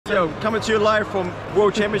Yo, coming to you live from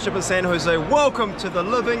World Championship in San Jose. Welcome to the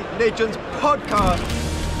Living Legends podcast.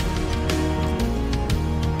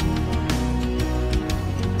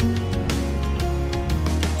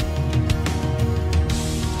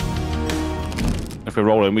 If we're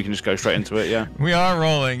rolling, we can just go straight into it, yeah. We are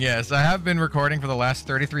rolling, yes. I have been recording for the last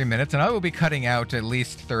 33 minutes, and I will be cutting out at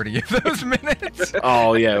least 30 of those minutes.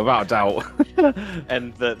 Oh, yeah, without a doubt.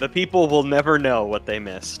 And the people will never know what they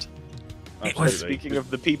missed. Speaking of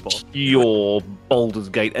the people. Your Baldur's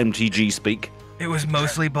Gate MTG speak. It was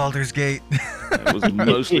mostly Baldur's Gate. It was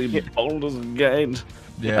mostly Baldur's Gate.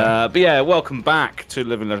 Yeah. But yeah, welcome back to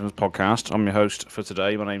Living Legends podcast. I'm your host for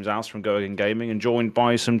today. My name's Alice from Goarin Gaming, and joined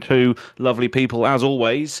by some two lovely people as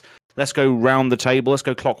always. Let's go round the table. Let's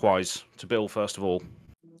go clockwise to Bill first of all.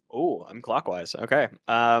 Oh, I'm clockwise. Okay.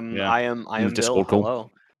 Yeah. I am Bill. Discord call. Hello.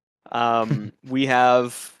 We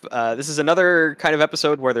have this is another kind of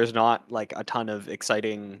episode where there's not like a ton of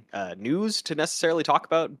exciting news to necessarily talk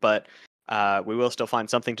about, but we will still find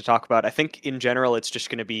something to talk about. I think in general it's just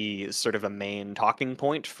going to be sort of a main talking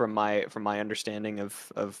point from my understanding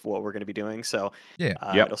of what we're going to be doing. So Yeah.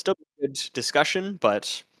 It'll still be a good discussion,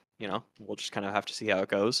 but you know, we'll just kind of have to see how it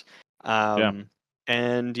goes.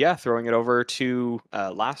 And yeah, throwing it over to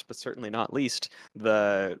last but certainly not least,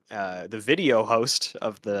 the video host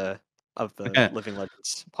of the Living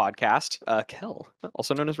Legends podcast, Kel,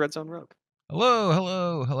 also known as Red Zone Rogue.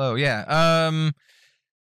 Hello. Yeah.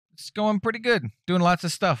 It's going pretty good. Doing lots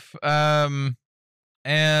of stuff. And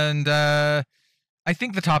I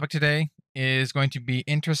think the topic today is going to be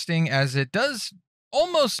interesting, as it does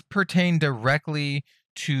almost pertain directly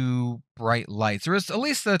to bright lights. Or it's at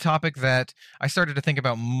least the topic that I started to think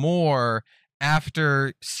about more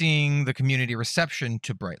after seeing the community reception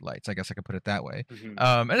to bright lights. I guess I could put it that way. Mm-hmm.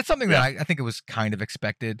 And it's something that I think it was kind of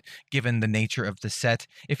expected given the nature of the set.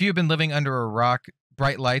 If you've been living under a rock,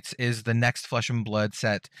 Bright Lights is the next Flesh and Blood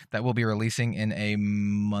set that we'll be releasing in a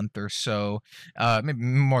month or so. Maybe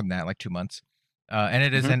more than that, like 2 months. And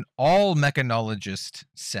it is an all mechanologist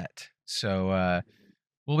set. So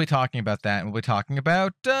we'll be talking about that, and we'll be talking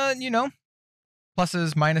about,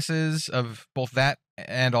 pluses, minuses of both that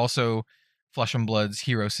and also Flesh and Blood's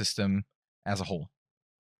hero system as a whole.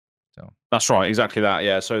 So That's right, exactly that,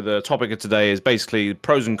 yeah. So the topic of today is basically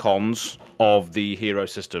pros and cons of the hero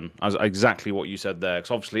system, as exactly what you said there.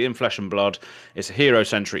 Because obviously in Flesh and Blood, it's a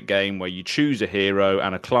hero-centric game where you choose a hero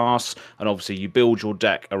and a class, and obviously you build your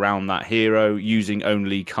deck around that hero using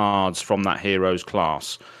only cards from that hero's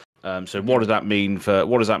class. So what does that mean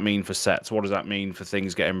for sets? What does that mean for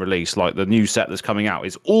things getting released? Like the new set that's coming out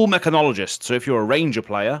is all mechanologists. So if you're a ranger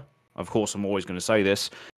player, of course I'm always going to say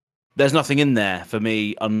this, there's nothing in there for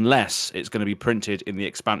me unless it's going to be printed in the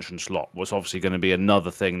expansion slot, which obviously going to be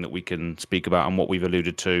another thing that we can speak about and what we've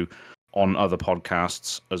alluded to on other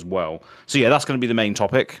podcasts as well. So yeah, that's going to be the main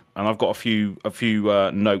topic, and I've got a few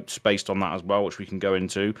notes based on that as well, which we can go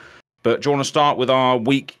into. But do you want to start with our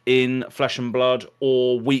week in Flesh and Blood,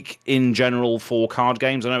 or week in general for card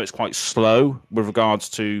games? I know it's quite slow with regards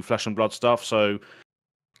to Flesh and Blood stuff, so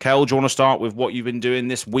Kel, do you want to start with what you've been doing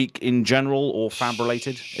this week in general, or FAB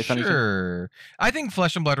related, if anything? Sure. I think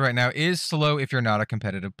Flesh and Blood right now is slow if you're not a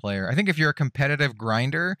competitive player. I think if you're a competitive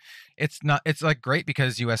grinder, it's like great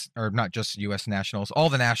because US, or not just US nationals, all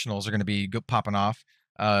the nationals are going to be popping off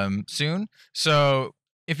soon. So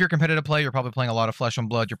if you're a competitive player, you're probably playing a lot of Flesh and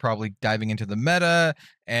Blood. You're probably diving into the meta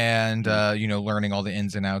and, learning all the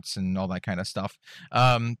ins and outs and all that kind of stuff.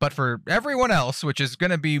 But for everyone else, which is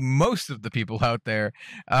going to be most of the people out there,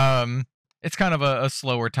 it's kind of a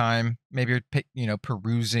slower time. Maybe you're,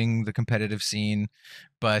 perusing the competitive scene.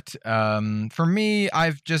 But for me,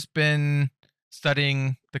 I've just been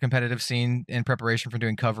studying the competitive scene in preparation for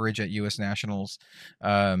doing coverage at US Nationals.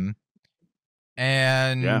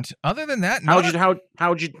 And other than that,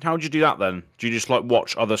 how'd you do that then? Do you just like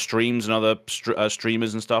watch other streams and other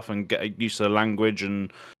streamers and stuff and get used to the language,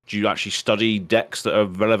 and do you actually study decks that are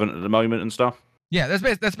relevant at the moment and stuff? Yeah,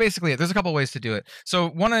 that's basically it. There's a couple ways to do it. So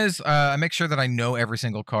one is I make sure that I know every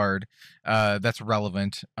single card that's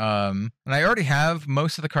relevant. And I already have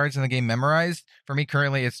most of the cards in the game memorized. For me,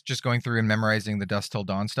 currently, it's just going through and memorizing the Dusk Till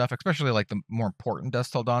Dawn stuff, especially like the more important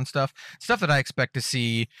Dusk Till Dawn stuff that I expect to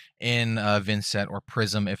see in Vincent or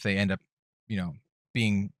Prism if they end up,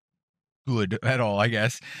 being good at all, I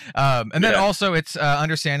guess. And then also it's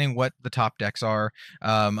understanding what the top decks are,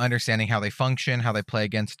 understanding how they function, how they play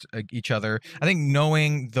against each other. I think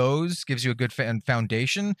knowing those gives you a good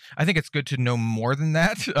foundation. I think it's good to know more than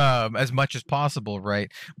that, as much as possible,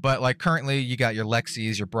 right? But like currently you got your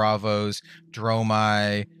Lexis, your Bravos,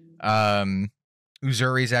 Dromai,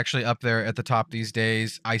 Uzuri's actually up there at the top these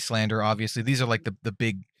days. Icelander, obviously. These are like the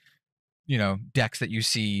big decks that you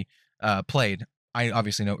see played. I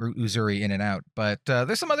obviously know Uzuri in and out, but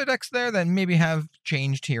there's some other decks there that maybe have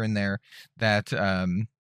changed here and there that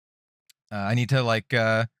I need to like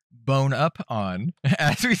bone up on,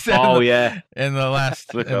 as we said. Oh yeah, in the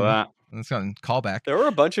last look at that. Let's go and call back. There were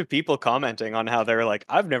a bunch of people commenting on how they're like,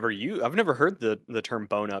 I've never heard the term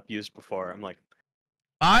bone up used before. I'm like,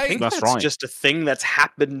 I think that's right. just a thing that's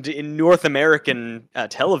happened in North American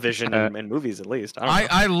television and movies, at least.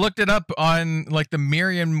 I looked it up on like the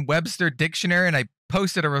Merriam-Webster dictionary, and I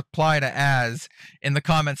posted a reply to Az in the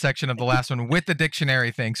comment section of the last one with the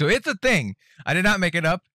dictionary thing. So it's a thing. I did not make it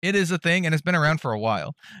up. It is a thing, and it's been around for a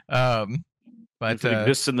while. But if it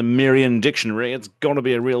exists in the Merriam dictionary, it's got to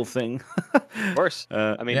be a real thing. Of course.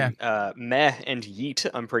 I mean, meh and yeet,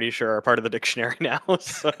 I'm pretty sure, are part of the dictionary now.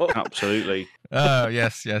 So absolutely. Oh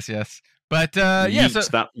yes. But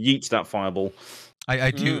yeets that fireball. I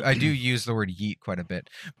do use the word yeet quite a bit.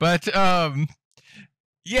 But so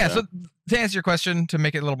to answer your question, to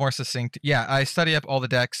make it a little more succinct, I study up all the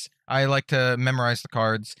decks. I like to memorize the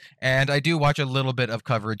cards, and I do watch a little bit of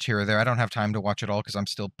coverage here or there. I don't have time to watch it all because I'm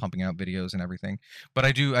still pumping out videos and everything. But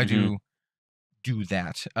I do do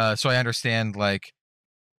that, so I understand like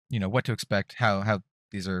what to expect, how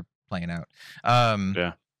these are playing out.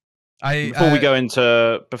 Before we go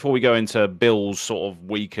into Bill's sort of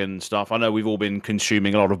week and stuff, I know we've all been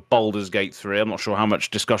consuming a lot of Baldur's Gate 3. I'm not sure how much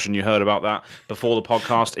discussion you heard about that before the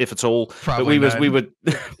podcast, if at all. Probably but we were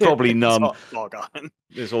probably none. It's all gone.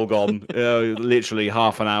 It's all gone. Literally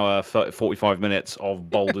half an hour, 45 minutes of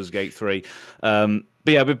Baldur's Gate 3.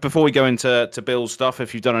 But before we go into Bill's stuff,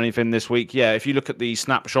 if you've done anything this week, if you look at the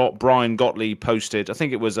snapshot, Brian Gottlieb posted, I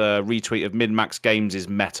think it was a retweet of Midmax Games'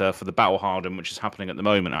 meta for the Battle Hardened, which is happening at the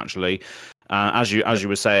moment, actually. As you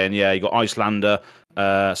were saying, you got Icelander,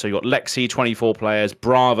 so you got Lexi, 24 players,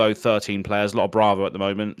 Bravo, 13 players, a lot of Bravo at the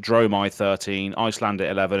moment, Dromai, 13, Icelander,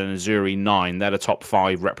 11, and Azuri, 9. They're the top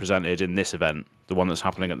 5 represented in this event, the one that's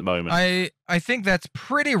happening at the moment. I think that's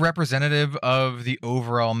pretty representative of the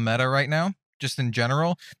overall meta right now. Just in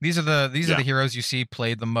general, these are the heroes you see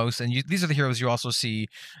played the most, and these are the heroes you also see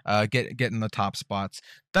get in the top spots.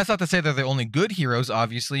 That's not to say they're the only good heroes.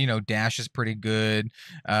 Obviously, Dash is pretty good.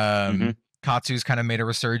 Katsu's kind of made a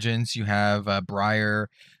resurgence. You have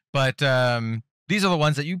Briar, but these are the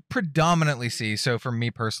ones that you predominantly see. So for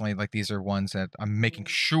me personally, like these are ones that I'm making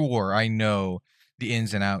sure I know the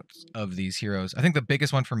ins and outs of these heroes. I think the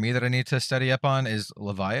biggest one for me that I need to study up on is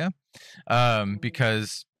Levia,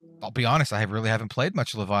 because I'll be honest, I really haven't played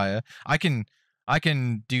much Levia. I can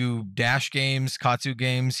do Dash games, Katsu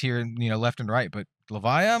games here, left and right, but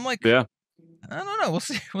Levia, I'm like, I don't know. We'll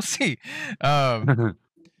see.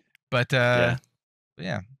 But that's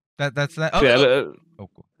that.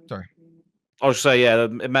 Cool. Sorry. I was say, the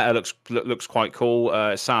meta looks quite cool.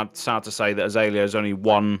 It's sad to say that Azalea is only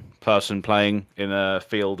one person playing in a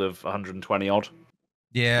field of 120 odd.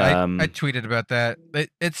 Yeah, I tweeted about that.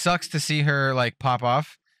 It sucks to see her like pop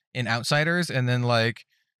off in Outsiders, and then like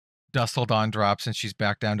Dusk Till Dawn drops, and she's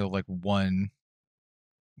back down to like one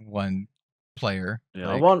player.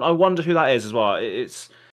 Yeah, like, I wonder who that is as well. I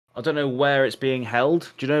don't know where it's being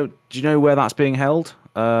held. Do you know where that's being held?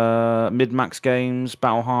 Midmax Games,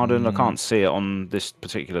 Battle Hardened. I can't see it on this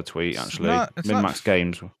particular tweet actually. Midmax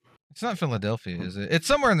Games. It's not Philadelphia, is it? It's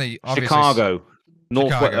somewhere in the Chicago.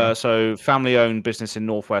 So family-owned business in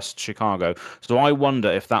Northwest Chicago. So I wonder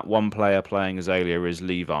if that one player playing Azalea is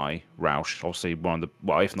Levi Roush, obviously one of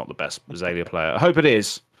the, if not the best Azalea player. I hope it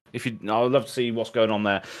is. I'd love to see what's going on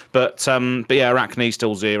there. But Arachne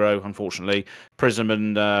still 0, unfortunately. Prism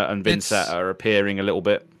and Vincent are appearing a little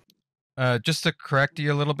bit. Just to correct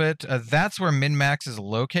you a little bit, that's where Min-Max is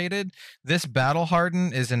located. This Battle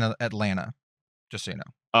Harden is in Atlanta, just so you know.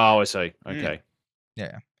 Oh, I see. Okay.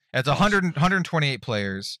 Yeah. It's 128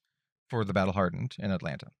 players for the Battle Hardened in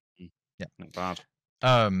Atlanta. Yeah. Not bad.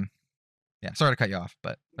 Sorry to cut you off,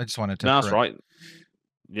 but I just wanted to. No, that's right.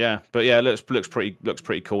 Yeah, but it looks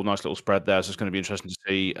pretty cool. Nice little spread there. So it's going to be interesting to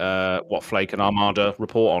see what Flake and Armada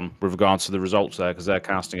report on with regards to the results there, because they're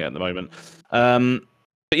casting it at the moment. But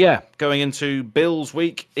going into Bill's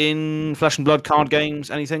week in Flesh and Blood card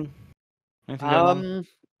games. Anything going on?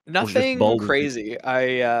 Nothing crazy.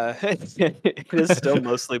 It is still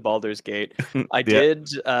mostly Baldur's Gate. I did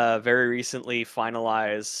very recently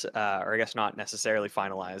finalize, or I guess not necessarily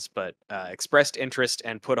finalize, but expressed interest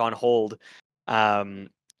and put on hold on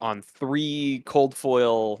 3 cold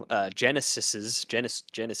foil Genesises.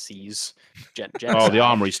 Oh, the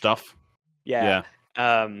armory stuff. Yeah.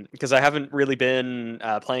 Because I haven't really been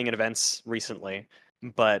playing in events recently,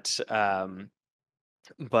 but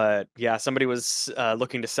But yeah, somebody was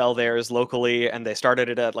looking to sell theirs locally, and they started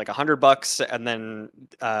it at like $100, and then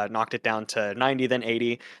knocked it down to 90, then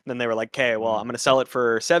 80. And then they were like, "Okay, well, I'm going to sell it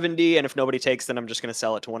for 70, and if nobody takes, then I'm just going to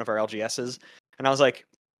sell it to one of our LGSs." And I was like,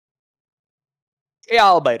 "Yeah,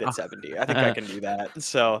 I'll buy it at 70. I think I can do that."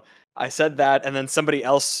 So I said that, and then somebody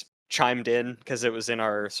else chimed in because it was in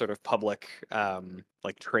our sort of public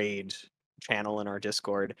like trade channel in our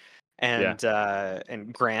Discord. And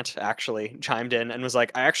Grant actually chimed in and was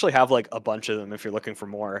like, "I actually have like a bunch of them if you're looking for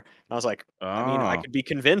more." And I was like, "I mean, I could be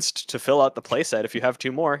convinced to fill out the playset if you have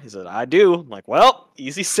 2 more." He said, "I do." I'm like, "Well,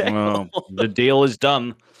 easy sale." Well, the deal is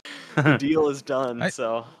done. The deal is done.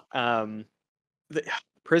 So,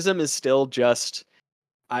 Prism is still just.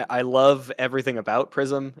 I love everything about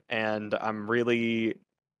Prism, and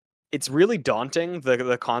it's really daunting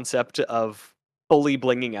the concept of fully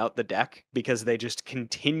blinging out the deck because they just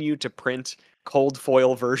continue to print cold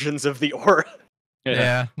foil versions of the aura.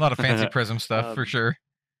 Yeah, a lot of fancy Prism stuff for sure.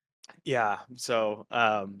 Yeah, so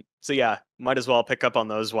yeah, might as well pick up on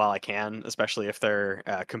those while I can, especially if they're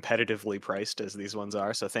competitively priced as these ones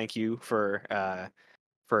are. So thank you for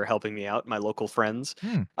helping me out, my local friends.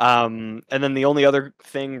 And then the only other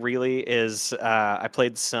thing really is I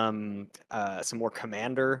played some more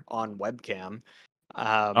Commander on webcam,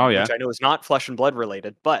 which I know is not Flesh and Blood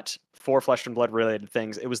related, but for Flesh and Blood related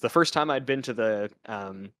things, it was the first time I'd been to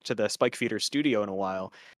the Spike Feeder studio in a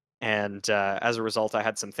while. And as a result, I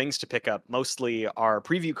had some things to pick up. Mostly our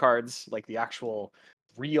preview cards, like the actual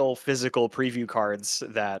real physical preview cards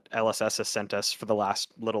that LSS has sent us for the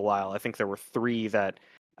last little while. I think there were 3 that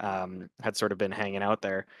had sort of been hanging out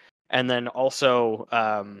there. And then also,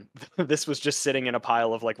 this was just sitting in a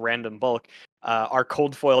pile of like random bulk. Our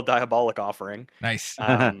cold foil diabolic offering. Nice.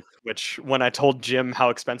 Which when I told Jim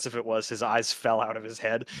how expensive it was, his eyes fell out of his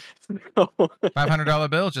head. $500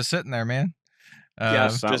 bill just sitting there, man.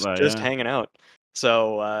 Just hanging out.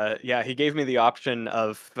 So yeah, he gave me the option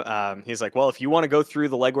of he's like, well, if you want to go through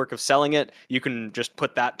the legwork of selling it, you can just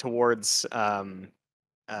put that towards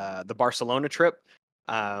the Barcelona trip,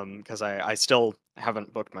 because I still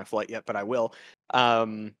haven't booked my flight yet, but I will.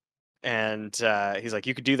 And he's like,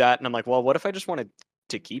 you could do that, and I'm like, well, what if I just wanted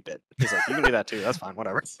to keep it? He's like, you can do that too. That's fine,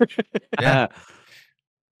 whatever. Yeah,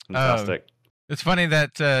 fantastic. It's funny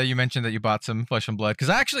that you mentioned that you bought some Flesh and Blood, because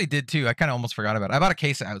I actually did too. I kind of almost forgot about it. I bought a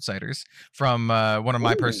case of Outsiders from one of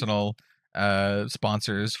my personal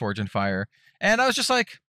sponsors, Forge and Fire, and I was just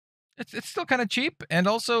like, it's still kind of cheap, and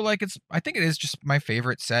also like I think it is just my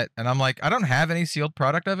favorite set, and I'm like, I don't have any sealed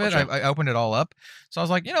product of it. I opened it all up, so I was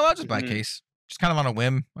like, I'll just buy a case, just kind of on a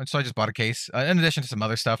whim. So I just bought a case, in addition to some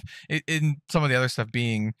other stuff. In some of the other stuff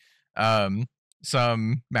being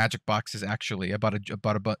some magic boxes. Actually, I bought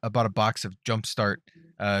a box of Jumpstart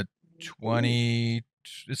 20.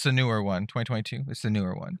 It's the newer one, 2022. It's the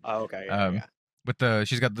newer one. Oh, okay. With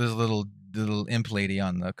she's got this little imp lady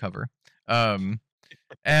on the cover.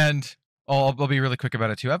 And I'll be really quick about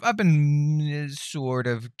it too. I've been sort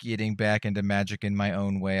of getting back into Magic in my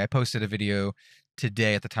own way. I posted a video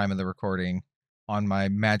today at the time of the recording on my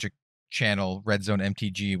Magic channel, Red Zone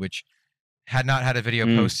MTG, which had not had a video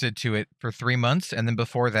posted to it for 3 months, and then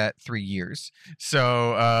before that 3 years.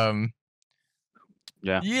 So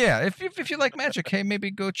yeah. If you like Magic, hey,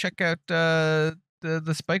 maybe go check out the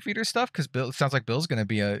Spike Feeder stuff, because it sounds like Bill's gonna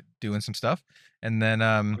be doing some stuff, and then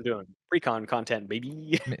I'm doing pre-con content,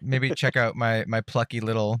 baby. Maybe check out my plucky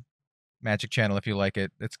little Magic channel if you like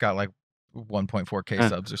it. It's got like 1.4K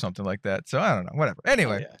subs or something like that. So I don't know, whatever.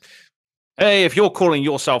 Anyway. Oh, yeah. Hey, if you're calling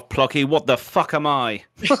yourself plucky, what the fuck am I?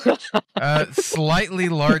 Slightly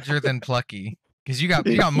larger than plucky, because you got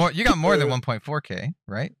more than 1.4K,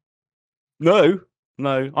 right? No.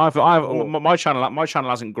 I've my channel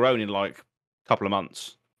hasn't grown in like a couple of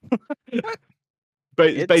months. But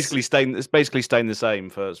it's basically staying the same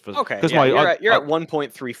for okay. Yeah, you're at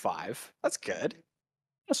 1.35. That's good.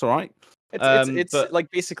 That's all right. It's like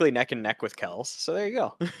basically neck and neck with Kells. So there you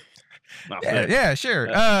go. Yeah, sure.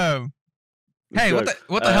 Hey,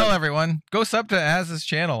 what the hell, everyone? Go sub to Az's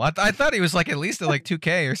channel. I thought he was like at least at like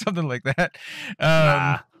 2K or something like that.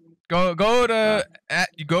 Go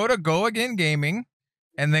to Go Again Gaming,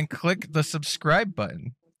 and then click the subscribe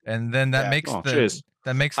button, and then that makes the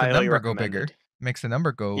number go bigger. Makes the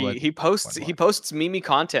number go. He posts Mimi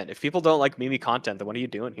content. If people don't like Mimi content, then what are you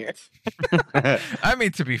doing here? I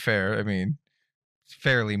mean, to be fair, it's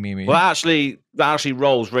fairly Mimi. Well, that actually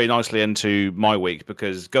rolls really nicely into my week,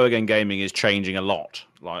 because Go Again Gaming is changing a lot.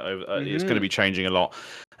 Like it's going to be changing a lot.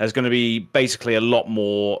 There's going to be basically a lot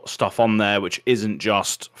more stuff on there, which isn't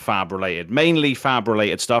just Fab related, mainly Fab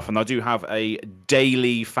related stuff. And I do have a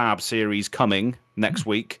daily Fab series coming next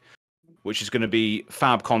week. which is going to be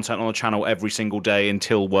FAB content on the channel every single day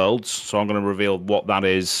until Worlds. So I'm going to reveal what that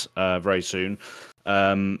is very soon.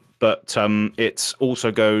 But it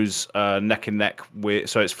also goes neck and neck with,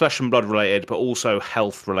 so it's flesh and blood related, but also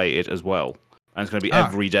health related as well. And it's going to be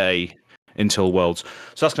every day until Worlds.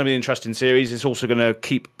 So that's going to be an interesting series. It's also going to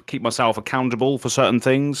keep myself accountable for certain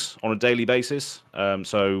things on a daily basis.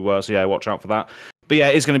 So yeah, watch out for that. But yeah,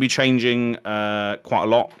 it's going to be changing quite a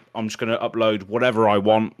lot. I'm just going to upload whatever I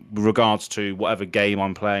want with regards to whatever game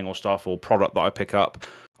I'm playing or stuff or product that I pick up.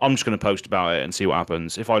 I'm just going to post about it and see what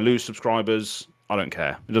happens. If I lose subscribers, I don't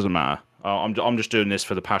care. It doesn't matter. I'm just doing this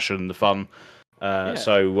for the passion, the fun.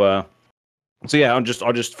 So yeah, I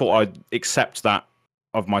just thought I'd accept that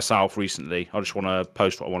of myself recently. I just want to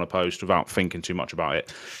post what I want to post without thinking too much about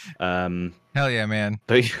it. Hell yeah, man.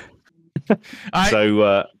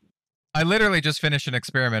 I literally just finished an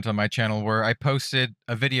experiment on my channel where I posted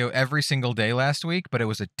a video every single day last week, but it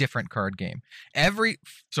was a different card game.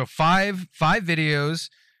 So five videos,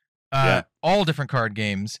 all different card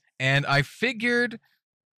games, and I figured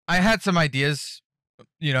I had some ideas,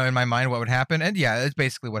 in my mind what would happen, and yeah, that's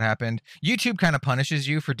basically what happened. YouTube kind of punishes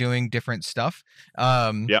you for doing different stuff,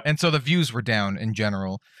 and so the views were down in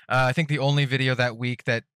general. I think the only video that week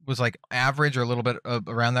that was like average or a little bit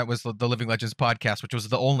around that was the Living Legends podcast, which was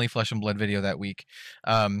the only Flesh and Blood video that week.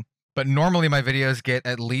 But normally my videos get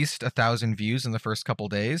at least 1,000 views in the first couple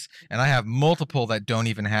days, and I have multiple that don't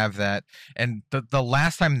even have that. And the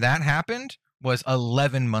last time that happened was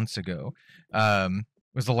 11 months ago.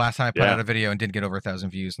 Was the last time I put out a video and didn't get over 1,000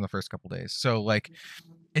 views in the first couple days. So like,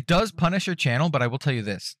 it does punish your channel, but I will tell you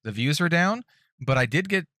this: the views are down, but I did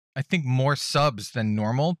get, I think, more subs than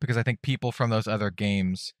normal because I think people from those other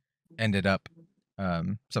games ended up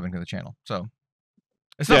subbing to the channel. So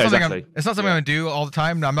it's not something it's not something I'm gonna do all the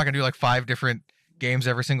time. I'm not gonna do like 5 different games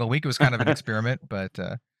every single week. It was kind of an experiment, but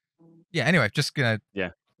yeah. Anyway, just gonna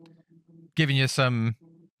giving you some.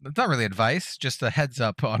 It's not really advice, just a heads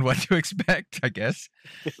up on what to expect, I guess.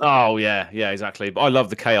 Oh yeah, exactly. But I love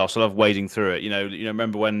the chaos. I love wading through it.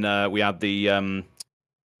 Remember when we had the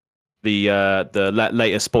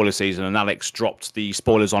later spoiler season, and Alex dropped the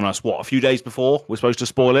spoilers on us. A few days before we're supposed to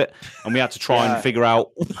spoil it, and we had to try and figure out.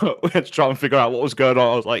 We had to try and figure out what was going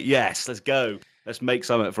on. I was like, yes, let's go. Let's make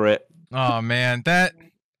something for it. Oh man, that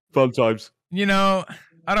fun times. I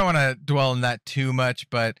don't want to dwell on that too much,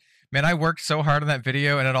 but. Man, I worked so hard on that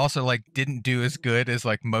video, and it also like didn't do as good as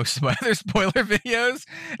like most of my other spoiler videos.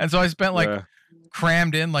 And so I spent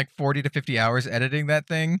crammed in like 40 to 50 hours editing that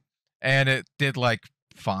thing, and it did like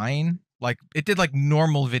fine. Like it did like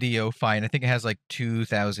normal video fine. I think it has like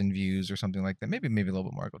 2,000 views or something like that. Maybe a little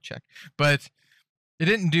bit more. I'll go check. But it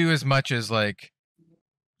didn't do as much as like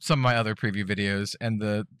some of my other preview videos, and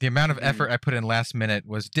the amount of effort I put in last minute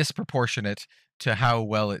was disproportionate to how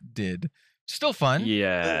well it did. Still fun.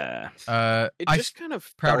 Yeah. It just kind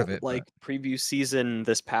of proud felt of it, like preview season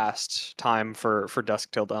this past time for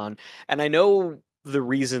Dusk Till Dawn. And I know the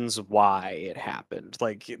reasons why it happened.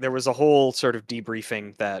 Like there was a whole sort of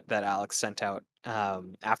debriefing that Alex sent out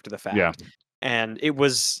after the fact. Yeah. And it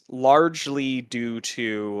was largely due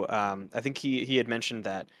to I think he had mentioned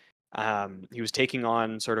that he was taking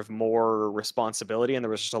on sort of more responsibility, and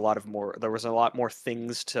there was just a lot more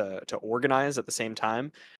things to organize at the same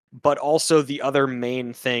time. But also the other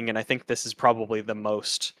main thing, and I think this is probably the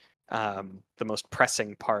most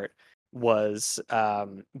pressing part, was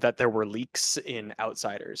that there were leaks in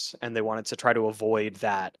Outsiders, and they wanted to try to avoid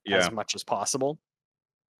that as much as possible.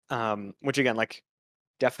 Which again, like,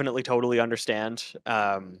 definitely totally understand.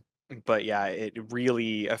 But yeah, it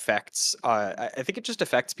really affects. I think it just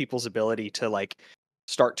affects people's ability to like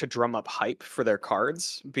start to drum up hype for their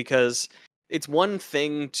cards, because it's one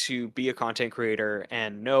thing to be a content creator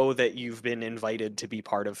and know that you've been invited to be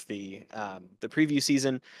part of the preview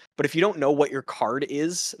season, but if you don't know what your card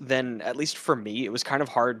is, then at least for me, it was kind of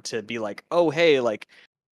hard to be like, oh hey, like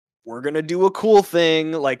we're gonna do a cool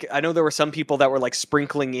thing. Like I know there were some people that were like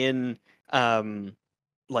sprinkling in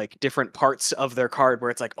like different parts of their card where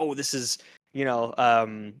it's like, oh, this is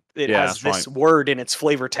it has this word in its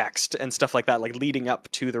flavor text and stuff like that, like leading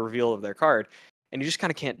up to the reveal of their card. And you just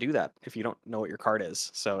kind of can't do that if you don't know what your card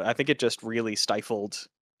is. So I think it just really stifled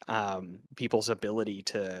people's ability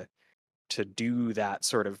to do that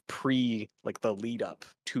sort of the lead up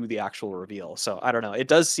to the actual reveal. So I don't know. It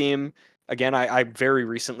does seem, again, I very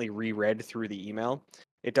recently reread through the email.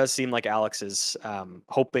 It does seem like Alex is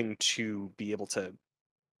hoping to be able to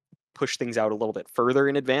push things out a little bit further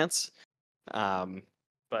in advance. But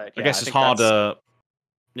yeah, I guess it's harder.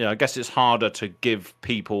 Yeah, I guess it's harder to give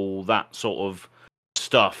people that sort of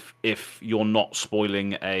stuff if you're not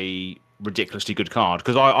spoiling a ridiculously good card.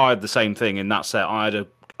 Because I had the same thing in that set. I had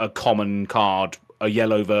a common card, a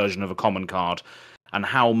yellow version of a common card, and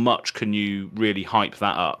how much can you really hype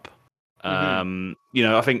that up? You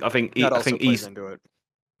know, I think plays into it.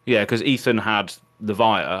 Yeah, because Ethan had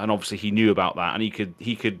Levia, and obviously he knew about that, and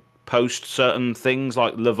he could post certain things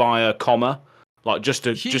like Levia, like just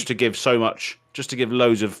to give so much, just to give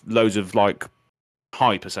loads of like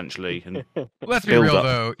hype essentially. And let's be real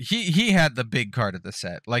though, he had the big card of the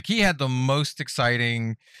set. Like he had the most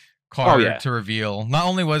exciting card to reveal. Not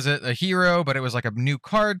only was it a hero, but it was like a new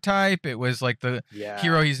card type. It was like the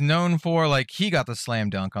hero he's known for. Like he got the slam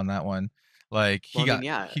dunk on that one. Like he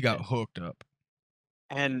got hooked up.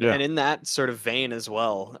 And in that sort of vein as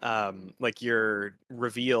well, like your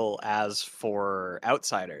reveal as for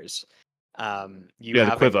outsiders, you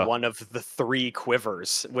have one of the 3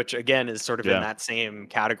 quivers, which again is sort of in that same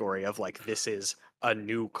category of like, this is a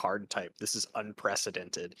new card type. This is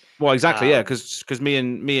unprecedented. Well, exactly, because me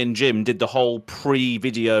and Jim did the whole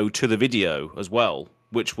pre-video to the video as well,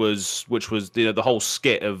 which was the whole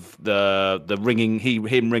skit of the ringing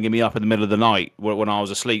him ringing me up in the middle of the night when I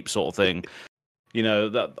was asleep, sort of thing. You know,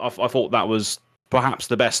 that I thought that was perhaps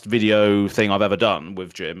the best video thing I've ever done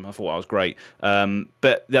with Jim. I thought that was great.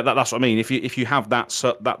 But that's what I mean. If you have that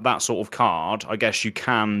sort of card, I guess you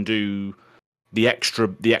can do the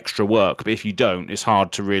extra work. But if you don't, it's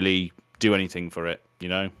hard to really do anything for it. You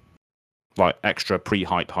know, like extra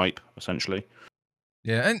hype essentially.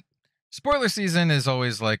 Yeah, and spoiler season is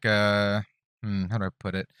always like how do I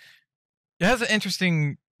put it? It has an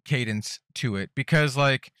interesting cadence to it because,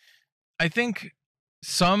 like, I think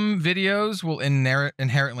some videos will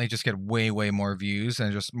inherently just get way more views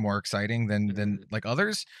and just more exciting than like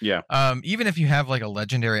others. Yeah. Even if you have like a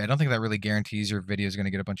legendary, I don't think that really guarantees your video is going to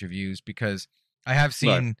get a bunch of views, because I have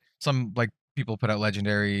seen some like people put out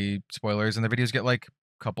legendary spoilers and the videos get like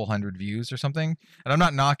a couple hundred views or something. And I'm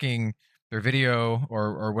not knocking their video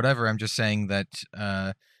or whatever. I'm just saying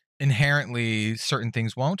that inherently certain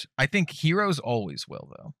things won't. I think heroes always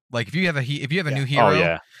will though. Like if you have a new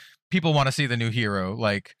hero, people want to see the new hero.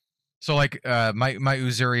 Like, so like my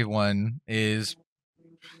Uzuri one is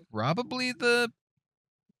probably the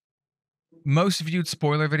most viewed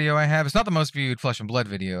spoiler video I have. It's not the most viewed Flesh and Blood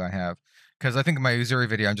video I have, because I think my Uzuri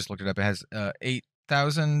video, I just looked it up, it has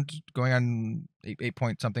 8,000 going on 8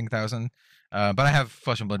 point something thousand. But I have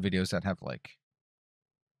Flesh and Blood videos that have like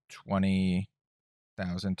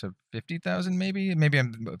 20,000 to 50,000 maybe. Maybe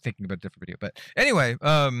I'm thinking about a different video, but anyway,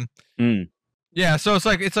 yeah, so it's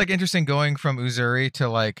like interesting going from Uzuri to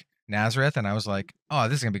like Nazareth, and I was like, oh,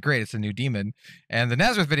 this is gonna be great. It's a new demon, and the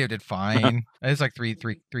Nazareth video did fine. It's like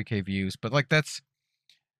 3K views, but like that's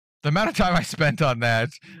the amount of time I spent on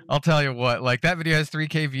that. I'll tell you what, like that video has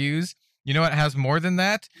 3K views. You know what has more than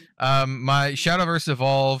that? My Shadowverse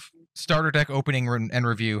Evolve starter deck opening and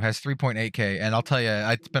review has 3.8K, and I'll tell you,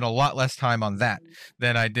 I spent a lot less time on that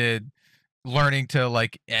than I did learning to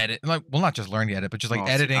like edit, like, well, not just learning to edit, but just like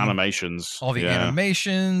editing animations, all the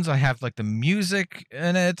animations. I have like the music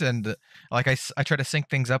in it, and like I try to sync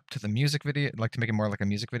things up to the music video, like to make it more like a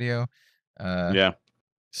music video.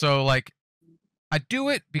 So like I do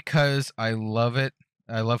it because I love it.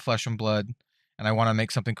 I love Flesh and Blood, and I want to make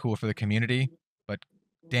something cool for the community. But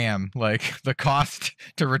damn, like the cost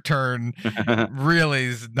to return really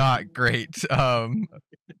is not great. So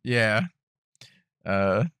yeah,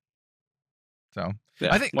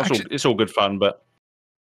 I think it's all good fun, but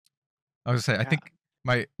I was gonna say I think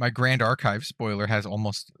my Grand Archive spoiler has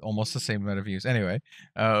almost the same amount of views. Anyway,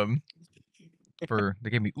 they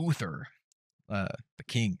gave me Uther, the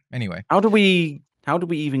king. Anyway, how do we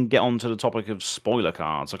even get onto the topic of spoiler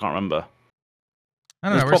cards? I can't remember. I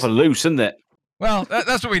don't know. It's proper loose, isn't it? Well,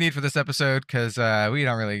 that's what we need for this episode, because we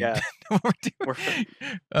don't really know what we're doing.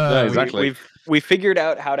 Exactly. We figured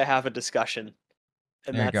out how to have a discussion.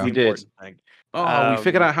 And that's the important thing. Oh, we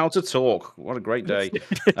figured out how to talk. What a great day!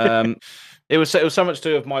 It was so much to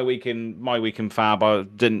do with my week in Fab. I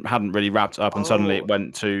hadn't really wrapped up, and suddenly it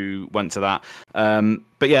went to that.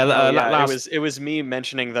 But yeah, it was me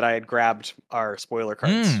mentioning that I had grabbed our spoiler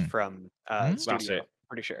cards from studio. That's it.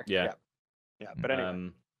 Pretty sure. Yeah. But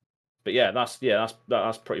anyway. But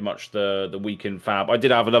that's pretty much the week in Fab. I did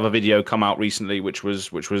have another video come out recently, which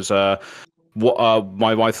was what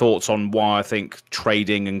my thoughts on why I think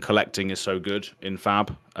trading and collecting is so good in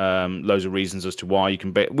Fab. Loads of reasons as to why you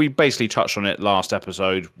can. We basically touched on it last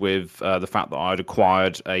episode with the fact that I'd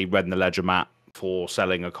acquired a Red in the Ledger mat for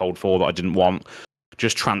selling a Cold 4 that I didn't want,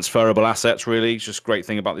 just transferable assets, really. It's just a great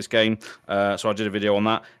thing about this game. So I did a video on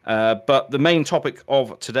that. But the main topic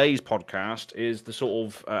of today's podcast is the sort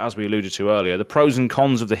of, as we alluded to earlier, the pros and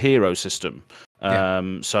cons of the hero system.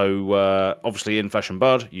 So obviously in Flesh and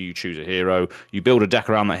Blood, you choose a hero, you build a deck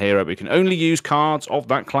around that hero, but you can only use cards of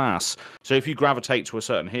that class. So if you gravitate to a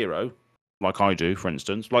certain hero, like I do, for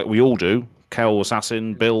instance, like we all do, Kel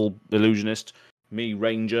Assassin, Bill Illusionist, me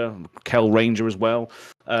Ranger, Kel Ranger as well,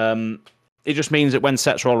 it just means that when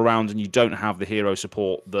sets roll around and you don't have the hero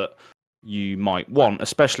support that you might want,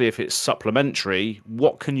 especially if it's supplementary,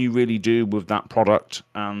 what can you really do with that product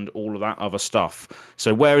and all of that other stuff?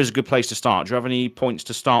 So where is a good place to start? Do you have any points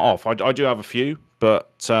to start off? I do have a few,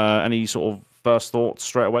 but any sort of first thoughts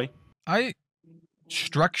straight away?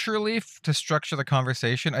 Structurally, to structure the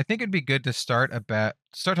conversation, I think it'd be good to start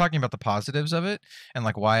talking about the positives of it and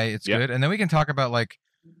like why it's good, and then we can talk about like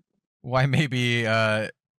why maybe I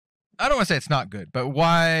don't want to say it's not good, but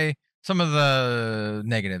why some of the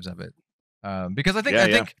negatives of it. Because I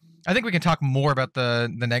think we can talk more about the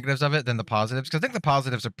negatives of it than the positives, because I think the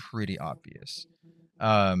positives are pretty obvious.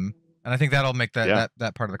 And I think that'll make that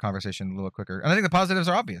part of the conversation a little quicker. And I think the positives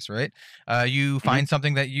are obvious, right? You find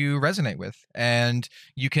something that you resonate with, and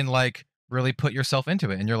you can like really put yourself into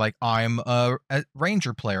it. And you're like, I'm a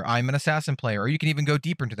ranger player, I'm an assassin player, or you can even go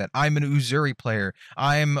deeper into that. I'm an Uzuri player,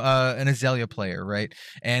 I'm an Azalea player, right?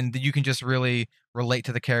 And you can just really relate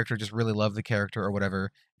to the character, just really love the character or whatever,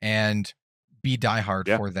 and be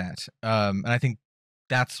diehard for that. And I think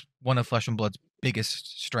that's one of Flesh and Blood's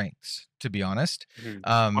biggest strengths, to be honest.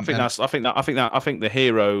 I think the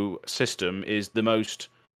hero system is the most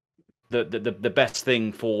the best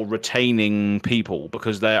thing for retaining people,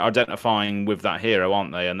 because they're identifying with that hero,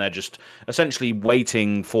 aren't they? And they're just essentially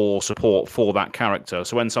waiting for support for that character.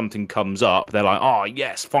 So when something comes up, they're like, oh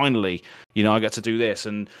yes, finally, I get to do this.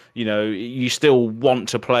 And you still want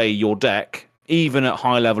to play your deck even at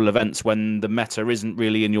high level events when the meta isn't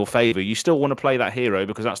really in your favor. You still want to play that hero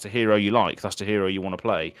because that's the hero you like, that's the hero you want to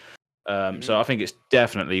play. So I think it's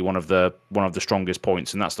definitely one of the strongest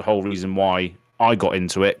points, and that's the whole reason why I got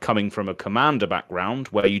into it, coming from a commander background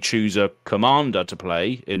where you choose a commander to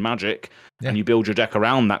play in Magic and you build your deck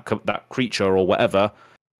around that creature or whatever.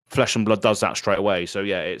 Flesh and Blood does that straight away. So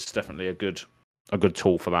yeah, it's definitely a good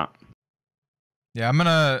tool for that.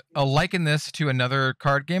 Yeah, I'll liken this to another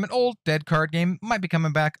card game, an old dead card game, might be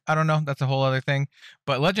coming back. I don't know. That's a whole other thing.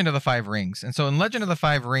 But Legend of the Five Rings. And so in Legend of the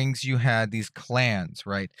Five Rings, you had these clans,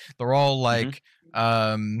 right? They're all like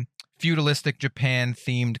feudalistic Japan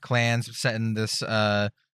themed clans set in this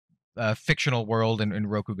fictional world in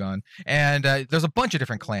Rokugan. And there's a bunch of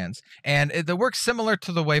different clans. And it works similar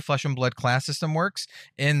to the way Flesh and Blood class system works,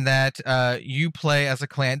 in that you play as a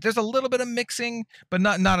clan. There's a little bit of mixing, but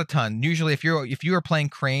not a ton. Usually if you are playing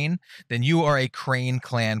Crane, then you are a Crane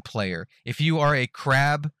clan player. If you are a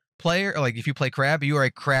Crab player, or like if you play Crab, you are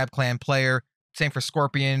a Crab clan player. Same for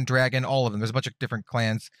Scorpion, Dragon, all of them. There's a bunch of different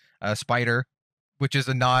clans. Spider, which is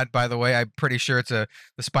a nod, by the way. I'm pretty sure the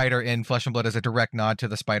spider in Flesh and Blood is a direct nod to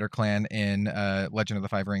the Spider Clan in Legend of the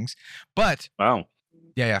Five Rings. But wow,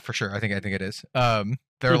 yeah, for sure. I think it is.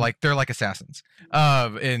 They're like assassins.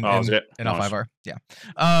 In L5R. Yeah.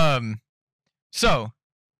 So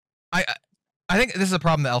I think this is a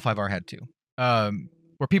problem that L5R had too.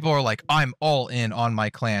 Where people are like, I'm all in on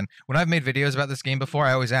my clan. When I've made videos about this game before,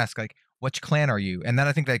 I always ask like, which clan are you? And then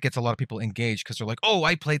I think that gets a lot of people engaged, because they're like, oh,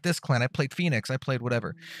 I played this clan, I played Phoenix, I played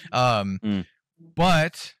whatever.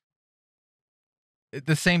 But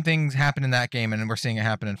the same things happen in that game, and we're seeing it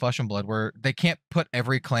happen in Flesh and Blood, where they can't put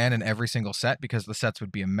every clan in every single set because the sets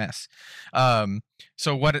would be a mess.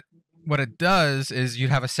 So what it does is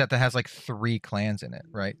you'd have a set that has like 3 clans in it,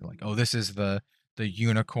 right? Like, oh, this is the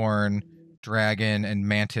unicorn, dragon, and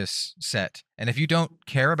mantis set. And if you don't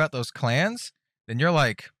care about those clans, then you're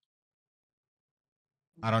like,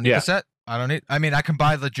 I don't need the set. I mean, I can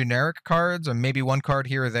buy the generic cards and maybe one card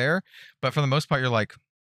here or there, but for the most part, you're like,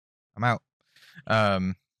 I'm out.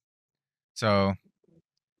 So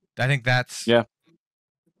I think that's going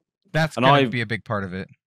to be a big part of it.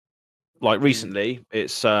 Like recently,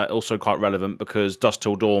 it's also quite relevant because Dusk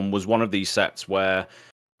Till Dawn was one of these sets where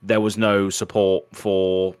there was no support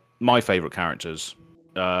for my favorite characters.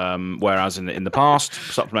 Whereas in the past,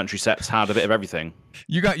 supplementary sets had a bit of everything.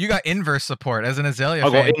 You got inverse support as an Azalea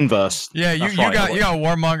fan. I got inverse. Yeah, you got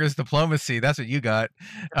Warmonger's Diplomacy. That's what you got.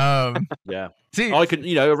 Yeah. See, I can,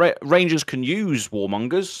 Rangers can use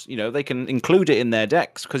Warmongers. They can include it in their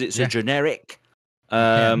decks because it's a generic.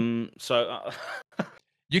 So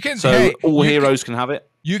you can. So all heroes can have it.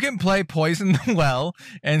 You can play Poison well,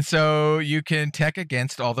 and so you can tech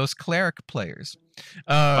against all those cleric players.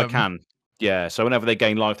 I can. Yeah, so whenever they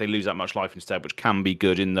gain life, they lose that much life instead, which can be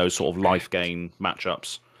good in those sort of life gain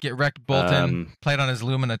matchups. Get wrecked, Bolton. Play it on his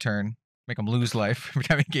Lumina turn. Make him lose life every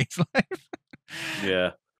time he gains life.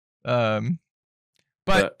 Yeah.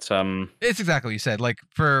 But it's exactly what you said. Like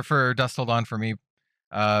for Dust Till Dawn for me,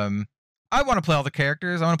 I want to play all the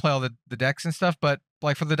characters. I want to play all the decks and stuff. But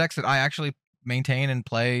like for the decks that I actually maintain and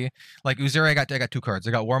play, like Uzuri, I got 2 cards.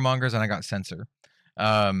 I got Warmongers and I got Censor.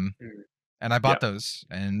 And I bought those,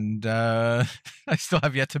 and I still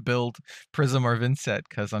have yet to build Prism or Vincent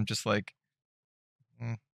because I'm just like,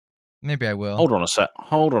 maybe I will. Hold on a sec.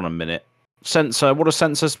 Hold on a minute. Censor. What does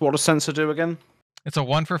Censor do again? It's a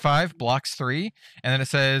 1 for 5, blocks 3, and then it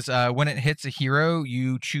says when it hits a hero,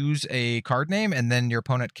 you choose a card name, and then your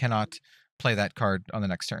opponent cannot play that card on the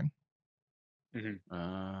next turn.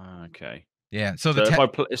 Okay. Yeah. So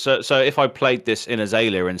if I played this in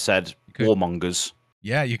Azalea and said Warmongers.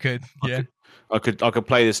 Yeah, you could. Yeah. I could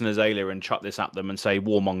play this in Azalea and chuck this at them and say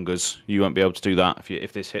Warmongers. You won't be able to do that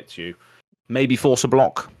if this hits you. Maybe force a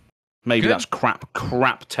block. Maybe that's crap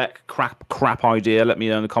tech, crap idea. Let me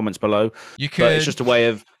know in the comments below. You could. But it's just a way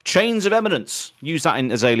of Chains of Eminence. Use that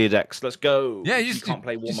in Azalea decks. Let's go. Yeah, you can't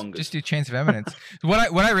play Warmongers. Just do Chains of Eminence. What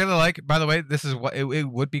I really like, by the way, this is what it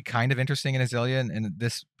would be kind of interesting in Azalea in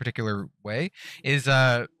this particular way. Is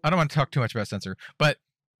I don't want to talk too much about Censor, but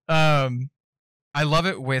I love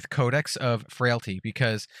it with Codex of Frailty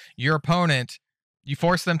because your opponent, you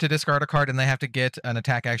force them to discard a card and they have to get an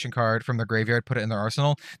attack action card from their graveyard, put it in their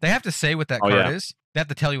arsenal. They have to say what that card is. They have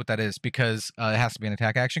to tell you what that is because it has to be an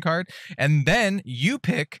attack action card. And then you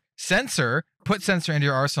pick Censor, put Censor into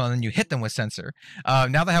your arsenal, and then you hit them with Censor.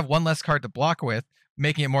 Now they have one less card to block with,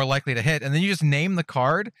 making it more likely to hit. And then you just name the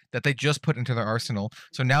card that they just put into their arsenal.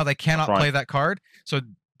 So now they cannot play that card. So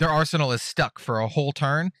their arsenal is stuck for a whole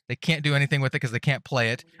turn. They can't do anything with it because they can't play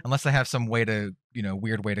it unless they have some way to,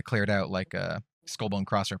 weird way to clear it out, like Skullbone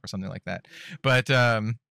Crossrip or something like that. But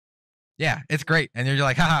yeah, it's great. And you're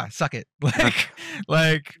like, haha, suck it.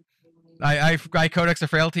 I Codex a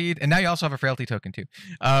Frailty, and now you also have a Frailty token too.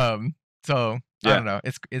 So I don't know.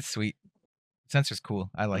 It's sweet. Censor's cool.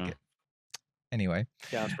 I like it. Anyway.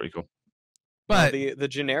 Yeah, that's pretty cool. But the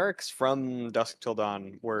generics from Dusk Till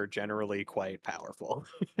Dawn were generally quite powerful.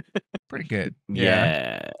 Pretty good.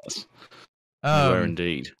 Yes. They were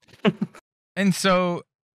indeed. And so,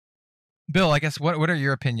 Bill, I guess what are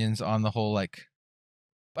your opinions on the whole,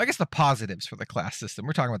 the positives for the class system?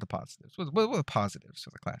 We're talking about the positives. What are the positives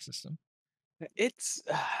for the class system? It's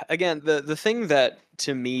again the thing that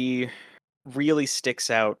to me really sticks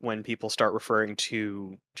out when people start referring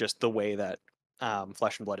to just the way that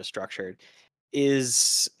Flesh and Blood is structured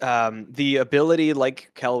is the ability, like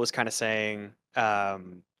Kel was kind of saying,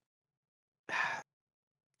 the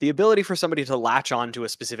ability for somebody to latch on to a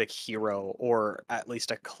specific hero or at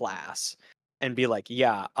least a class and be like,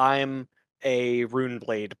 yeah, I'm a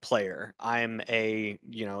Runeblade player. I'm a,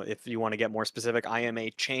 if you want to get more specific, I am a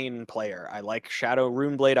Chain player. I like Shadow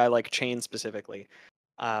Runeblade. I like Chain specifically.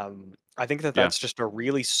 I think that's just a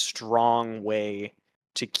really strong way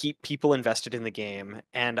to keep people invested in the game.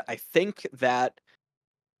 And I think that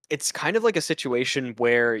it's kind of like a situation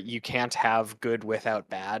where you can't have good without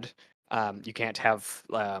bad. You can't have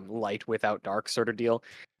light without dark sort of deal,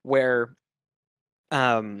 where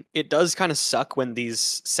it does kind of suck when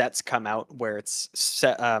these sets come out where it's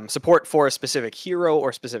support for a specific hero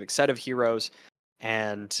or specific set of heroes.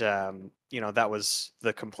 And, that was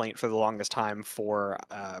the complaint for the longest time for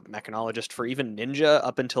Mechanologist, for even Ninja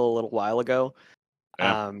up until a little while ago.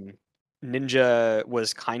 Yeah. Ninja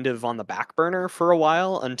was kind of on the back burner for a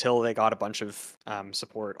while until they got a bunch of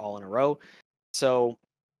support all in a row. So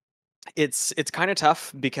it's kind of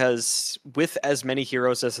tough because with as many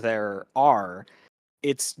heroes as there are,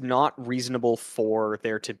 it's not reasonable for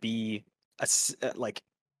there to be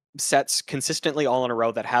sets consistently all in a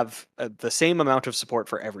row that have the same amount of support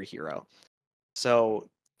for every hero. So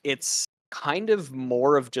it's kind of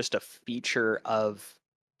more of just a feature of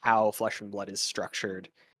how Flesh and Blood is structured.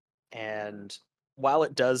 And while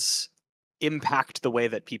it does impact the way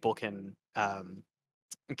that people can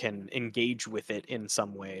engage with it in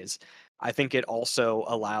some ways, I think it also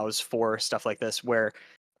allows for stuff like this where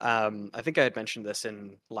I think I had mentioned this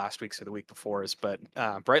in last week's or the week before's, but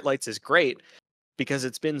Bright Lights is great because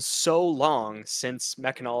it's been so long since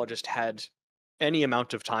Mechanologist had any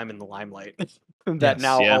amount of time in the limelight that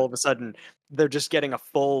all of a sudden they're just getting a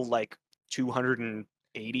full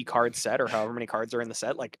 280 card set or however many cards are in the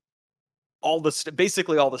set.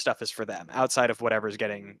 Basically all the stuff is for them outside of whatever's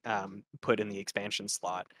getting put in the expansion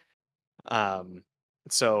slot.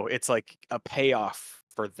 So it's like a payoff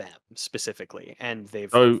for them specifically, and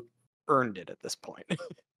they've earned it at this point.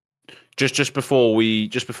 Just before we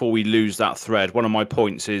lose that thread, one of my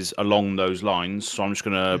points is along those lines. So I'm just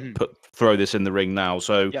going to throw this in the ring now.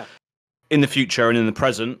 So in the future and in the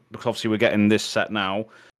present, because obviously we're getting this set now,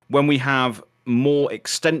 when we have more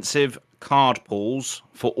extensive card pools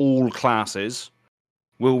for all classes,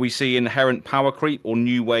 will we see inherent power creep or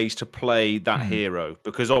new ways to play that hero?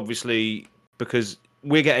 Because obviously, because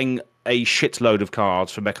we're getting a shitload of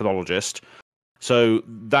cards for Mechanologist, so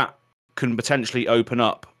that can potentially open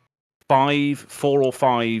up 4 or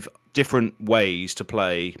 5 different ways to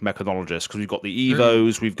play Mechanologist. Because we've got the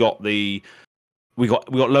Evos, we've got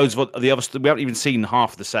loads of the others. We haven't even seen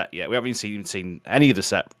half of the set yet. We haven't even seen any of the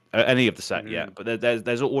set yet. But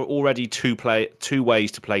there's already two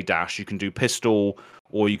ways to play Dash. You can do pistol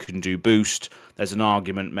or you can do boost. There's an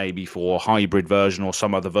argument maybe for hybrid version or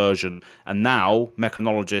some other version. And now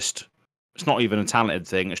Mechanologist, it's not even a talented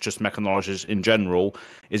thing. It's just Mechanologist in general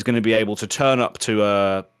is going to be able to turn up to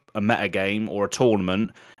a meta game or a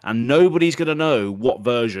tournament, and nobody's going to know what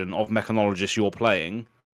version of Mechanologist you're playing.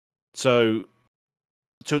 So,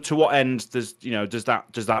 to what end does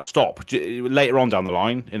that stop? Later on down the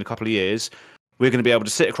line, in a couple of years, we're going to be able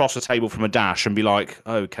to sit across the table from a Dash and be like,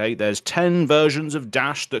 okay, there's 10 versions of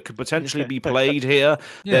Dash that could potentially be played here.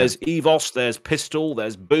 Yeah. There's Evos, there's Pistol,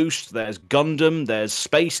 there's Boost, there's Gundam, there's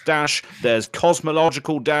Space Dash, there's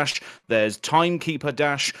Cosmological Dash, there's Timekeeper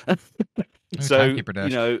Dash. So, Timekeeper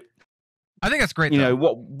Dash. I think that's great.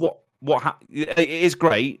 It is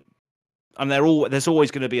great. And there's always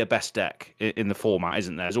going to be a best deck in the format,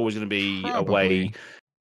 isn't there? There's always going to be a way.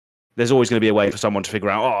 There's always going to be a way for someone to figure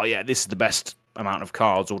out, oh yeah, this is the best amount of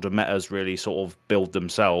cards, or do metas really sort of build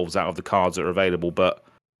themselves out of the cards that are available? But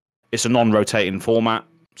it's a non-rotating format,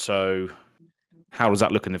 so how does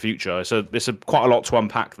that look in the future? So it's quite a lot to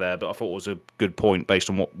unpack there, but I thought it was a good point based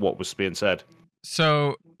on what was being said.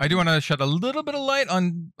 So I do want to shed a little bit of light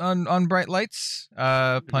on bright lights,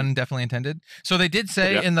 pun definitely intended. So they did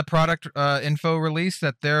say in the product info release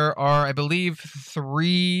that there are, I believe,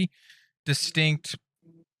 3 distinct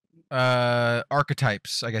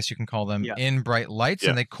archetypes, I guess you can call them, in bright lights,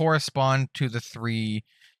 and they correspond to the 3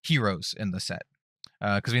 heroes in the set.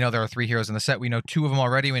 Because we know there are 3 heroes in the set. We know 2 of them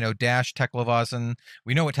already. We know Dash, Teklevasen.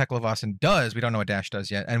 We know what Teklevasen does. We don't know what Dash does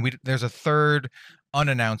yet. And there's a 3rd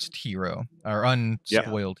unannounced hero, or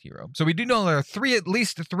unspoiled hero. So we do know there are at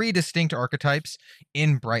least 3 distinct archetypes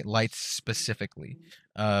in bright lights specifically.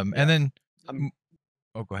 And then...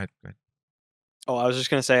 go ahead. Oh, I was just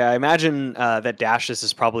going to say, I imagine that Dash's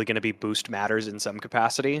is probably going to be boost matters in some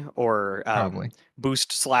capacity, or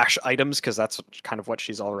boost / items, because that's kind of what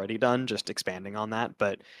she's already done, just expanding on that.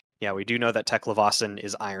 But yeah, we do know that Teklevasen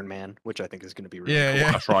is Iron Man, which I think is going to be really cool.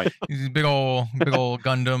 Yeah, that's right. He's a big old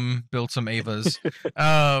Gundam, built some Avas.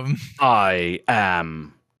 I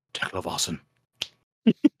am Teklevasen.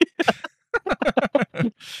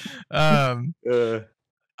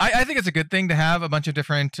 I think it's a good thing to have a bunch of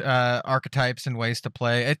different archetypes and ways to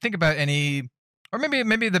play. I think about or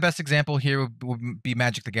maybe the best example here would be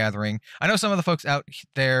Magic the Gathering. I know some of the folks out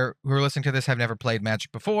there who are listening to this have never played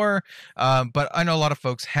Magic before, but I know a lot of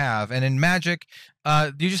folks have. And in Magic,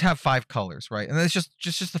 you just have 5 colors, right? And it's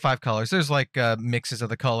just the 5 colors. There's like mixes of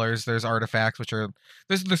the colors. There's artifacts, which are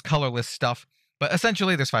there's colorless stuff, but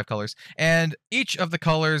essentially there's 5 colors, and each of the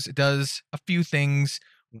colors does a few things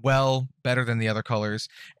better than the other colors.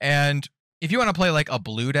 And if you want to play like a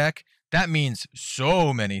blue deck, that means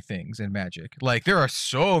so many things in Magic. Like, there are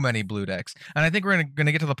so many blue decks. And I think we're going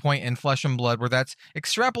to get to the point in Flesh and Blood where that's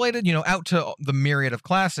extrapolated, out to the myriad of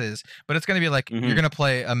classes. But it's going to be like, you're going to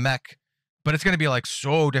play a mech, but it's going to be like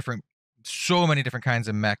so many different kinds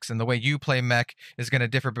of mechs, and the way you play mech is going to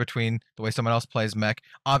differ between the way someone else plays mech.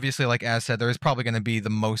 Obviously, like as said, there is probably going to be the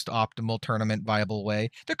most optimal tournament viable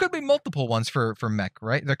way. There could be multiple ones for mech,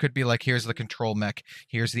 right? There could be like, here's the control mech,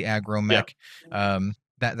 here's the aggro mech,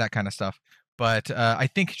 that kind of stuff. But I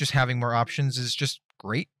think just having more options is just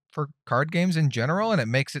great for card games in general, and it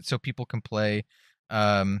makes it so people can play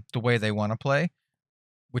the way they want to play,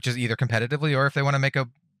 which is either competitively, or if they want to make a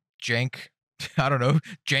jank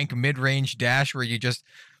mid-range Dash where you just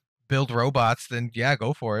build robots, then yeah,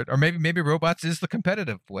 go for it. Or maybe robots is the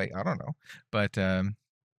competitive way. I don't know, but and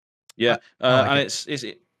that's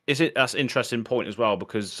an interesting point as well,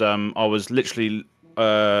 because I was literally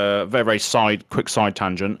very quick side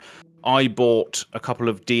tangent. I bought a couple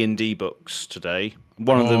of D&D books today.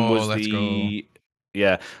 One of them was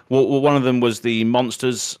one of them was the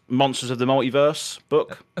Monsters of the Multiverse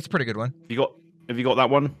book. That's a pretty good one. Have you got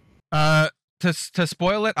that one? to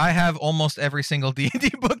spoil it, I have almost every single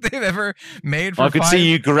D&D book they've ever made. For I could see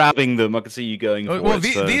you grabbing them. I could see you going for well,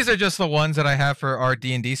 it. So. These are just the ones that I have for our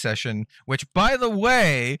D&D session. Which, by the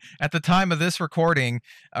way, at the time of this recording,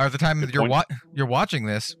 or the time that you're watching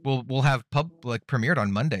this, we'll have premiered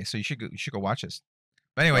on Monday. So you should go watch this.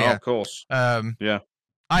 But anyway, yeah, of course. Yeah.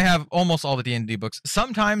 I have almost all the D&D books.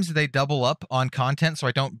 Sometimes they double up on content, so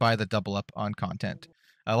I don't buy the double up on content.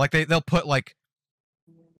 Like they'll put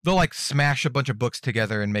they'll smash a bunch of books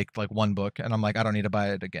together and make like one book, and I'm like, I don't need to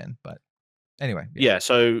buy it again. But anyway,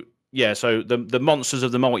 so the Monsters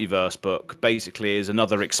of the Multiverse book basically is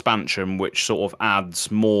another expansion which sort of adds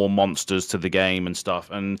more monsters to the game and stuff.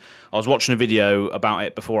 And I was watching a video about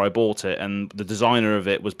it before I bought it, and the designer of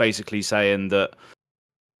it was basically saying that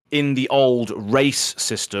in the old race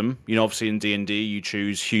system, obviously in D&D you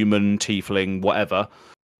choose human, tiefling, whatever.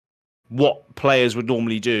 What players would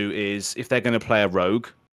normally do is, if they're going to play a rogue,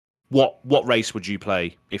 what race would you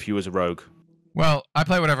play if you was a rogue? Well, I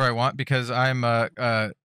play whatever I want because I'm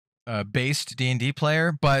a based D&D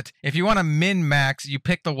player. But if you want to min max, you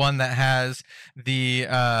pick the one that has the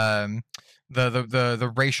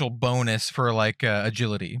racial bonus for like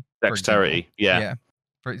agility, dexterity. Yeah.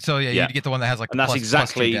 You get the one that has like and that's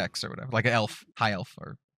exactly +2 dex or whatever, like an elf, high elf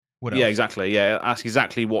or whatever. Yeah, exactly. Yeah, that's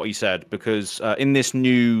exactly what he said. Because in this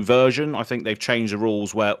new version, I think they've changed the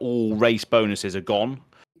rules where all race bonuses are gone.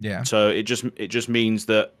 Yeah. So it just means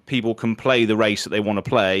that people can play the race that they want to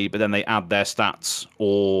play, but then they add their stats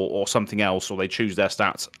or something else, or they choose their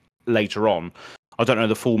stats later on. I don't know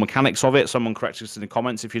the full mechanics of it. Someone correct us in the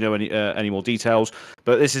comments if you know any more details.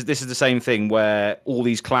 But this is the same thing where all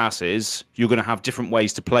these classes, you're going to have different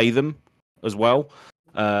ways to play them as well.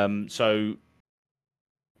 So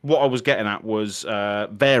what I was getting at was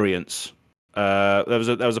variance. There was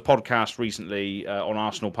a podcast recently on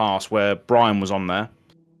Arsenal Pass where Brian was on there,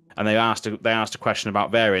 and they asked a question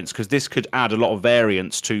about variance, because this could add a lot of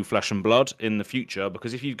variance to Flesh and Blood in the future.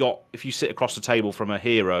 Because if you sit across the table from a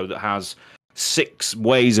hero that has 6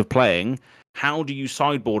 ways of playing, how do you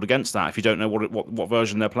sideboard against that if you don't know what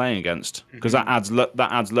version they're playing against? Because that adds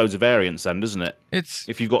loads of variance then, doesn't it?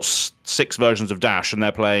 If you've got 6 versions of Dash and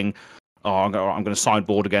they're playing, I'm going to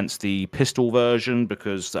sideboard against the pistol version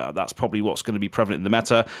because that's probably what's going to be prevalent in the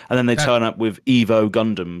meta, and then they turn up with Evo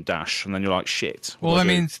Gundam Dash, and then you're like, shit. Well, I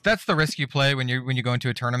mean, that's the risk you play when you go into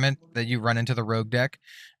a tournament, that you run into the rogue deck.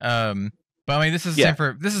 But I mean, this is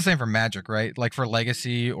the same for Magic, right? Like for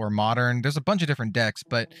Legacy or Modern, there's a bunch of different decks,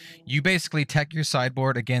 but you basically tech your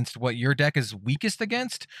sideboard against what your deck is weakest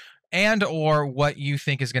against, and or what you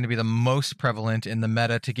think is going to be the most prevalent in the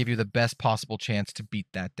meta to give you the best possible chance to beat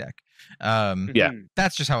that deck.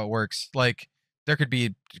 That's just how it works. Like there could be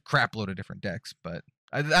a crap load of different decks, but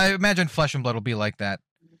I imagine Flesh and Blood will be like that.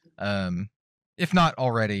 If not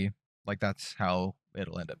already, like that's how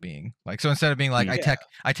it'll end up being. Like, so instead of being like I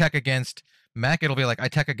tech against mech, it'll be like I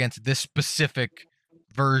tech against this specific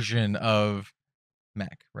version of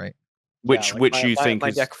mech, right? Which you think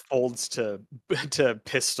my deck folds to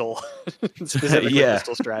pistol specific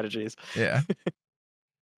pistol strategies. Yeah.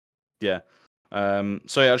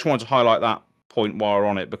 So I just wanted to highlight that point while we're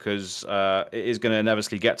on it, because it is going to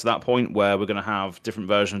inevitably get to that point where we're going to have different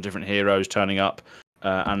versions of different heroes turning up.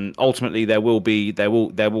 And ultimately, there will be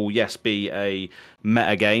a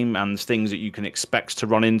meta game and things that you can expect to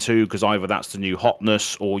run into, because either that's the new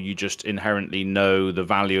hotness or you just inherently know the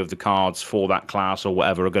value of the cards for that class or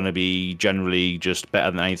whatever are going to be generally just better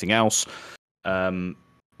than anything else. But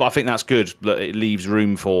I think that's good that it leaves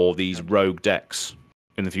room for these rogue decks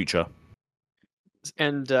in the future.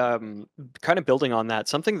 And kind of building on that,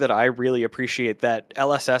 something that I really appreciate that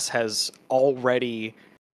LSS has already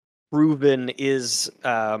proven is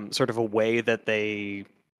sort of a way that they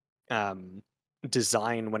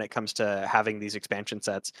design when it comes to having these expansion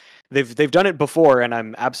sets. They've done it before, and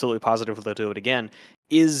I'm absolutely positive they'll do it again,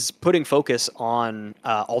 is putting focus on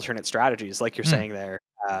alternate strategies, like you're saying there,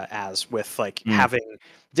 as with having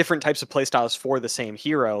different types of playstyles for the same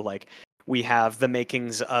hero. Like we have the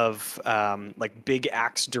makings of like Big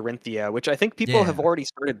Axe Dorinthia, which I think people have already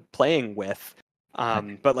started playing with.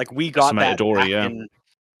 But like we got that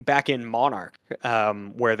back in Monarch,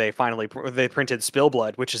 where they printed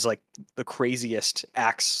Spillblood, which is like the craziest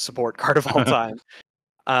Axe support card of all time.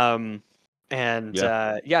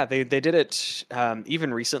 They did it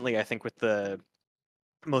even recently, I think, with the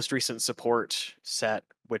most recent support set,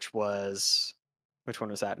 which one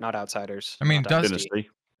was that? Not Outsiders. I mean, Dynasty.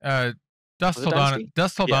 Dusk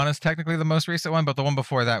Till Dawn is technically the most recent one, but the one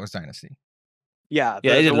before that was Dynasty. Yeah,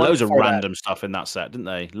 they did loads of random stuff in that set, didn't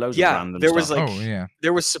they? Loads of random stuff.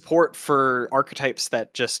 There was support for archetypes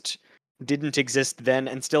that just didn't exist then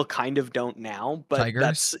and still kind of don't now, but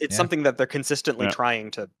Tigers, it's yeah. something that they're consistently Yeah.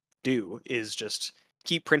 trying to do, is just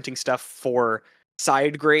keep printing stuff for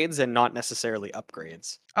side grades and not necessarily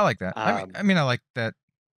upgrades. I like that. I mean, I like that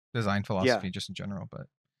design Yeah. philosophy just in general, but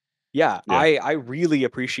Yeah, Yeah. I really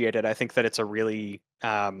appreciate it. I think that it's a really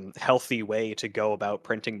healthy way to go about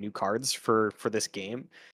printing new cards for this game.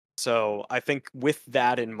 So I think with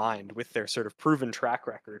that in mind, with their sort of proven track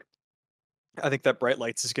record, I think that Bright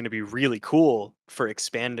Lights is going to be really cool for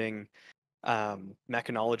expanding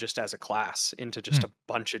mechanologist as a class into just a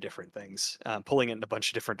bunch of different things, pulling it in a bunch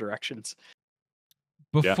of different directions.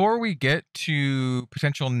 before we get to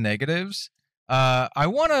potential negatives, I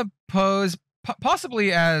want to pose,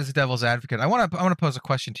 possibly as devil's advocate, I want to pose a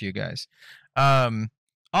question to you guys.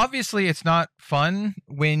 Obviously, it's not fun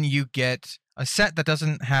when you get a set that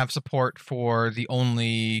doesn't have support for the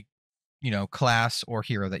only, class or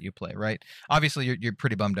hero that you play, right? Obviously, you're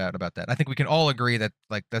pretty bummed out about that. I think we can all agree that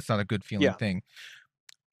that's not a good feeling thing.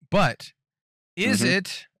 But is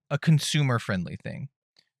it a consumer friendly thing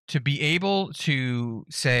to be able to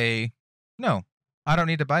say, no, I don't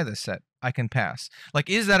need to buy this set, I can pass? Like,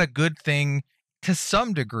 is that a good thing to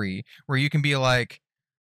some degree, where you can be like,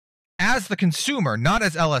 as the consumer, not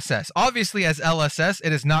as LSS. Obviously, as LSS,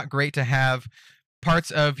 it is not great to have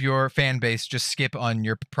parts of your fan base just skip on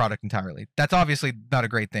your product entirely. That's obviously not a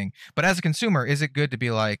great thing. But as a consumer, is it good to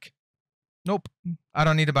be like, nope, I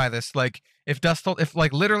don't need to buy this? Like, if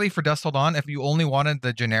literally for Dust Hold On, if you only wanted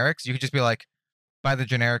the generics, you could just be like, buy the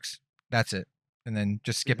generics, that's it, and then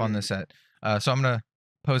just skip on the set. So I'm gonna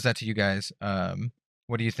pose that to you guys.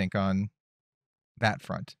 What do you think on that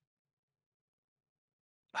front?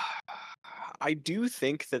 I do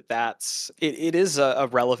think that it is a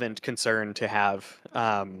relevant concern to have,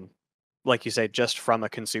 like you say, just from a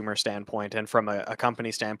consumer standpoint and from a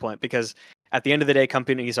company standpoint, because at the end of the day,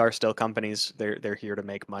 companies are still companies. They're here to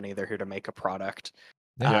make money. They're here to make a product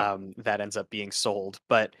that ends up being sold.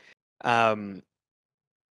 But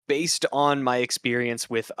based on my experience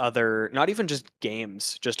with other, not even just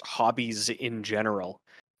games, just hobbies in general,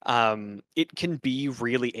 it can be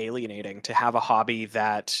really alienating to have a hobby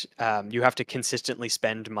that you have to consistently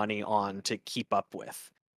spend money on to keep up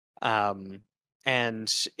with. And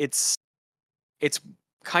it's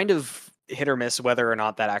kind of hit or miss whether or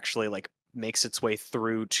not that actually like makes its way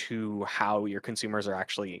through to how your consumers are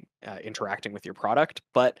actually interacting with your product.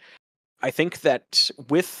 But I think that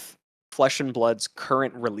with Flesh and Blood's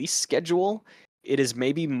current release schedule, it is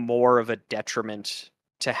maybe more of a detriment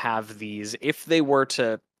to have these. If they were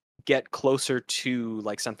to get closer to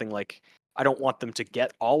like something like, I don't want them to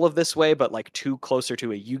get all of this way, but like too closer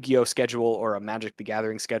to a Yu-Gi-Oh schedule or a Magic the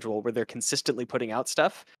Gathering schedule where they're consistently putting out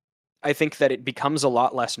stuff, I think that it becomes a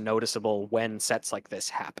lot less noticeable when sets like this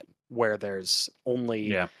happen, where there's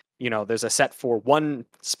only there's a set for one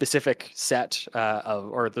specific set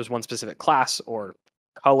or there's one specific class or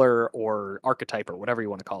color or archetype or whatever you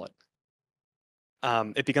want to call it.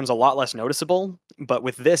 It becomes a lot less noticeable. But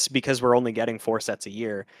with this, because we're only getting 4 sets a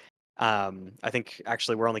year, I think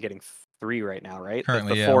actually we're only getting 3 right now, right?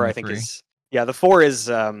 Currently, the 4 I think 3. the 4 is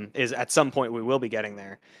at some point we will be getting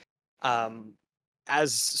there.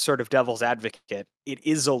 As sort of devil's advocate, it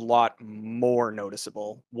is a lot more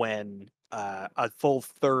noticeable when a full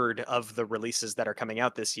third of the releases that are coming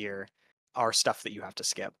out this year are stuff that you have to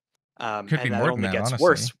skip. Could be and that more than only that, gets honestly.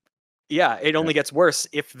 worse. Yeah, it only gets worse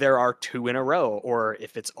if there are 2 in a row, or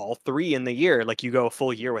if it's all 3 in the year. Like you go a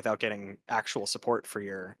full year without getting actual support for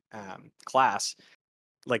your class.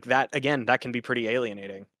 Like that, again, that can be pretty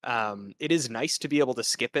alienating. It is nice to be able to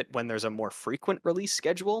skip it when there's a more frequent release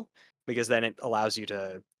schedule, because then it allows you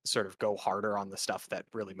to sort of go harder on the stuff that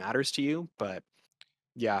really matters to you. But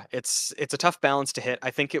yeah, it's a tough balance to hit.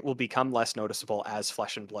 I think it will become less noticeable as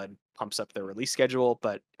Flesh and Blood pumps up their release schedule.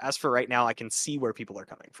 But as for right now, I can see where people are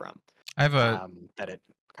coming from. I have that it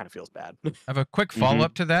kind of feels bad. I have a quick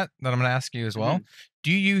follow-up to that I'm going to ask you as well.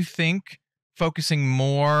 Do you think focusing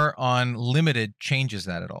more on limited changes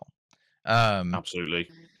that at all? Absolutely.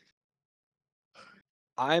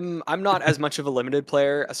 I'm not as much of a limited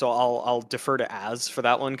player, so I'll defer to Az for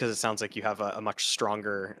that one, because it sounds like you have a much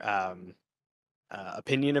stronger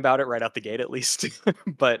opinion about it right out the gate, at least.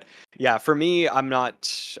 But yeah, for me, I'm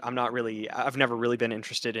not really. I've never really been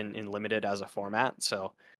interested in limited as a format,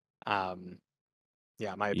 so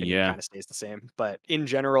yeah, my opinion kind of stays the same. But in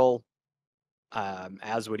general,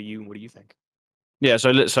 Az, what do you think? Yeah,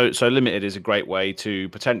 so limited is a great way to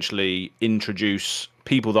potentially introduce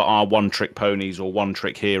people that are one-trick ponies or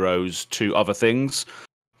one-trick heroes to other things.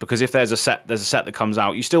 Because if there's a set that comes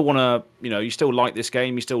out, you still want to, you still like this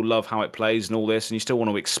game, you still love how it plays and all this, and you still want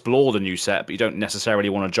to explore the new set, but you don't necessarily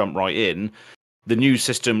want to jump right in. The new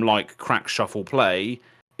system, like Crack Shuffle Play,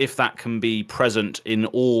 if that can be present in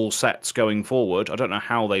all sets going forward, I don't know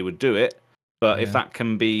how they would do it, but if that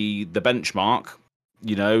can be the benchmark,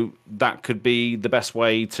 that could be the best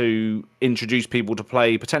way to introduce people to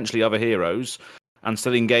play potentially other heroes and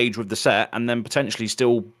still engage with the set, and then potentially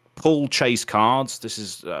still pull chase cards. This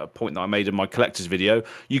is a point that I made in my collector's video.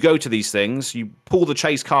 You go to these things, you pull the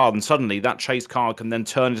chase card, and suddenly that chase card can then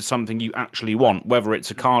turn into something you actually want, whether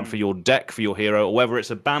it's a card for your deck for your hero, or whether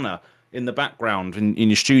it's a banner in the background in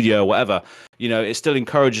your studio or whatever. It still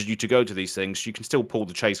encourages you to go to these things. You can still pull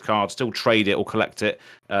the chase card, still trade it or collect it,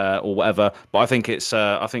 or whatever. But I think it's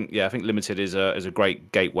I think limited is a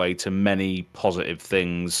great gateway to many positive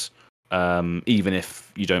things, even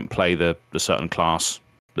if you don't play the certain class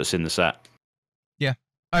that's in the set. Yeah,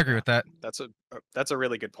 I agree with that. That's a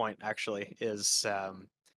really good point, actually, is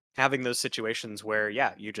having those situations where,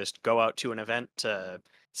 you just go out to an event to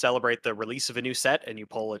celebrate the release of a new set and you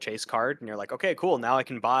pull a chase card and you're like, okay, cool, now I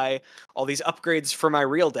can buy all these upgrades for my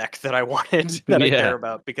real deck that I wanted, that I care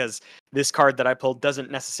about, because this card that I pulled doesn't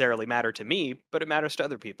necessarily matter to me, but it matters to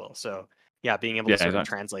other people. So being able to sort of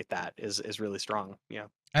translate that is really strong. I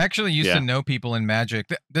actually used to know people in Magic.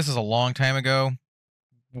 This is a long time ago,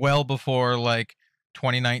 well before like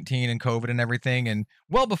 2019 and COVID and everything, and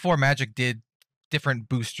well before Magic did different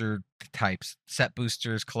booster types, set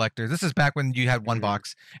boosters, collectors. This is back when you had one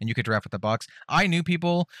box and you could draft with the box. I knew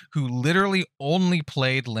people who literally only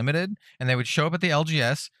played limited, and they would show up at the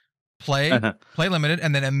LGS, play limited,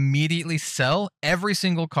 and then immediately sell every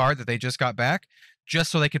single card that they just got back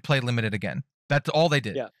just so they could play limited again. That's all they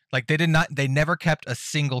did. Like they never kept a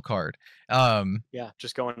single card.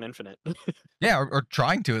 Just going infinite. or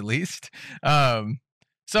trying to, at least.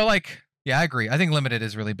 So like, I agree. I think limited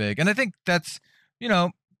is really big. And I think that's,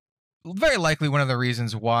 very likely one of the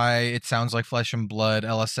reasons why it sounds like Flesh and Blood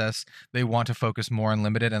LSS, they want to focus more on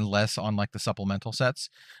limited and less on like the supplemental sets,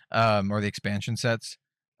 or the expansion sets,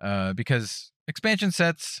 because expansion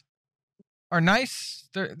sets are nice.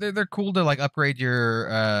 They're cool to like upgrade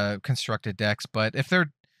your constructed decks, but if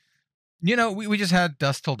they're, we just had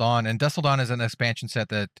Dusk Till Dawn, and Dusk Till Dawn is an expansion set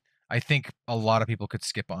that I think a lot of people could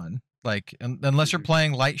skip on. Like, unless you're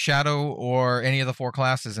playing Light Shadow or any of the 4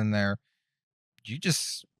 classes in there, you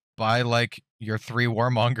just buy like your 3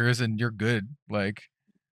 Warmongers and you're good. Like,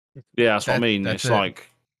 that's what I mean. It's like,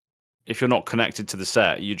 if you're not connected to the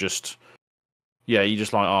set, you just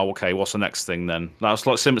like, oh, okay, what's the next thing then? That's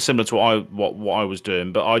like similar to what I was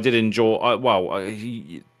doing, but I did enjoy.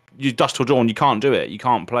 You Dusk Till Dawn, you can't do it. You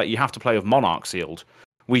can't play. You have to play with Monarch sealed.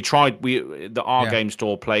 We tried. Our game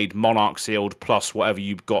store played Monarch sealed plus whatever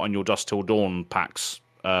you got on your Dusk Till Dawn packs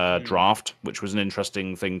draft, which was an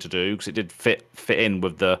interesting thing to do because it did fit in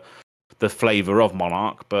with the flavor of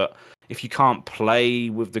Monarch. But if you can't play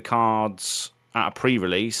with the cards at a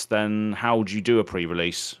pre-release, then how do you do a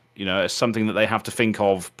pre-release? It's something that they have to think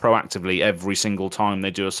of proactively every single time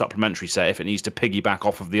they do a supplementary set if it needs to piggyback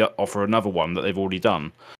off of another one that they've already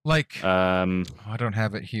done. Like, I don't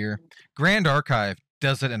have it here. Grand Archive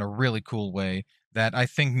does it in a really cool way that I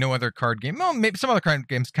think no other card game, well, maybe some other card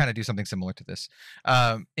games kind of do something similar to this.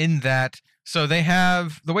 In that, so they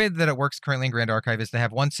have, the way that it works currently in Grand Archive is they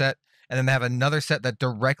have one set, and then they have another set that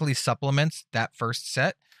directly supplements that first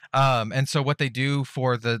set. And so what they do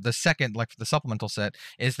for the second, like for the supplemental set,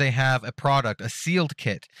 is they have a product, a sealed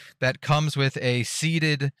kit that comes with a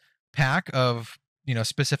seeded pack of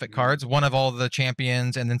specific cards, one of all the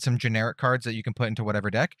champions, and then some generic cards that you can put into whatever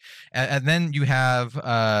deck. And then you have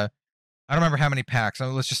I don't remember how many packs,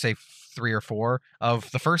 let's just say 3 or 4 of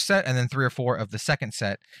the first set and then 3 or 4 of the second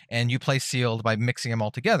set, and you play sealed by mixing them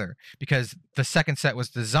all together because the second set was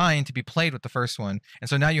designed to be played with the first one. And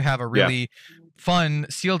so now you have a really fun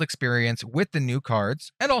sealed experience with the new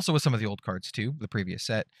cards and also with some of the old cards too, the previous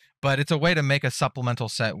set. But it's a way to make a supplemental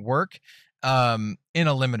set work in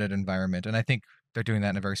a limited environment, and I think they're doing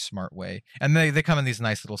that in a very smart way. And they come in these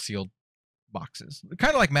nice little sealed boxes,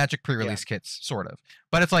 kind of like Magic pre-release kits, sort of.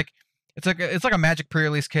 But it's like a Magic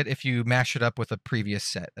pre-release kit if you mash it up with a previous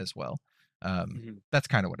set as well. That's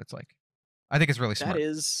kind of what it's like. I think it's really smart.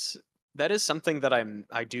 That is something that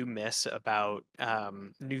I do miss about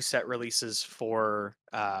new set releases for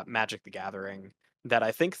Magic the Gathering, that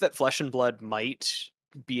I think that Flesh and Blood might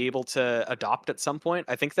be able to adopt at some point.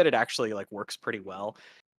 I think that it actually like works pretty well,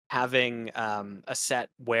 having a set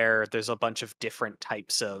where there's a bunch of different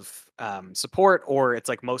types of support, or it's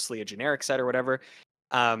like mostly a generic set or whatever.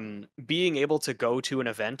 Being able to go to an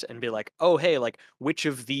event and be like, oh, hey, like which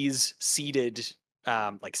of these seeded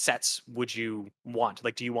like sets would you want?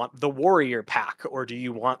 Like, do you want the warrior pack or do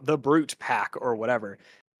you want the brute pack or whatever?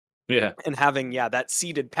 Yeah. And having that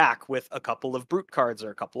seeded pack with a couple of brute cards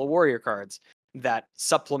or a couple of warrior cards that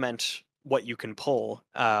supplement what you can pull,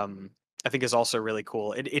 I think is also really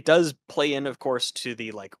cool. It does play in, of course, to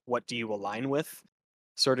the like what do you align with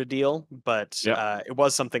sort of deal, but it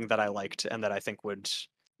was something that I liked and that I think would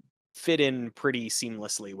fit in pretty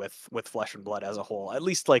seamlessly with Flesh and Blood as a whole, at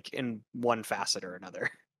least like in one facet or another.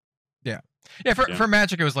 Yeah, for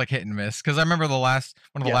Magic it was like hit and miss, because I remember one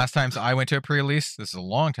of the last times I went to a pre-release, this is a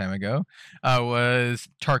long time ago, was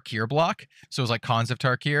Tarkir block. So it was like Cons of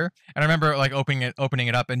Tarkir, and I remember like opening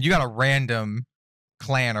it up, and you got a random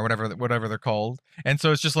clan or whatever they're called, and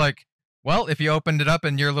so it's just like, well, if you opened it up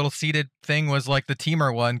and your little seeded thing was like the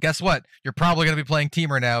Teamer one, guess what? You're probably going to be playing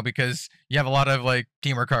Teamer now because you have a lot of like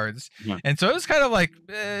Teamer cards, and so it was kind of like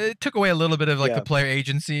it took away a little bit of like the player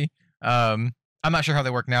agency. I'm not sure how they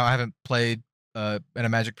work now. I haven't played in a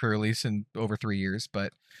Magic pre-release in over 3 years,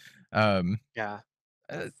 but I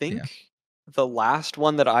think the last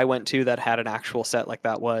one that I went to that had an actual set like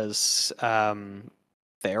that was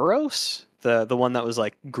Theros, the one that was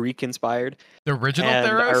like Greek inspired. The original and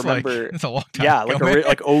Theros. I remember, it's a long time. Yeah, ago,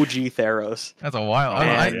 like OG Theros. That's a while.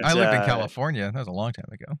 I lived in California. That was a long time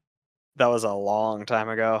ago. That was a long time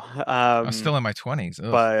ago. I was still in my 20s.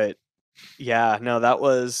 Ugh. But yeah, no, that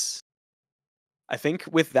was. I think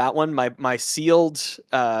with that one, my seeded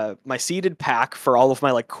pack for all of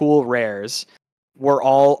my like cool rares were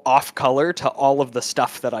all off color to all of the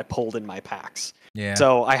stuff that I pulled in my packs. Yeah.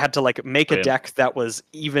 So I had to like make a deck that was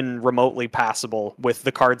even remotely passable with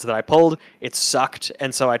the cards that I pulled. It sucked,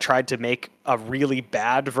 and so I tried to make a really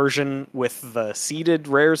bad version with the seeded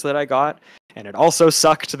rares that I got, and it also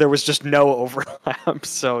sucked. There was just no overlap.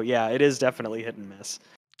 So yeah, it is definitely hit and miss.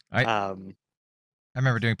 I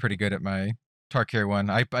remember doing pretty good at my Tarkir one.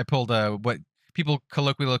 I pulled what people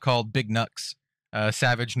colloquially call Big Nux,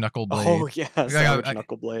 Savage Knuckleblade. Oh yeah, Savage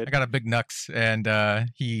Knuckleblade. I got a Big Nux, and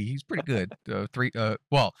he's pretty good.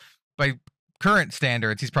 Well, by current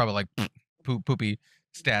standards, he's probably like poopy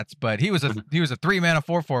stats, but he was a 3-mana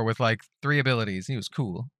 4/4 with like 3 abilities. He was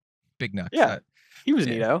cool. Big Nux. Yeah, he was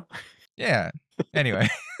neato. Yeah. Anyway.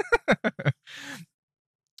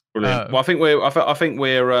 Brilliant. Well, I think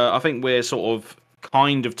we're sort of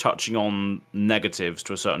kind of touching on negatives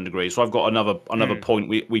to a certain degree. So I've got another point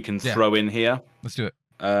we can throw in here. Let's do it.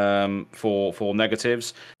 For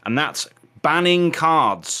negatives, and that's banning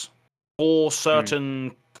cards for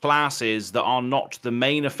certain classes that are not the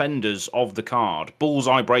main offenders of the card.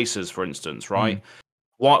 Bullseye Bracers, for instance, right?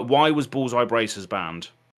 Why was Bullseye Bracers banned?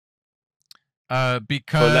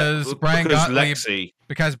 Because Brian Gottlieb. Lexi.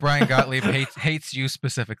 Because Brian Gottlieb hates you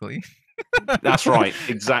specifically. That's right,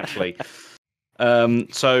 exactly.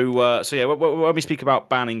 So yeah, when we speak about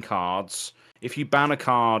banning cards, if you ban a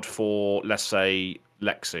card for, let's say,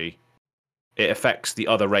 Lexi, it affects the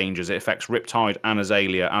other rangers. It affects Riptide and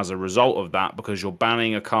Azalea as a result of that, because you're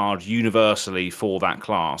banning a card universally for that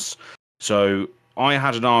class. So I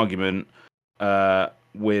had an argument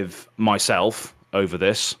with myself over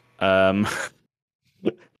this, and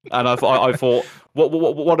I thought,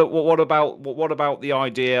 what about the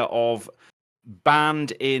idea of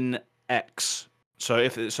banned in X?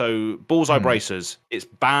 So Bullseye Bracers, it's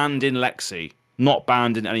banned in Lexi, not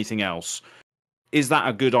banned in anything else. Is that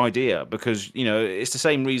a good idea? Because, it's the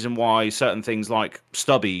same reason why certain things like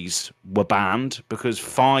Stubbies were banned, because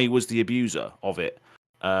Fi was the abuser of it.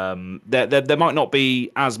 There might not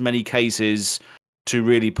be as many cases to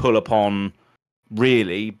really pull upon,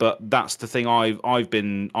 really, but that's the thing I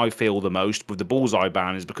feel the most with the Bullseye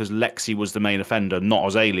ban, is because Lexi was the main offender, not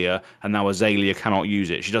Azalea, and now Azalea cannot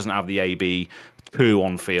use it. She doesn't have the AB 2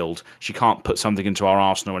 on field. She can't put something into our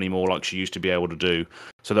arsenal anymore like she used to be able to do.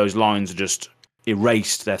 So those lines are just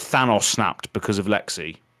erased. They're Thanos snapped because of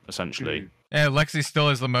Lexi, essentially. Yeah, Lexi still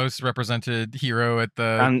is the most represented hero at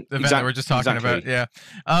the event that we're just talking about. Yeah.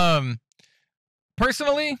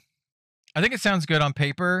 Personally, I think it sounds good on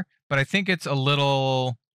paper, but I think it's a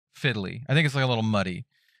little fiddly. I think it's like a little muddy.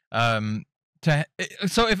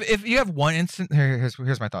 So if you have one instance,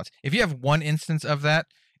 here's my thoughts. If you have one instance of that,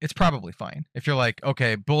 it's probably fine. If you're like,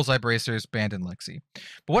 okay, Bullseye Bracers banned in Lexi.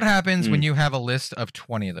 But what happens when you have a list of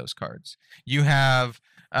 20 of those cards? You have,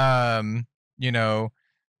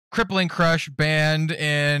 Crippling Crush banned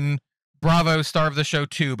in Bravo Star of the Show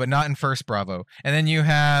 2, but not in First Bravo. And then you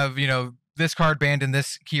have, this card banned in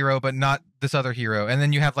this hero, but not this other hero. And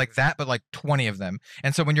then you have like that, but like 20 of them.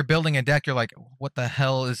 And so when you're building a deck, you're like, what the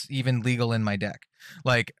hell is even legal in my deck?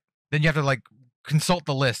 Like, then you have to like consult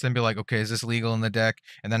the list and be like, okay, is this legal in the deck?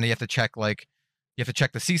 And then you have to check like, you have to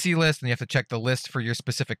check the CC list, and you have to check the list for your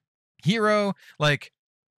specific hero. Like,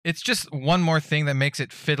 it's just one more thing that makes it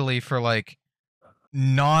fiddly for like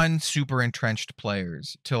non-super entrenched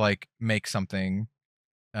players to like make something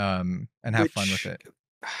and have fun with it.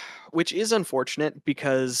 Which is unfortunate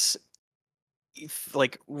because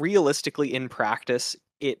like realistically in practice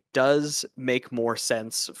it does make more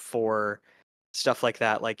sense for stuff like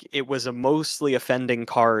that. Like it was a mostly offending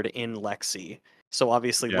card in Lexi, so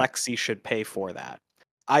obviously Lexi should pay for that.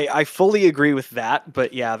 I fully agree with that,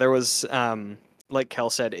 but yeah, there was like Kel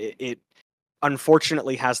said, it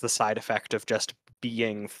unfortunately has the side effect of just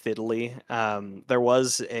being fiddly. There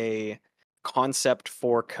was a concept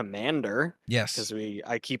for Commander, Yes, because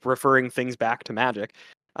I keep referring things back to Magic.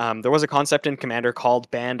 There was a concept in Commander called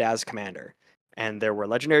Banned as Commander, and there were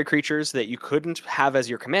legendary creatures that you couldn't have as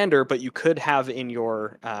your commander, but you could have in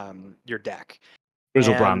your deck.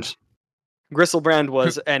 Grizzlebrand. Gristlebrand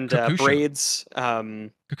was, and Kakusha. Braids.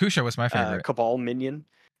 Kakusha was my favorite. Cabal minion.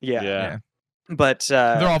 Yeah. But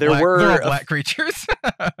they're all there black, were they're all black creatures.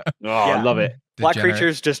 I love it. Black Degenerate.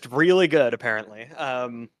 creatures just really good, apparently.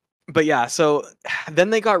 But yeah, so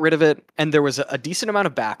then they got rid of it, and there was a decent amount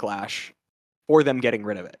of backlash for them getting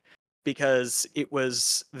rid of it, because it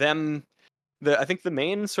was them. I think the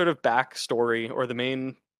main sort of backstory, or the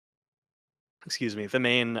main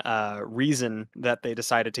reason that they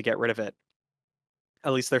decided to get rid of it,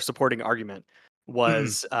 at least their supporting argument,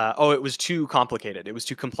 was it was too complicated. It was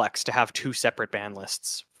too complex to have two separate ban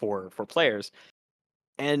lists for players.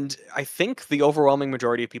 And I think the overwhelming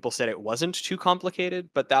majority of people said it wasn't too complicated,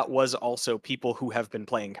 but that was also people who have been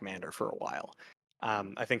playing Commander for a while.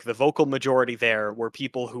 I think the vocal majority there were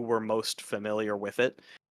people who were most familiar with it.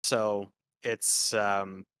 So it's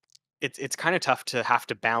kind of tough to have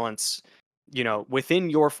to balance, within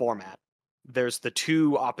your format. There's the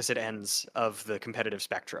two opposite ends of the competitive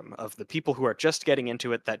spectrum of the people who are just getting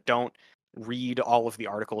into it that don't read all of the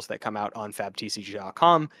articles that come out on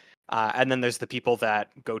fabtcg.com. And then there's the people that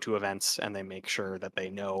go to events and they make sure that they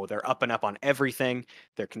know they're up and up on everything.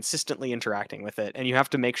 They're consistently interacting with it. And you have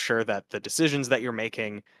to make sure that the decisions that you're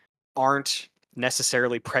making aren't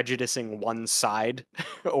necessarily prejudicing one side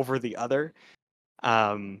over the other.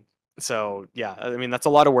 So yeah, I mean, that's a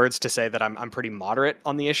lot of words to say that I'm pretty moderate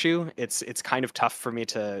on the issue. It's kind of tough for me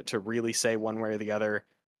to really say one way or the other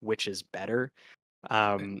which is better.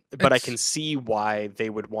 But I can see why they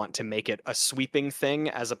would want to make it a sweeping thing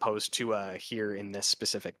as opposed to here in this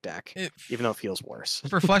specific deck, even though it feels worse.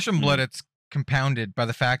 For Flesh and Blood, it's compounded by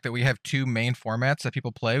the fact that we have two main formats that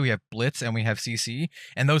people play. We have Blitz and we have CC,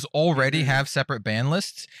 and those already have separate ban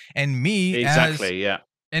lists. And me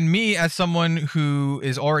as someone who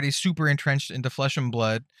is already super entrenched into Flesh and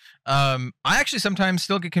Blood, I actually sometimes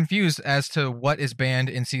still get confused as to what is banned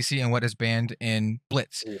in CC and what is banned in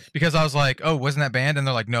Blitz. Because I was like, oh, wasn't that banned? And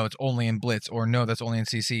they're like, no, it's only in Blitz, or no, that's only in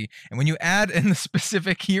CC. And when you add in the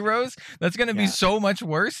specific heroes, that's going to be so much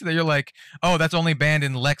worse that you're like, oh, that's only banned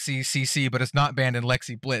in Lexi CC, but it's not banned in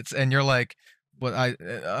Lexi Blitz. And you're like, what? I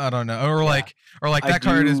don't know. Or like that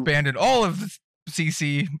card is banned in all of the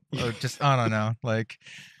CC, or just I don't know. Like,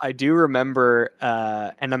 I do remember,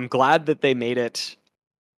 and I'm glad that they made it.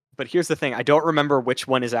 But here's the thing: I don't remember which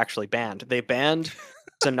one is actually banned. They banned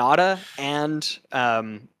Sonata and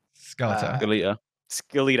Skeleta.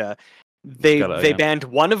 Skeleta. They banned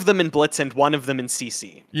one of them in Blitz and one of them in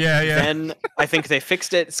CC. Yeah. Then I think they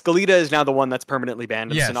fixed it. Skeleta is now the one that's permanently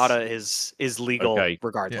banned, and Sonata is legal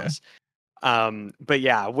regardless. But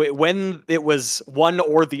yeah, when it was one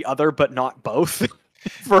or the other, but not both,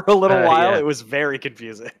 for a little while, it was very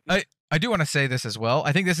confusing. I do want to say this as well.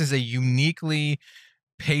 I think this is a uniquely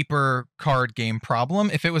paper card game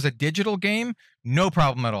problem. If it was a digital game, no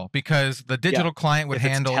problem at all, because the digital client would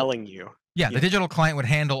handle. It's telling you. Yeah, the digital client would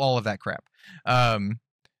handle all of that crap.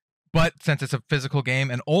 But since it's a physical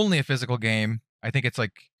game and only a physical game, I think it's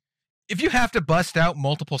like, if you have to bust out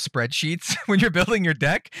multiple spreadsheets when you're building your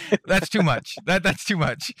deck, that's too much. That's too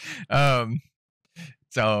much.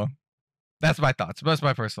 So that's my thoughts. That's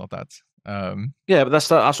my personal thoughts. Yeah, but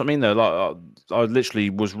that's what I mean though. Like, I literally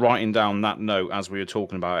was writing down that note as we were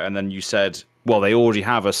talking about it, and then you said, well, they already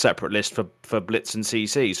have a separate list for Blitz and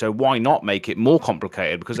CC, so why not make it more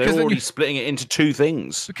complicated? Because they're already splitting it into two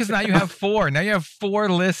things. Because now you have four. Now you have 4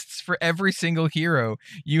 lists for every single hero.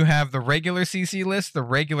 You have the regular CC list, the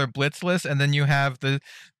regular Blitz list, and then you have the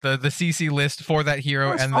CC list for that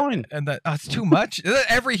hero. It's too much.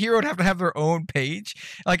 Every hero would have to have their own page.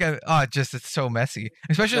 Like, it's so messy.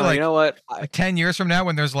 Especially you know what? 10 years from now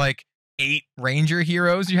when there's like 8 ranger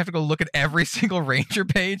heroes, you have to go look at every single ranger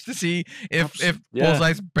page to see if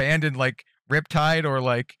Bullseye's banned in like Riptide or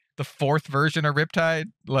like the 4th version of Riptide.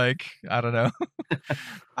 Like, I don't know.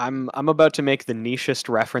 I'm about to make the nichest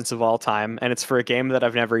reference of all time, and it's for a game that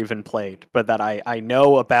I've never even played, but that I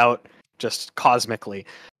know about just cosmically.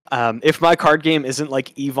 If my card game isn't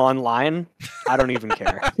like EVE Online, I don't even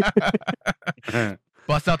care.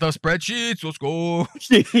 Bust out those spreadsheets. Let's go.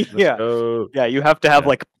 Yeah. Yeah, you have to have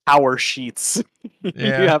like power sheets.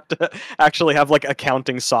 Yeah. You have to actually have like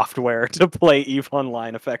accounting software to play EVE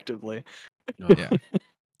Online effectively. Yeah.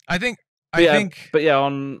 I think But yeah,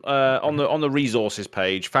 on the resources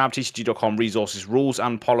page, fabtcg.com resources rules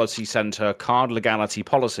and policy center card legality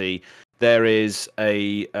policy. There is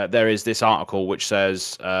this article which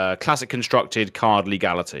says classic constructed card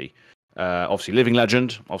legality. Obviously, Living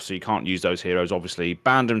Legend. Obviously, you can't use those heroes. Obviously,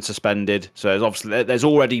 banned and suspended. So there's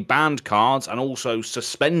already banned cards and also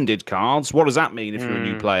suspended cards. What does that mean if you're a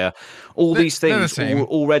new player? All these things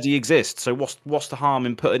already exist. So what's the harm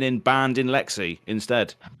in putting in banned in Lexi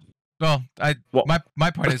instead? Well,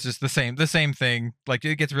 my point is just the same thing. Like,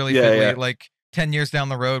 it gets really fiddly. Like 10 years down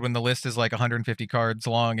the road when the list is like 150 cards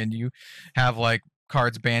long and you have like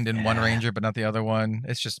cards banned in one ranger but not the other one.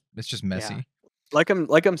 It's just messy. Yeah. Like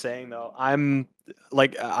I'm saying though, I'm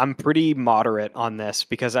pretty moderate on this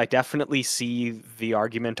because I definitely see the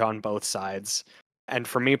argument on both sides. And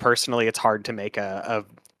for me personally, it's hard to make a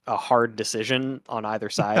hard decision on either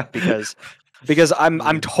side because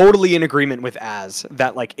I'm totally in agreement with Az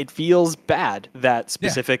that like it feels bad that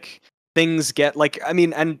specific things get like, I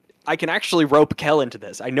mean, and I can actually rope Kel into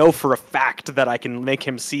this. I know for a fact that I can make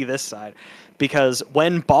him see this side because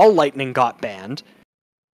when Ball Lightning got banned,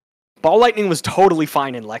 Ball Lightning was totally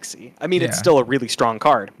fine in Lexi. I mean, it's still a really strong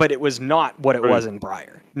card, but it was not what it was in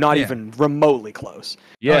Briar. Not even remotely close.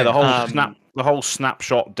 Yeah, the whole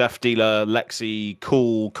snapshot Death Dealer Lexi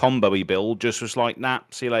cool combo-y build just was like, nah,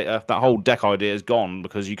 see you later. That whole deck idea is gone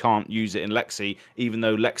because you can't use it in Lexi, even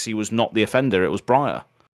though Lexi was not the offender, it was Briar.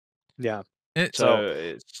 Yeah. But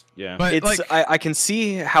I can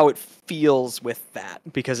see how it feels with that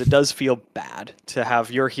because it does feel bad to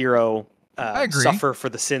have your hero suffer for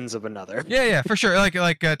the sins of another. Yeah, for sure. Like,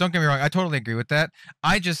 don't get me wrong. I totally agree with that.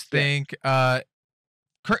 I just think,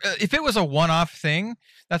 if it was a one-off thing,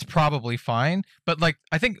 that's probably fine. But like,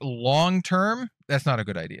 I think long-term, that's not a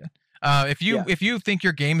good idea. If you think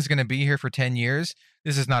your game is going to be here for 10 years,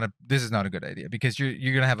 this is not a good idea because you're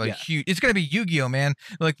going to have a huge. It's going to be Yu-Gi-Oh, man.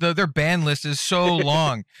 Like their ban list is so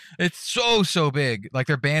long. It's so big. Like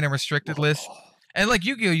their ban and restricted list. And like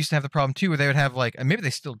Yu-Gi-Oh used to have the problem too, where they would have like, and maybe they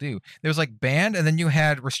still do. There was like banned, and then you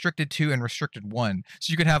had restricted 2 and restricted 1.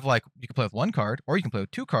 So you could have like, you can play with 1 card, or you can play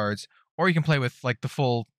with 2 cards, or you can play with like the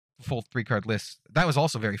full 3-card list. That was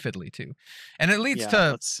also very fiddly too, and it leads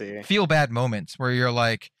to feel bad moments where you're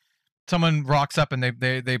like, someone rocks up and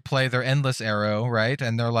they play their Endless Arrow, right?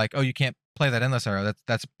 And they're like, oh, you can't play that Endless Arrow.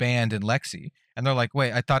 That's banned in Lexi. And they're like,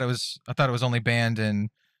 wait, I thought it was only banned in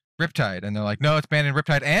Riptide. And they're like, no, it's banned in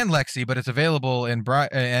Riptide and Lexi, but it's available in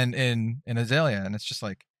in Azalea. And it's just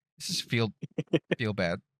like, this just feel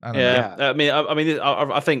bad. I don't know. I mean,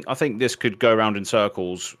 I think this could go around in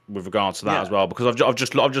circles with regards to that as well, because I've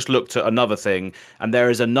just looked at another thing, and there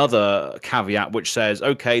is another caveat which says,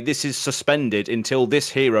 okay, this is suspended until this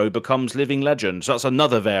hero becomes Living Legend. So that's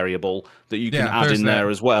another variable that you can add in there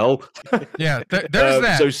as well. Yeah, there's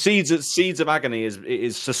that. So Seeds of Agony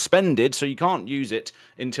is suspended, so you can't use it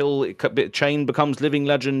until Chain becomes Living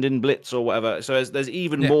Legend in Blitz or whatever. So there's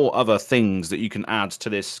even more other things that you can add to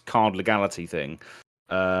this card legality thing.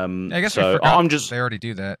 I guess they already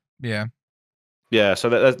do that. Yeah. So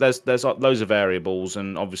there's loads of variables,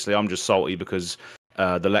 and obviously I'm just salty because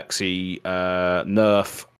the Lexi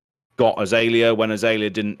nerf got Azalea when Azalea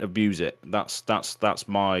didn't abuse it. That's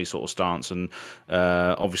my sort of stance, and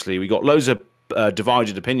obviously we got loads of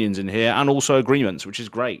divided opinions in here, and also agreements, which is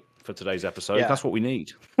great for today's episode. That's what we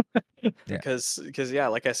need. Because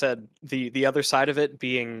like I said, the other side of it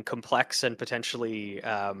being complex and potentially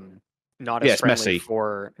not as friendly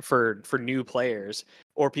for new players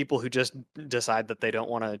or people who just decide that they don't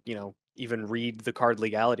want to, even read the card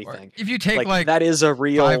legality thing. If you take like that is a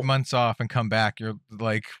real 5 months off and come back, you're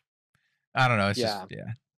like, I don't know.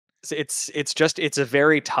 It's a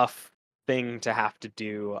very tough thing to have to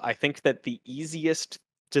do. I think that the easiest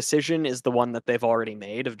decision is the one that they've already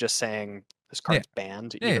made of just saying this card's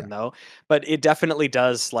banned, though. But it definitely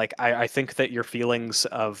does. Like, I think that your feelings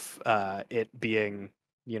of it being,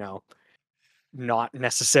 not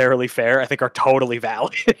necessarily fair, I think are totally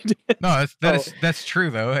valid. No, that's true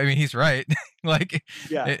though. I mean, he's right. Like,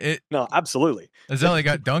 no, absolutely. Azalea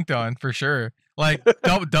got dunked on for sure. Like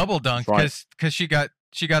double dunked because she got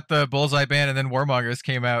she got the bullseye ban, and then Warmongers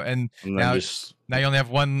came out, and now you only have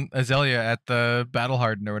one Azalea at the Battle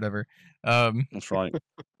Hardened or whatever. That's right.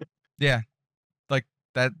 Yeah, like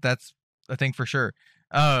that's a thing for sure.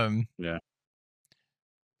 Yeah.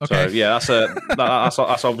 Okay. So yeah,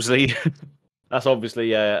 that's obviously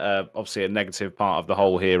obviously a negative part of the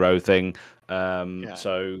whole hero thing.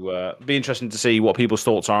 So be interesting to see what people's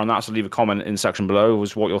thoughts are on that. So leave a comment in the section below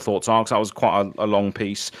as what your thoughts are, because that was quite a long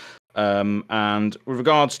piece. And with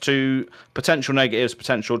regards to potential negatives,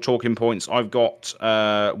 potential talking points, I've got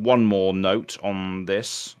one more note on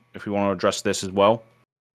this, if we want to address this as well.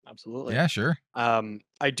 Absolutely. Yeah, sure.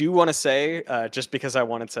 I do want to say, just because I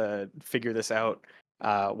wanted to figure this out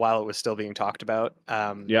while it was still being talked about,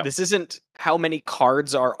 this isn't how many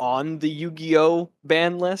cards are on the Yu-Gi-Oh!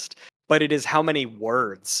 Ban list, but it is how many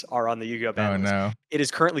words are on the Yu-Gi-Oh! Ban list. No. It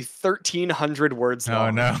is currently 1,300 words long.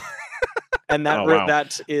 Oh, no. And that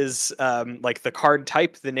that is like the card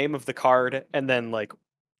type, the name of the card, and then like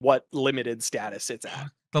what limited status it's at.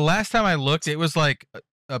 The last time I looked, it was like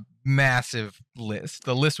a massive list.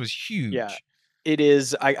 The list was huge. Yeah, it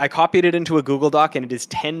is. I copied it into a Google Doc, and it is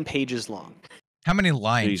 10 pages long. How many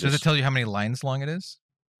lines? Jesus. Does it tell you how many lines long it is?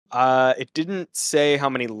 It didn't say how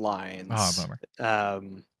many lines. Oh,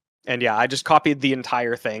 bummer. And yeah, I just copied the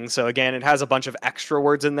entire thing. So again, it has a bunch of extra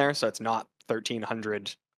words in there, so it's not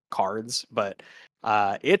 1,300 cards, but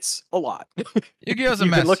it's a lot. Yu-Gi-Oh's a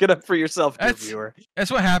you mess. can look it up for yourself, dear viewer.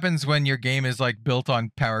 That's what happens when your game is like built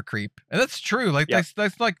on power creep, and that's true. Like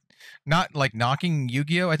that's like not like knocking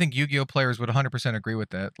Yu-Gi-Oh. I think Yu-Gi-Oh players would 100% agree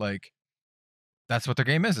with that. Like that's what their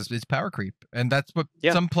game is. It's power creep, and that's what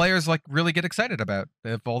some players like really get excited about.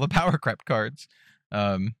 They have all the power creep cards.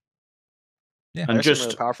 Yeah, and just some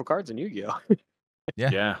really powerful cards in Yu-Gi-Oh.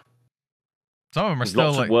 Yeah. Some of them are There's still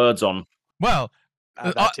lots like of words on. Well,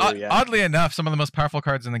 too, oddly enough, some of the most powerful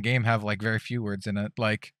cards in the game have like very few words in it.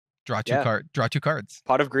 Like draw two cards.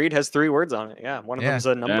 Pot of Greed has 3 words on it. Yeah, one of them's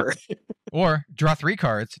a number. Or draw 3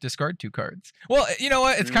 cards, discard 2 cards. Well, you know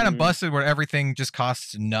what? It's kind of busted where everything just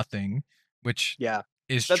costs nothing, which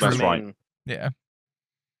is true. That's right. Yeah.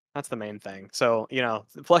 That's the main thing. So,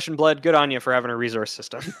 Flesh and Blood, good on you for having a resource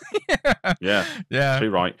system. Yeah. Too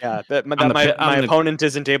right. Yeah, my opponent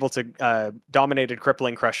isn't able to dominated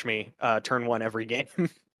crippling crush me turn 1 every game.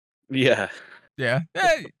 Yeah.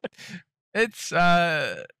 It's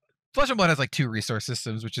Flesh and Blood has like 2 resource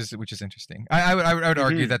systems, which is interesting. I would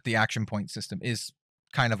argue that the action point system is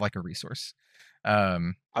kind of like a resource.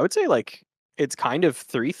 I would say like it's kind of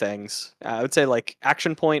 3 things. I would say like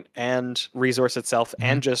action point and resource itself,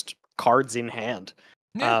 and just cards in hand.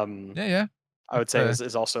 Yeah. I would say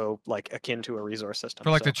is also like akin to a resource system.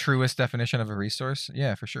 For like the truest definition of a resource.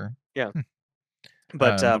 Yeah, for sure. Yeah.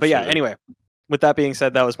 But yeah, anyway, with that being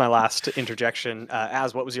said, that was my last interjection.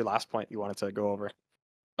 What was your last point you wanted to go over?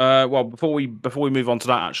 Well, before we move on to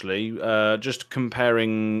that, actually, just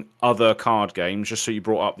comparing other card games, just so you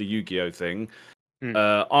brought up the Yu-Gi-Oh thing.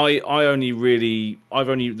 The only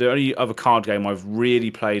other card game I've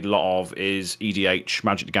really played a lot of is EDH,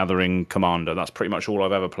 Magic the Gathering Commander. That's pretty much all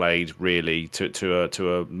I've ever played, really,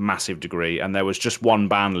 to a massive degree. And there was just one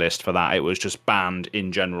ban list for that. It was just banned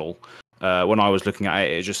in general. When I was looking at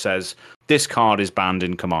it, it just says this card is banned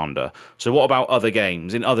in Commander. So what about other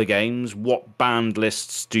games? In other games, what banned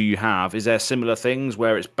lists do you have? Is there similar things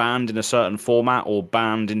where it's banned in a certain format or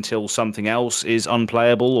banned until something else is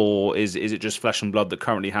unplayable, or is it just Flesh and Blood that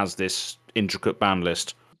currently has this intricate ban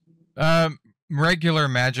list? Regular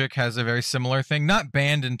Magic has a very similar thing. Not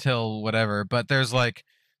banned until whatever, but there's like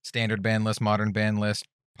standard ban list, modern ban list,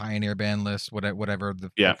 pioneer ban list, whatever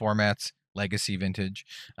the formats. Legacy, Vintage.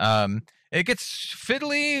 It gets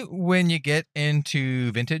fiddly when you get into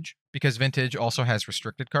Vintage, because Vintage also has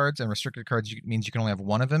restricted cards, and restricted cards means you can only have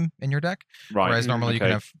 1 of them in your deck. Right. Whereas normally you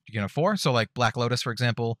can have 4. So like Black Lotus, for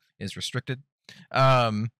example, is restricted.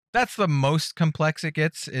 That's the most complex it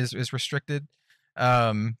gets is restricted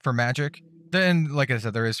for Magic. Then, like I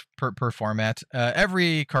said, there is per format.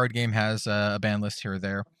 Every card game has a ban list here or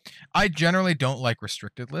there. I generally don't like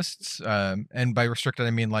restricted lists. And by restricted,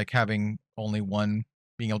 I mean like having only one,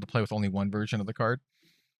 being able to play with only one version of the card.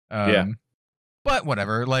 But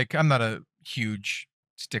whatever. Like, I'm not a huge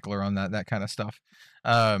stickler on that kind of stuff.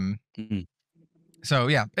 So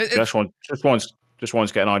yeah, just wanted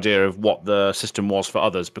to get an idea of what the system was for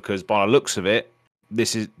others, because by the looks of it,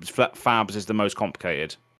 this is FABs is the most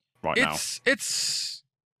complicated. Now. It's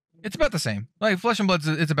about the same. Like Flesh and Blood,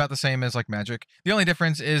 it's about the same as like Magic. The only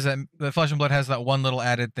difference is that the Flesh and Blood has that one little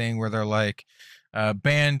added thing where they're like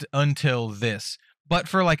banned until this. But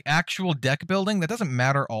for like actual deck building, that doesn't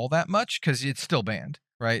matter all that much because it's still banned,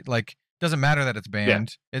 right? Like doesn't matter that it's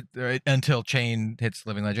banned. Until Chain hits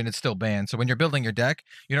Living Legend, it's still banned. So when you're building your deck,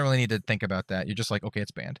 you don't really need to think about that. You're just like, okay,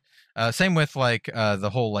 it's banned. Same with like the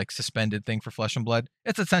whole like suspended thing for Flesh and Blood.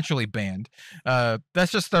 It's essentially banned.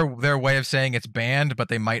 That's just their way of saying it's banned, but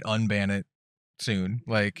they might unban it soon.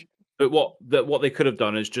 Like, but what they could have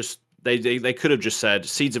done is just they could have just said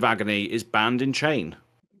Seeds of Agony is banned in Chain.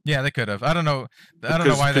 Yeah, they could have. I don't know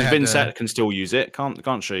why they had Vincent can still use it,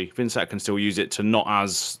 can't she? Vincent can still use it to not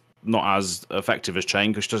as effective as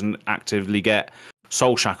Chain because she doesn't actively get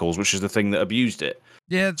Soul Shackles, which is the thing that abused it.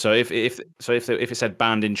 Yeah. So if it said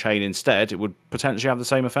banned in Chain instead, it would potentially have the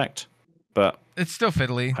same effect. But it's still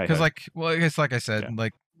fiddly because it's like I said,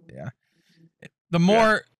 the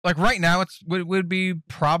more like right now would be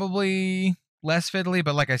probably less fiddly,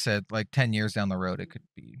 but like I said, like 10 years down the road, it could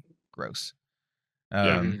be gross.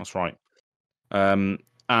 That's right. And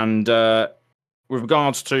with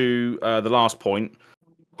regards to the last point,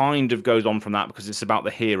 kind of goes on from that because it's about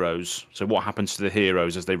the heroes. So what happens to the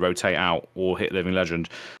heroes as they rotate out or hit Living Legend?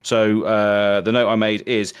 So the note I made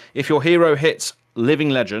is, if your hero hits Living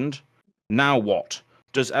Legend, now what?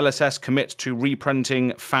 Does LSS commit to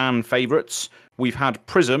reprinting fan favorites? We've had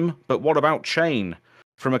Prism, but what about Chain?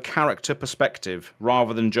 From a character perspective,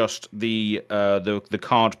 rather than just the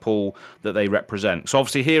card pool that they represent. So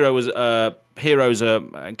obviously, heroes are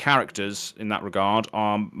characters in that regard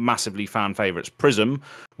are massively fan favorites. Prism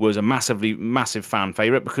was a massive fan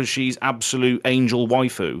favorite because she's absolute angel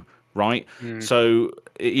waifu, right? So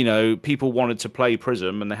people wanted to play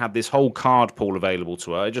Prism, and they had this whole card pool available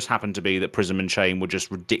to her. It just happened to be that Prism and Chain were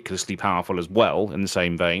just ridiculously powerful as well, in the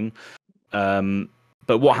same vein.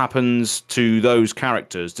 But what happens to those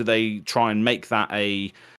characters? Do they try and make that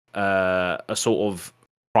a sort of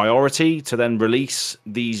priority to then release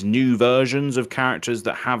these new versions of characters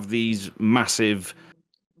that have these massive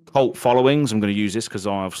cult followings? I'm going to use this because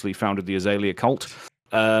I obviously founded the Azalea cult.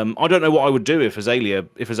 I don't know what I would do if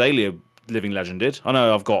Azalea Living Legend did. I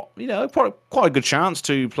know I've got quite a good chance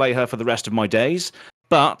to play her for the rest of my days.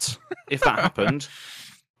 But if that happened,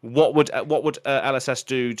 what would LSS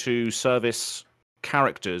do to service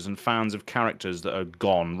characters and fans of characters that are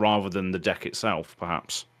gone rather than the deck itself,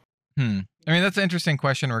 perhaps? I mean, that's an interesting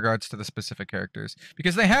question in regards to the specific characters,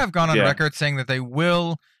 because they have gone on record saying that they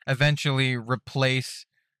will eventually replace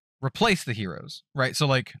the heroes, right? So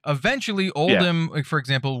like eventually Oldhim, like, for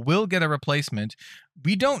example, will get a replacement.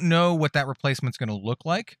 We don't know what that replacement's going to look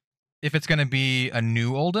like, if it's going to be a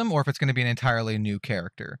new Oldhim or if it's going to be an entirely new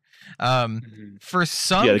character. For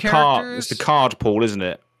some characters, it's the card pool, isn't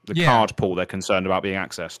it? The card pool they're concerned about being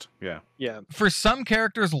accessed. Yeah. For some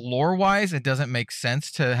characters, lore-wise, it doesn't make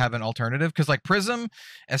sense to have an alternative, because like Prism,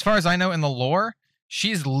 as far as I know in the lore,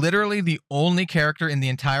 she's literally the only character in the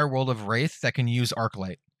entire world of Wraith that can use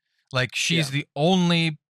Arclight. Like, she's the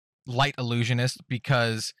only light illusionist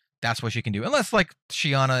because that's what she can do. Unless like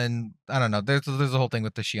Shiana, and I don't know, there's a whole thing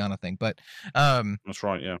with the Shiana thing, but that's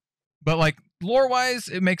right, yeah. But like lore-wise,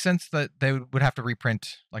 it makes sense that they would have to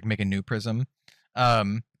reprint, like make a new Prism.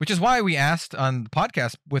 Which is why we asked on the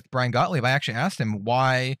podcast with Brian Gottlieb, I actually asked him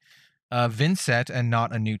why Vincent and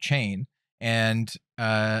not a new Chain. And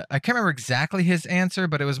I can't remember exactly his answer,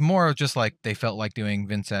 but it was more of just like they felt like doing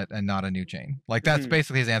Vincent and not a new Chain. Like that's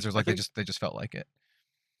basically his answer. Like they just felt like it.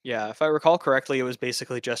 Yeah, if I recall correctly, it was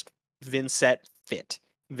basically just Vincent fit.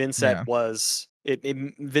 Vincent was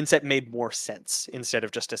Vincent made more sense instead of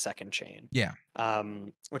just a second Chain. Yeah.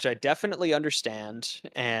 Which I definitely understand.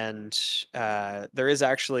 And there is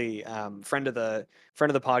actually friend of the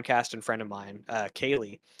podcast and friend of mine,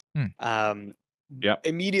 Kaylee.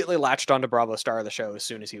 Immediately latched onto Bravo Star of the Show as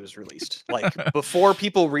soon as he was released. Like before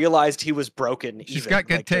people realized he was broken. She's got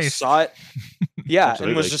good taste. Saw it. Yeah,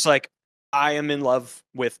 and was just like, I am in love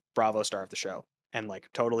with Bravo Star of the Show. And like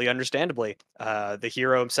totally understandably, the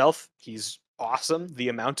hero himself, he's awesome. The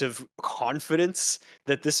amount of confidence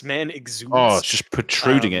that this man exudes. Oh, it's just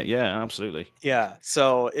protruding it. Yeah, absolutely. Yeah.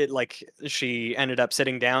 So it like she ended up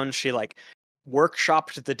sitting down. She like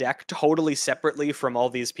workshopped the deck totally separately from all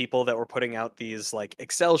these people that were putting out these like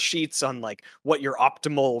Excel sheets on like what your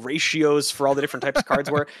optimal ratios for all the different types of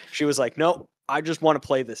cards were. She was like, no, I just want to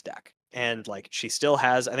play this deck. And like she still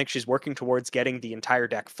has, I think she's working towards getting the entire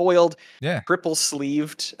deck foiled, triple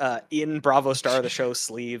sleeved, in Bravo Star of the Show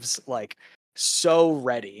sleeves, like so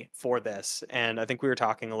ready for this. And I think we were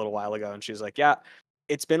talking a little while ago, and she was like, yeah,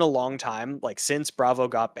 it's been a long time, like since Bravo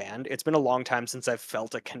got banned, it's been a long time since I've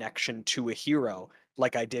felt a connection to a hero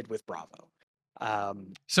like I did with Bravo.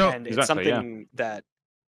 And it's something that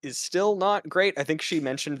is still not great. I think she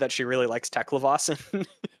mentioned that she really likes Teklevossen,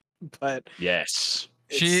 but yes.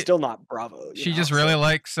 It's still not Bravo. She just really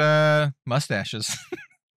likes mustaches.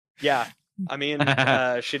 Yeah. I mean,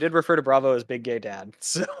 she did refer to Bravo as Big Gay Dad,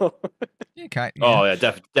 so... Oh, yeah,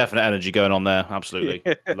 definite energy going on there. Absolutely.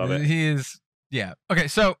 Love it. He is, yeah. Okay,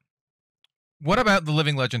 so what about the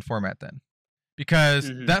Living Legend format then? Because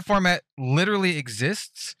that format literally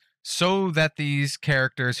exists so that these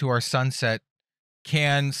characters who are sunset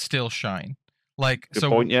can still shine. Like, Good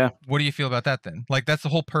point, yeah. What do you feel about that then? Like, that's the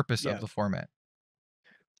whole purpose of the format.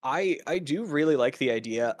 I do really like the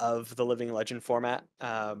idea of the Living Legend format.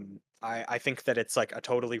 I think that it's like a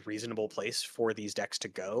totally reasonable place for these decks to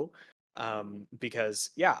go. Because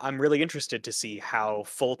yeah, I'm really interested to see how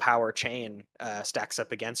Full Power Chain stacks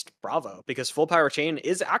up against Bravo, because Full Power Chain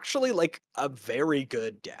is actually like a very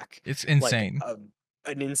good deck. It's insane. Like,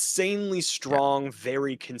 an insanely strong,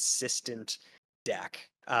 very consistent deck.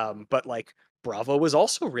 But like Bravo was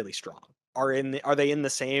also really strong. Are they in the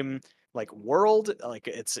same like world? Like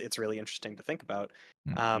it's really interesting to think about.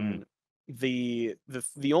 The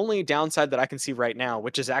only downside that I can see right now,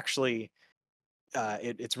 which is actually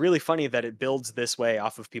it's really funny that it builds this way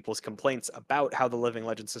off of people's complaints about how the Living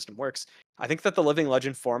Legend system works. I think that the Living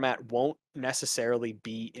Legend format won't necessarily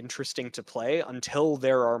be interesting to play until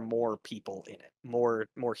there are more people in it,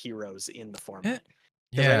 more heroes in the format.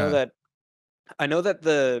 Because I know that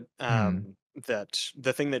the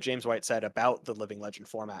the thing that James White said about the Living Legend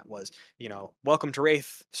format was, Welcome to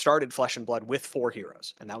Wraith started Flesh and Blood with 4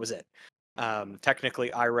 heroes, and that was it.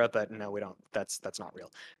 Technically Ira, but no, we don't. That's not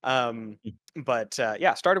real. But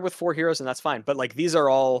yeah, started with 4 heroes, and that's fine. But like, these are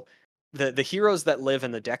all the heroes that live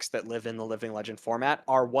in the decks that live in the Living Legend format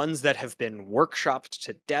are ones that have been workshopped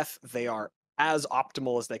to death. They are as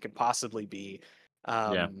optimal as they could possibly be.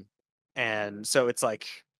 And so it's like,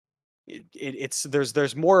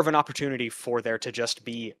 there's more of an opportunity for there to just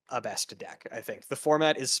be a best deck. I think the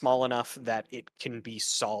format is small enough that it can be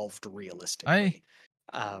solved realistically.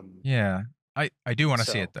 I do want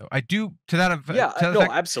to see it though. I do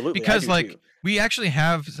absolutely, because like we actually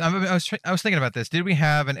have. I was thinking about this. Did we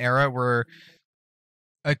have an era where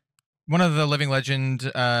one of the Living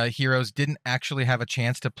Legend heroes didn't actually have a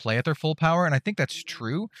chance to play at their full power? And I think that's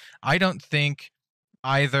true. I don't think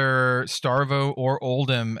either Starvo or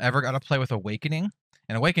Oldhim ever got to play with Awakening,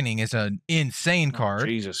 and Awakening is an insane card.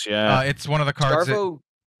 Jesus, yeah. It's one of the cards.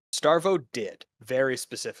 Starvo did very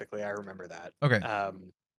specifically. I remember that. Okay.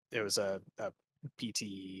 It was a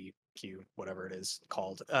PTQ, whatever it is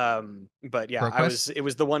called. But yeah, ProQuest? it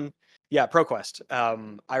was the one. Yeah, ProQuest.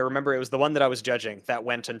 I remember it was the one that I was judging that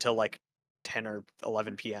went until like 10 or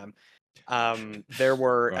 11 p.m. There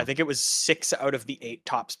were, I think it was 6 out of the 8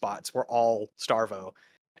 top spots were all Starvo.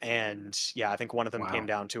 And yeah, I think one of them came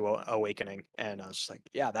down to Awakening, and I was just like,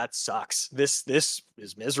 yeah, that sucks. This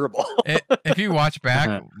is miserable. If you watch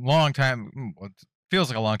back, long time, feels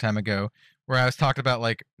like a long time ago, where I was talking about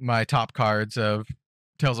like my top cards of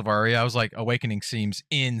Tales of Aria, I was like, Awakening seems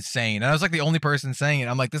insane. And I was like the only person saying it.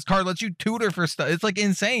 I'm like, this card lets you tutor for stuff. It's like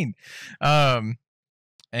insane. And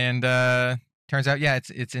turns out, yeah,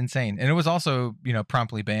 it's insane. And it was also,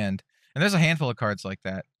 promptly banned. And there's a handful of cards like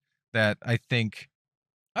that I think,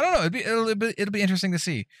 I don't know, it'll be interesting to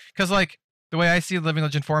see. Because like the way I see the Living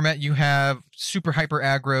Legend format, you have super hyper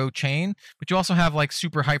aggro Chain, but you also have like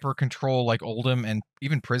super hyper control like Oldhim and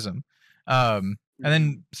even Prism. And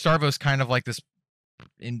then Starvo's kind of like this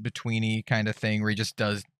in-betweeny kind of thing where he just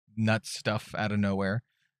does nuts stuff out of nowhere.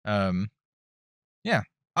 Yeah,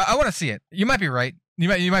 I want to see it. You might be right.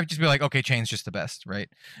 You might just be like, okay, Chain's just the best, right?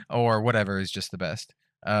 Or whatever is just the best.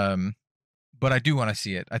 But I do want to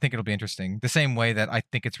see it. I think it'll be interesting. The same way that I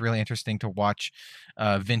think it's really interesting to watch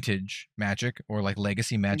vintage Magic or like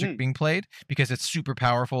legacy Magic being played, because it's super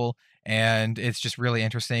powerful and it's just really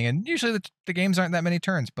interesting. And usually the games aren't that many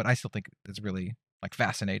turns, but I still think it's really like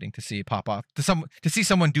fascinating to see it pop off. To see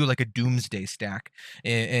someone do like a Doomsday stack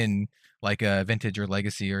in like a vintage or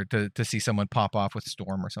legacy, or to see someone pop off with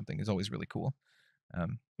Storm or something is always really cool.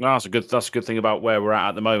 That's a good thing about where we're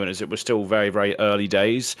at the moment, is that we're still very, very early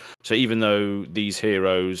days. So even though these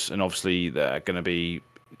heroes, and obviously they're going to be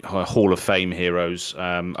Hall of Fame heroes,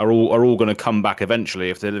 are all going to come back eventually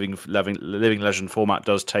if the Living Legend format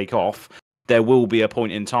does take off, there will be a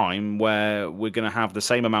point in time where we're going to have the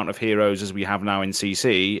same amount of heroes as we have now in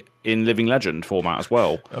CC in Living Legend format as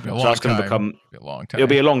well. It'll be a long time. It'll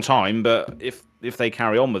be a long time, but if they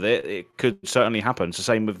carry on with it, it could certainly happen. It's the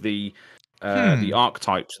same with the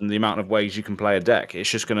archetypes and the amount of ways you can play a deck. It's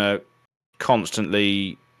just going to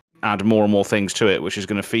constantly add more and more things to it, which is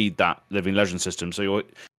going to feed that Living Legend system. So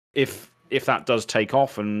if that does take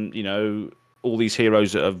off, and all these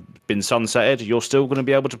heroes that have been sunsetted, you're still going to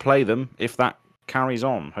be able to play them if that carries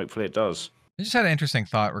on. Hopefully it does. I just had an interesting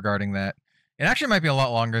thought regarding that. It actually might be a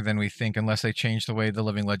lot longer than we think unless they change the way the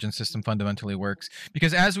Living Legend system fundamentally works.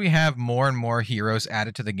 Because as we have more and more heroes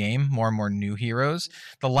added to the game, more and more new heroes,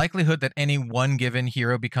 the likelihood that any one given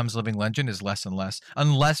hero becomes Living Legend is less and less.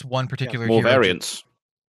 Unless one particular More hero... variants.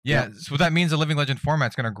 Yeah, so that means the Living Legend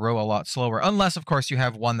format's going to grow a lot slower. Unless, of course, you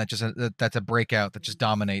have one that just that's a breakout that just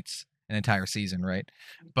dominates an entire season, right?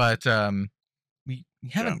 But we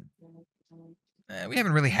haven't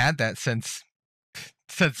really had that since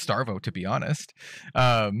Starvo, to be honest.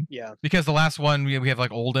 Because the last one we have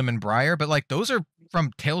like Oldham and Briar, but like those are from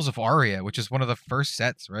Tales of Aria, which is one of the first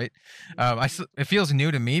sets, right? It feels new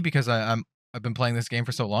to me because I've been playing this game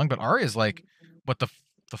for so long, but Aria is like what the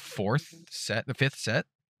fifth set.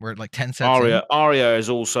 We're like 10 sets. Aria is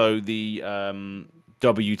also the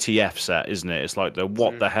WTF set, isn't it? It's like the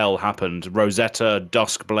what the hell happened? Rosetta,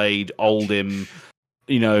 Duskblade, Oldhim,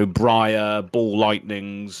 Briar, Ball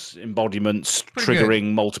Lightnings, embodiments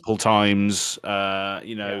triggering multiple times. That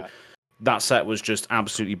set was just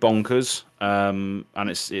absolutely bonkers, and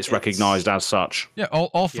it's recognized as such. Yeah,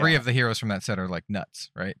 all three of the heroes from that set are like nuts,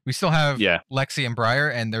 right? We still have Lexi and Briar,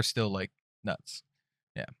 and they're still like nuts.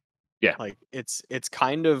 Yeah, like it's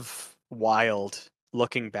kind of wild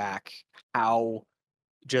looking back how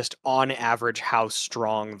just on average how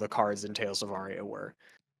strong the cards in Tales of Aria were.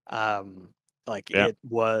 It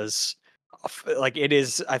was it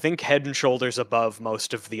is, I think, head and shoulders above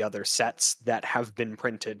most of the other sets that have been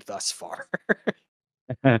printed thus far.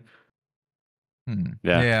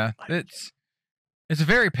 Yeah, it's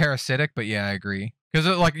very parasitic, but yeah, I agree. Because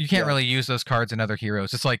like you can't really use those cards in other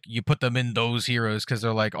heroes. It's like you put them in those heroes because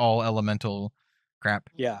they're like all elemental crap.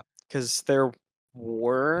 Yeah, because there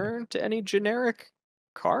weren't any generic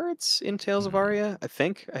cards in Tales of Aria. I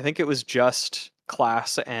think it was just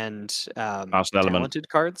class and talented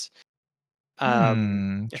cards.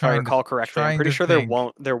 If I recall correctly, I'm pretty sure there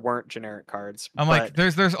weren't generic cards. Like,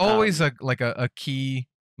 there's always a key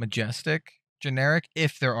majestic generic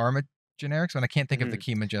if there are generics, and I can't think of the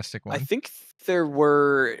key majestic one. I think there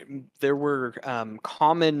were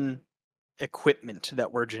common equipment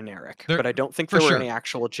that were generic, but I don't think there were any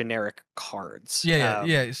actual generic cards.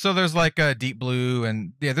 Yeah. So there's like a deep blue,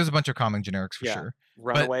 and there's a bunch of common generics for sure.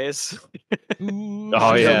 Runaways. Ooh,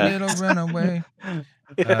 little runaway.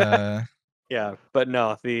 Yeah, but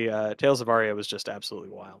no, the Tales of Aria was just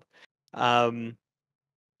absolutely wild. But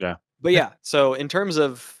yeah, so in terms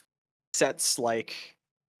of sets like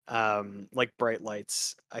Bright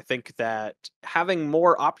Lights, I think that having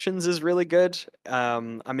more options is really good.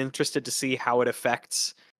 I'm interested to see how it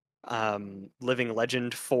affects Living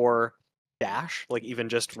Legend for Dash, like even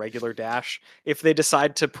just regular Dash. If they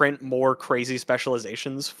decide to print more crazy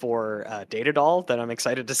specializations for Data Doll, then I'm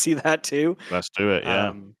excited to see that too. Let's do it,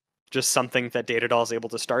 yeah. Just something that Data Doll is able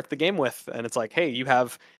to start the game with, and it's like, hey, you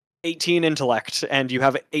have 18 intellect and you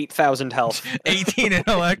have 8,000 health. 18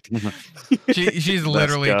 intellect. She's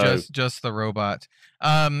literally just the robot.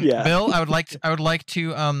 Bill, I would like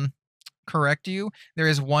to correct you. There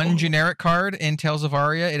is one generic card in Tales of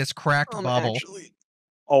Aria. It is Cracked Bobble.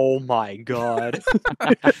 Oh my god.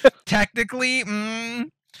 Technically,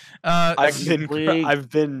 I've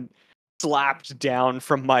been slapped down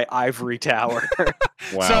from my ivory tower.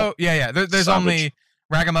 Wow. So there's only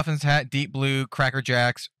Ragamuffins Hat, Deep Blue, Cracker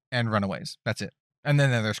Jacks, and Runaways. That's it. And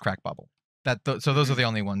then there's Crack Bubble. So those are the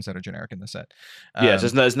only ones that are generic in the set. Yes,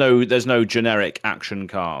 there's no generic action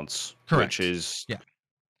cards. Correct. Which is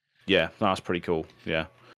yeah, that's pretty cool. Yeah,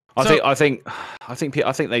 I think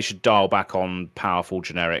they should dial back on powerful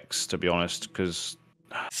generics, to be honest, because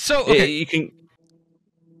you can.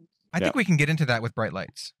 I think we can get into that with Bright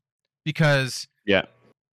Lights, because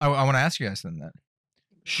I want to ask you guys then that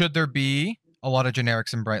should there be a lot of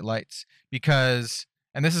generics in Bright Lights, because,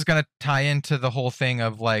 and this is going to tie into the whole thing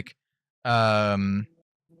of like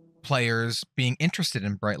players being interested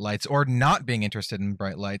in Bright Lights or not being interested in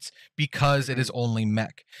Bright Lights because it is only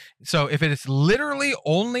mech. So if it is literally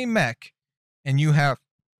only mech and you have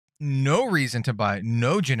no reason to buy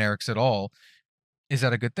no generics at all, is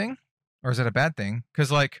that a good thing or is that a bad thing?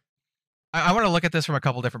 Because like I want to look at this from a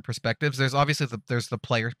couple different perspectives. There's obviously there's the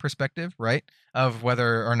player perspective, right, of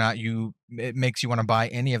whether or not it makes you want to buy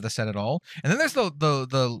any of the set at all, and then there's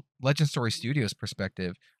the Legend Story Studios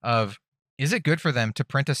perspective of, is it good for them to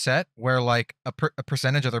print a set where like a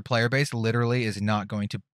percentage of their player base literally is not going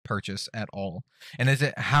to purchase at all, and is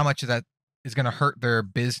it how much of that is going to hurt their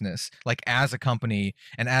business, like as a company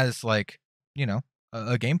and as like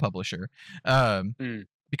a game publisher.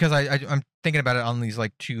 Because I'm thinking about it on these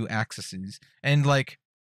like two axes, and like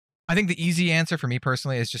I think the easy answer for me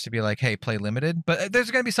personally is just to be like, hey, play limited. But there's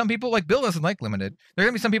gonna be some people, like Bill doesn't like limited. There are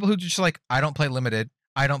gonna be some people who just like, I don't play limited.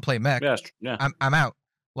 I don't play mech. Yeah. I'm out.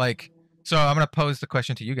 Like, so I'm gonna pose the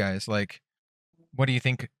question to you guys. Like, what do you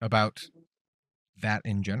think about that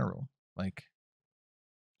in general? Like,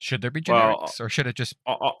 should there be generics, or should it just?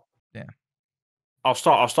 Yeah. I'll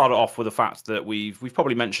start it off with the fact that we've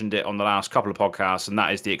probably mentioned it on the last couple of podcasts, and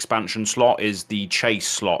that is the expansion slot is the chase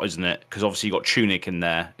slot, isn't it? Because obviously you got Tunic in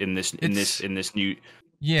there in this new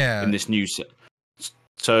set.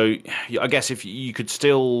 So I guess if you could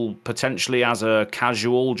still potentially, as a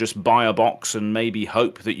casual, just buy a box and maybe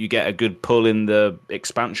hope that you get a good pull in the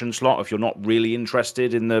expansion slot if you're not really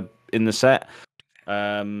interested in the set.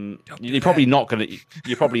 You're probably not gonna do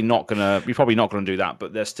that,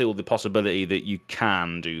 but there's still the possibility that you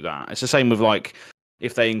can do that. It's the same with like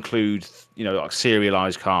if they include like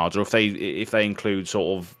serialized cards, or if they include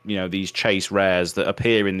sort of these chase rares that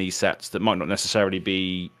appear in these sets that might not necessarily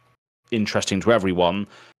be interesting to everyone.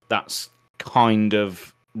 That's kind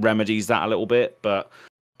of remedies that a little bit, but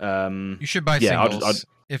you should buy singles.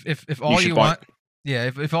 If all you want,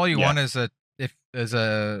 if all you want is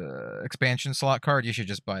a expansion slot card, you should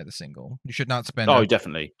just buy the single. You should not spend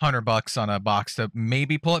definitely $100 on a box to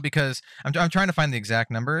maybe pull it, because I'm trying to find the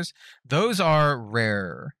exact numbers. Those are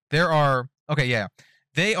rare. They are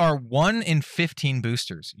 1 in 15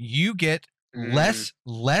 boosters. You get less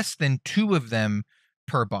than 2 of them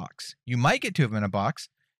per box. You might get 2 of them in a box,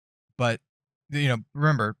 but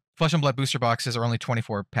remember, Flesh and Blood booster boxes are only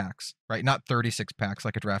 24 packs, right? Not 36 packs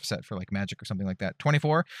like a draft set for like Magic or something like that.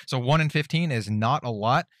 24. So 1 in 15 is not a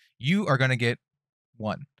lot. You are going to get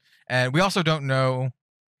 1. And we also don't know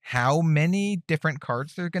how many different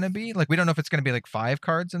cards there are going to be. Like, we don't know if it's going to be like 5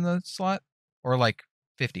 cards in the slot or like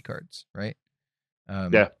 50 cards, right?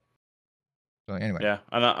 Yeah. So anyway. Yeah,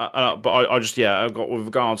 but I've got, with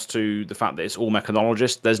regards to the fact that it's all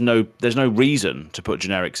mechanologist, there's no reason to put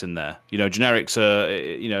generics in there. Generics are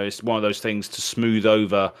it's one of those things to smooth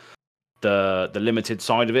over the limited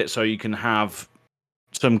side of it, so you can have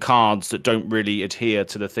some cards that don't really adhere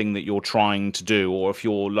to the thing that you're trying to do, or if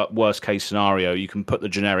you're worst case scenario, you can put the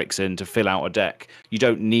generics in to fill out a deck. You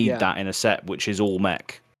don't need that in a set which is all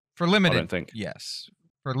mech. For limited, I don't think. Yes.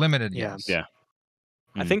 For limited, yes. Yeah.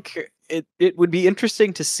 I think it would be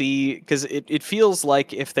interesting to see, because it feels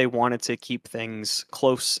like if they wanted to keep things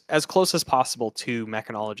as close as possible to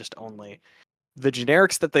mechanologist only, the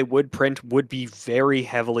generics that they would print would be very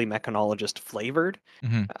heavily mechanologist flavored.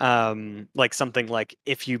 Like something like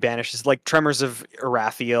if you banish, like Tremors of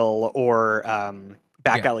Irathiel, or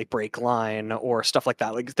Back Alley Break Line, or stuff like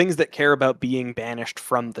that, like things that care about being banished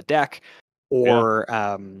from the deck, or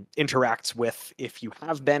interacts with, if you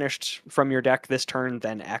have banished from your deck this turn,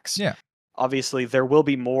 then X. Yeah. Obviously, there will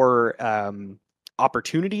be more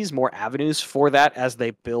opportunities, more avenues for that as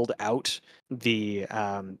they build out the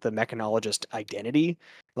mechanologist identity.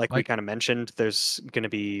 Like we kind of mentioned, there's going to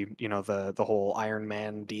be the whole Iron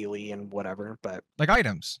Man dealy and whatever. But like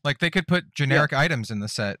items, like they could put generic items in the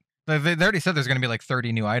set. They already said there's going to be like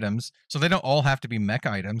 30 new items, so they don't all have to be mech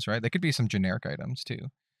items, right? They could be some generic items too.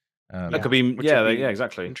 That could be,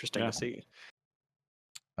 exactly. Interesting to see.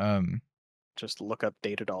 Just look up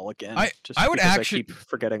Data Doll again. I would actually I keep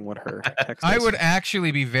forgetting what her text is. I would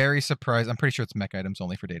actually be very surprised. I'm pretty sure it's mech items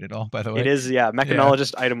only for Data Doll, by the way. It is,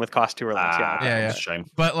 mechanologist item with cost 2 or less. That's a shame.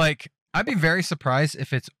 But like, I'd be very surprised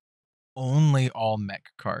if it's only all mech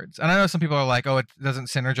cards. And I know some people are like, oh, it doesn't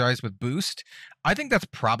synergize with boost. I think that's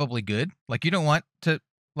probably good. Like, you don't want to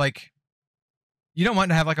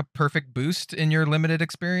have like a perfect boost in your limited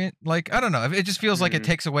experience. Like, I don't know. It just feels like it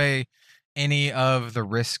takes away any of the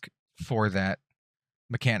risk for that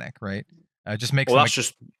mechanic, right? It just makes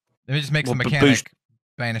the mechanic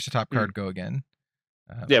banish the top card, go again.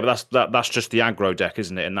 But that's just the aggro deck,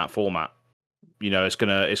 isn't it? In that format,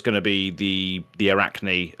 it's gonna be the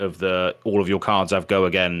Arachne of all of your cards have go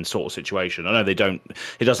again sort of situation. I know they don't.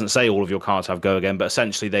 It doesn't say all of your cards have go again, but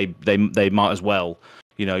essentially they might as well.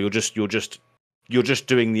 You're just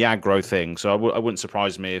doing the aggro thing. So I wouldn't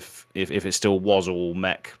surprise me if it still was all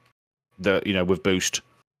mech, with boost.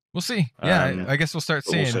 We'll see. Yeah, I guess we'll start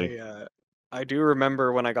seeing. We'll see. I do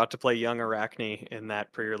remember when I got to play Young Arachne in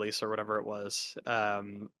that pre-release or whatever it was,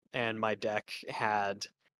 and my deck had,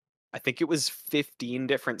 I think it was 15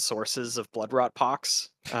 different sources of Bloodrot Pox.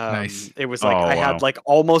 Nice. It was like I had like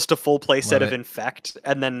almost a full play set of it. Infect,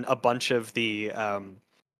 and then a bunch of the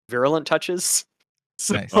Virulent Touches.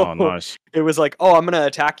 So Nice. Oh, nice. It was like, oh, I'm going to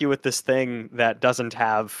attack you with this thing that doesn't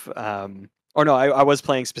have... or no, I was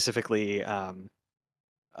playing specifically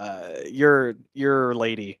your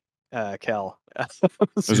lady, Kel.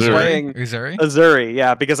 Uzuri? Uzuri,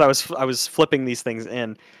 yeah, because I was flipping these things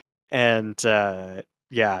in, and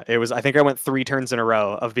Yeah, it was. I think I went 3 turns in a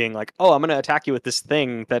row of being like, "Oh, I'm gonna attack you with this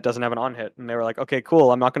thing that doesn't have an on hit," and they were like, "Okay,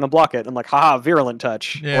 cool. I'm not gonna block it." I'm like, "Haha, virulent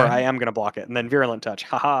touch," Yeah. or "I am gonna block it," and then virulent touch,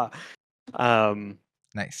 haha.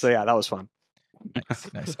 Nice. So yeah, that was fun.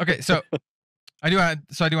 Nice. Okay, so I do want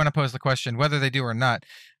to pose the question, whether they do or not.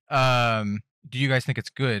 Do you guys think it's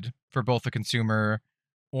good for both the consumer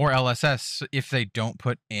or LSS if they don't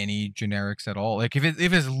put any generics at all? Like if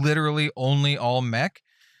it's literally only all mech,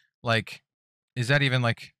 like is that even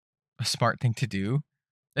like a smart thing to do?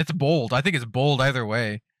 It's bold. I think it's bold either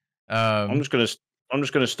way. I'm just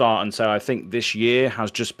gonna start and say I think this year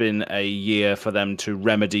has just been a year for them to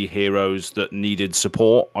remedy heroes that needed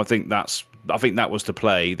support. I think that was the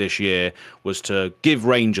play this year, was to give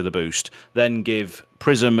Ranger the boost, then give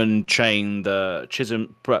Prism and Chain the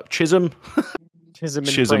Chism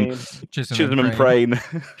and Prain.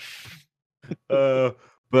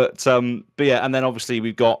 But yeah, and then obviously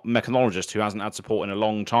we've got Mechanologist, who hasn't had support in a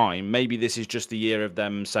long time. Maybe this is just the year of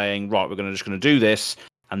them saying, right, we're just going to do this,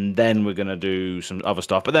 and then we're going to do some other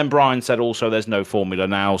stuff. But then Brian said also there's no formula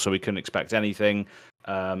now, so we couldn't expect anything.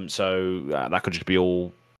 So that could just be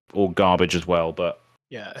all garbage as well. But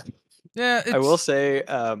yeah, I will say,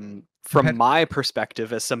 from my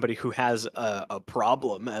perspective as somebody who has a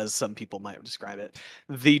problem, as some people might describe it,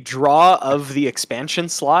 the draw of the expansion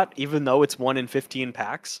slot, even though it's 1 in 15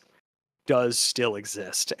 packs, does still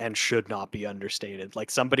exist and should not be understated.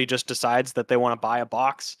 Like somebody just decides that they want to buy a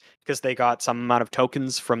box because they got some amount of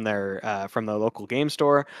tokens from their local game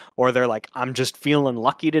store, or they're like, I'm just feeling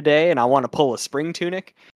lucky today and I want to pull a spring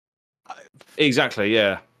tunic. Exactly,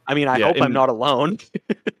 yeah. I mean, I hope I'm not alone.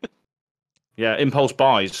 Yeah, impulse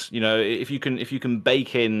buys. You know, if you can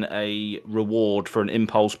bake in a reward for an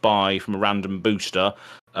impulse buy from a random booster,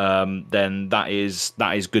 then that is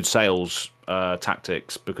good sales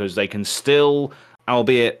tactics, because they can still,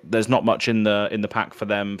 albeit there's not much in the pack for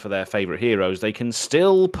them for their favorite heroes, they can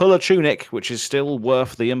still pull a tunic, which is still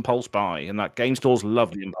worth the impulse buy, and that game stores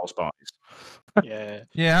love the impulse buys. Yeah,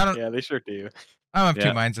 yeah, they sure do. I don't have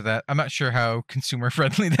 2 minds of that. I'm not sure how consumer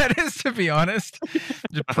friendly that is, to be honest.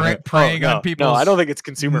 Just preying on people. No, I don't think it's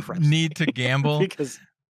consumer friendly. Need to gamble because,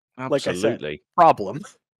 like absolutely, I said, problem.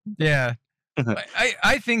 Yeah,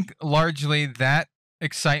 I think largely that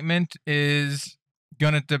excitement is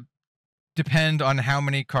gonna depend on how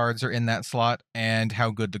many cards are in that slot and how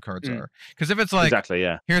good the cards are. Because if it's like, exactly,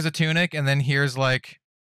 yeah, here's a tunic and then here's like,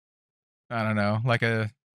 I don't know, like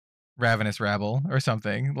a Ravenous Rabble or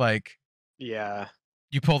something, like. Yeah.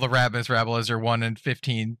 You pull the Ravenous Rabble as your 1 in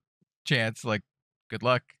 15 chance, like good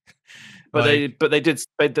luck. But they did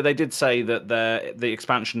say that the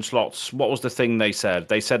expansion slots, what was the thing they said?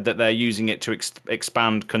 They said that they're using it to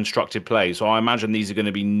expand constructed play. So I imagine these are going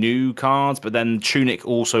to be new cards, but then Tunic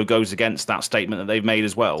also goes against that statement that they've made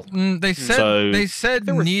as well. They said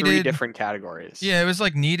there were needed 3 different categories. Yeah, it was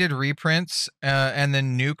like needed reprints, and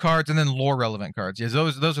then new cards, and then lore relevant cards. Yeah,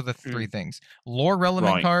 those are the 3 things. Lore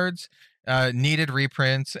relevant cards, needed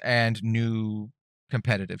reprints, and new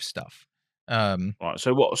competitive stuff. Right.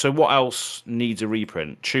 So what else needs a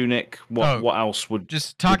reprint? Tunic. What else would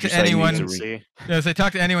just talk to anyone?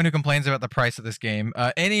 Talk to anyone who complains about the price of this game.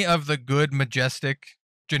 Any of the good majestic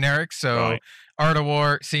generics. So Art of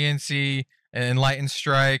War, CNC, Enlightened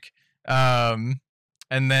Strike, and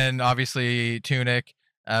then obviously Tunic.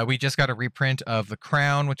 We just got a reprint of the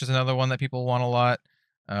Crown, which is another one that people want a lot.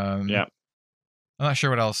 Yeah. I'm not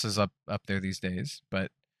sure what else is up there these days,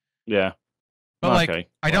 but yeah. But like,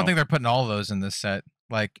 I don't think they're putting all of those in this set.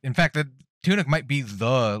 Like, in fact, the Tunic might be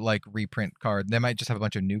the like reprint card. They might just have a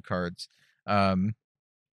bunch of new cards, and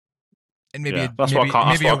maybe a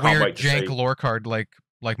weird jank lore card like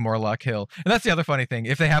Morlock Hill. And that's the other funny thing.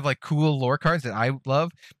 If they have like cool lore cards that I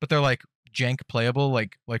love, but they're like jank playable,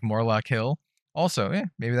 like Morlock Hill. Also,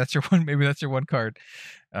 maybe that's your one. Maybe that's your one card.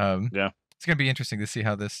 It's gonna be interesting to see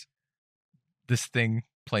how this thing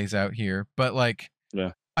plays out here. But like,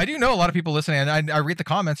 I do know a lot of people listening, and I read the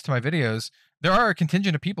comments to my videos. There are a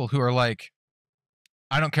contingent of people who are like,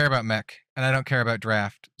 I don't care about mech, and I don't care about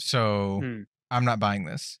draft, so I'm not buying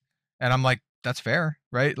this. And I'm like, that's fair,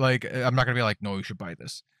 right? Like, I'm not going to be like, no, you should buy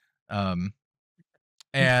this.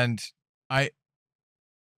 And I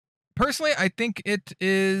personally, I think it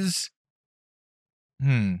is,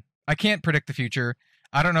 I can't predict the future.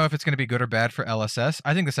 I don't know if it's going to be good or bad for LSS.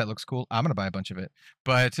 I think the set looks cool. I'm going to buy a bunch of it.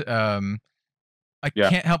 But I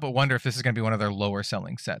can't help but wonder if this is going to be one of their lower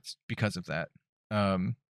selling sets because of that.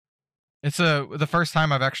 It's the first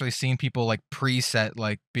time I've actually seen people like pre-set,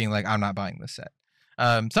 like being like, I'm not buying this set.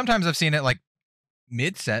 Sometimes I've seen it like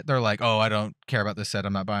mid-set. They're like, oh, I don't care about this set.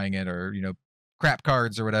 I'm not buying it. Or, crap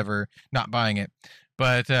cards or whatever, not buying it.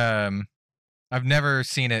 But I've never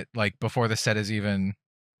seen it like before the set is even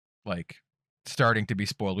like starting to be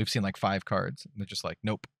spoiled. We've seen like 5 cards, and they're just like,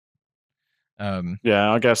 nope.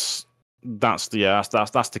 Yeah, I guess that's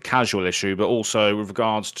the casual issue, but also with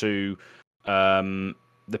regards to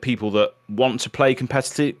the people that want to play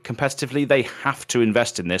competitively, they have to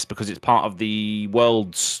invest in this because it's part of the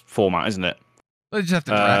Worlds format, isn't it? They just have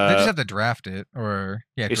to draft. They just have to draft it, or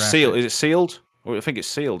yeah, it's draft sealed. it. Is it sealed? Well, I think it's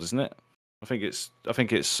sealed, isn't it? I think it's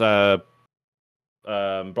bright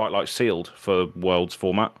light sealed for Worlds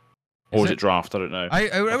format, or is it draft? I don't know.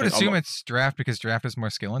 I would assume it's draft because draft is more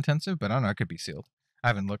skill intensive, but I don't know. It could be sealed. I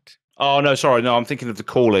haven't looked. Oh no, sorry, no. I'm thinking of the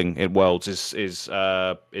calling in Worlds is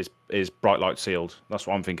bright light sealed. That's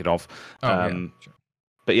what I'm thinking of. Oh, yeah, sure.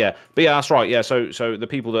 But yeah, that's right. Yeah, so the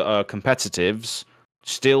people that are competitives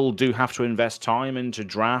still do have to invest time into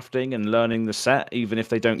drafting and learning the set, even if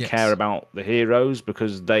they don't care about the heroes,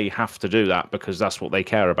 because they have to do that because that's what they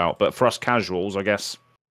care about. But for us casuals, I guess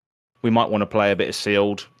we might want to play a bit of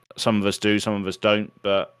sealed. Some of us do, some of us don't.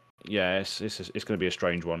 But yeah, it's going to be a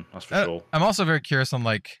strange one, that's for sure. I'm also very curious on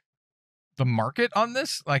like the market on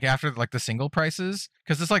this, like after like the single prices,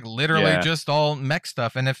 because it's like literally just all mech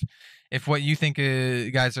stuff. And if what you think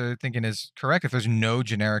guys are thinking is correct, if there's no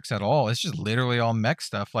generics at all, it's just literally all mech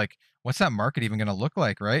stuff. Like, what's that market even going to look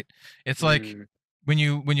like, right? It's like when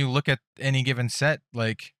you look at any given set,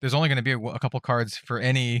 like there's only going to be a couple cards for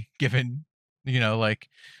any given, like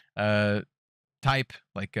type,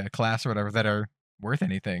 like class or whatever, that are worth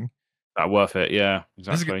anything. That worth it, yeah,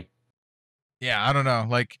 exactly. Yeah, I don't know.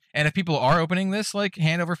 Like, and if people are opening this like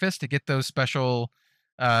hand over fist to get those special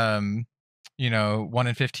 1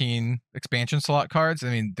 in 15 expansion slot cards,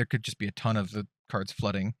 I mean, there could just be a ton of the cards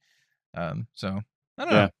flooding. So I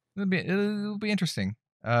don't know. It'll be interesting.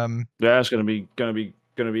 Yeah, it's going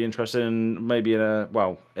to be interesting. Maybe in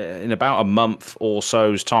about a month or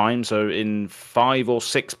so's time. So in 5 or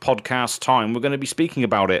 6 podcasts time, we're going to be speaking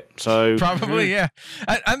about it. So probably, yeah.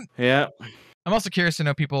 I'm also curious to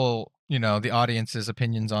know people, the audience's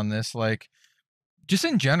opinions on this. Like, just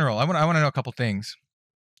in general, I want to know a couple things.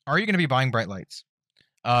 Are you going to be buying bright lights?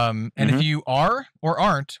 And if you are or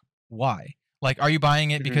aren't, why? Like, are you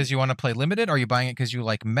buying it because you want to play limited? Are you buying it because you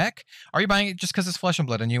like mech? Are you buying it just because it's Flesh and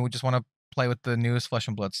Blood and you just want to play with the newest Flesh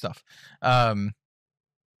and Blood stuff?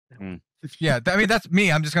 Yeah, I mean, that's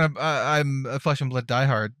me. I'm a Flesh and Blood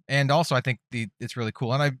diehard, and also I think it's really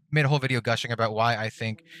cool. And I made a whole video gushing about why I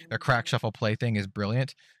think their crack shuffle play thing is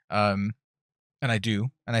brilliant. And I do,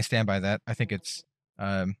 and I stand by that. I think it's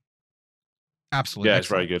absolutely it's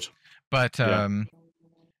very good. But I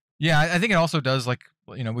think it also does, like,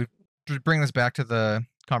 we bring this back to the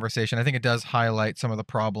conversation. I think it does highlight some of the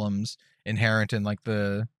problems inherent in like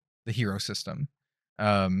the hero system.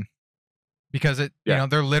 Because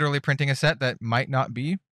they're literally printing a set that might not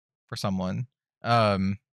be for someone,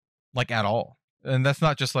 like at all. And that's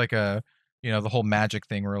not just like the whole magic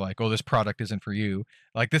thing where like, oh, this product isn't for you.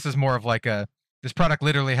 Like, this is more of like this product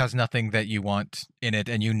literally has nothing that you want in it,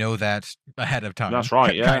 and that ahead of time. That's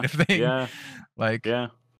right, yeah. Kind of thing. Yeah. Like, yeah.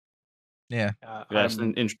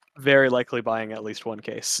 I'm very likely buying at least one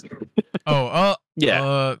case.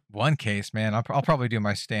 One case, man. I'll probably do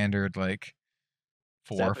my standard like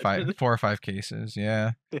 4 or 5 cases.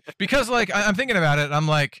 Yeah. Because like I'm thinking about it, I'm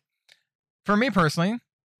like, for me personally,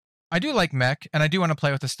 I do like mech and I do want to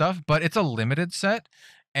play with the stuff, but it's a limited set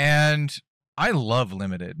and I love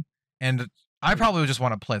limited, and I probably would just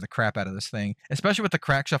want to play the crap out of this thing, especially with the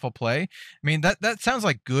crack shuffle play. I mean, that sounds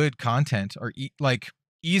like good content, or like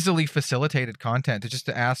easily facilitated content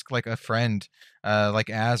to ask like a friend, like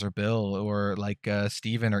Az or Bill or like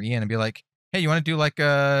Steven or Ian, and be like, hey, you want to do like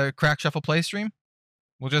a crack shuffle play stream?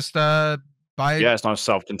 We'll just buy. Yeah, it's not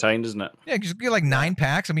self-contained, isn't it? Yeah, just get like 9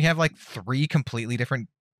 packs, and we have like 3 completely different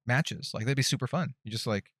matches. Like, that'd be super fun. You just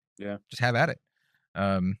like, just have at it.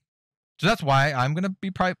 So that's why I'm gonna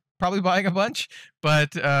be probably buying a bunch,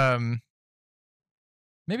 but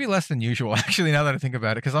maybe less than usual actually. Now that I think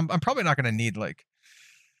about it, because I'm probably not gonna need like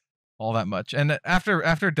all that much. And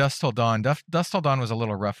after Dusk Till Dawn, Dusk Till Dawn was a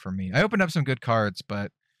little rough for me. I opened up some good cards,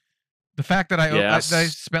 but the fact that I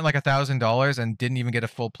spent like $1,000 and didn't even get a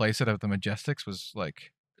full playset of the Majestics was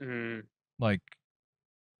like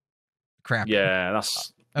crap. Yeah,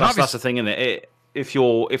 that's the thing, isn't it? If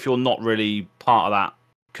you're not really part of that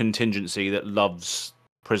contingency that loves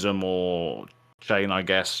Prism or Chain, I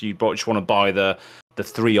guess you just want to buy the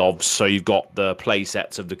 3 obs, so you've got the play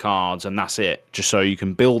sets of the cards and that's it, just so you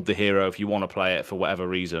can build the hero if you want to play it for whatever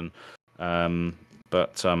reason.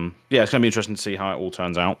 It's going to be interesting to see how it all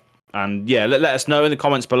turns out. And let us know in the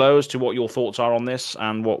comments below as to what your thoughts are on this,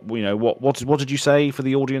 and what did you say for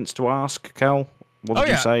the audience to ask, Kel? What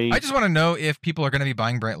did you say? I just want to know if people are going to be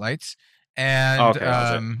buying bright lights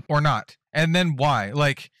and or not, and then why.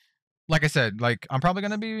 Like I said, like I'm probably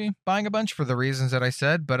going to be buying a bunch for the reasons that I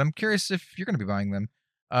said, but I'm curious if you're going to be buying them,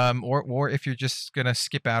 or if you're just going to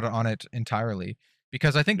skip out on it entirely,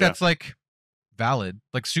 because I think that's like valid,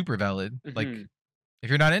 like super valid. Like if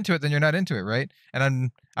you're not into it, then you're not into it, right?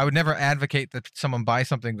 And I would never advocate that someone buy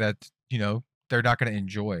something that they're not going to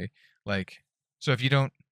enjoy. Like, so if you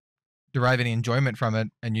don't derive any enjoyment from it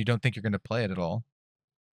and you don't think you're going to play it at all,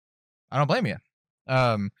 I don't blame you.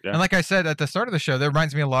 And like I said at the start of the show, that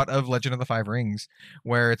reminds me a lot of Legend of the Five Rings,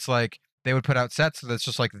 where it's like they would put out sets that's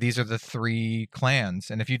just like, these are the 3 clans,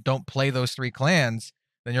 and if you don't play those 3 clans,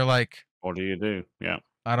 then you're like, what do you do? Yeah,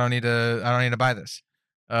 I don't need to buy this.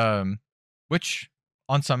 Which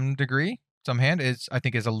on some degree, some hand, I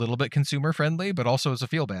think is a little bit consumer friendly, but also is a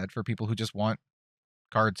feel bad for people who just want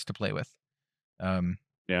cards to play with.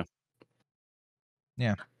 Yeah.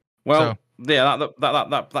 Well,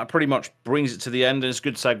 that pretty much brings it to the end, and it's a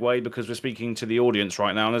good segue because we're speaking to the audience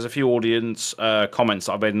right now, and there's a few audience comments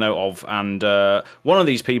that I've made note of, and one of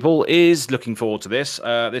these people is looking forward to this.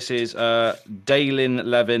 This is Dalen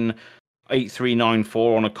Levin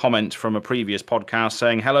 8394 on a comment from a previous podcast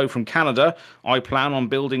saying, "Hello from Canada. I plan on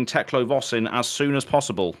building Teklo Vosin as soon as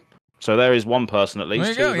possible." So there is one person at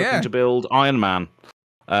least who's looking to build Iron Man.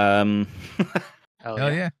 Hell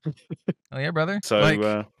yeah. Hell yeah, brother. So like,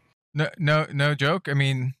 no joke. I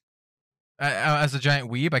mean, as a giant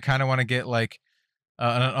weeb, I kind of want to get like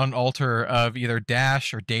an altar of either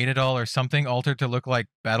Dash or Datadol or something altered to look like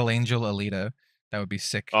Battle Angel Alita. That would be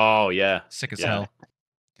sick. Oh yeah, sick as hell.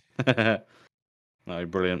 No,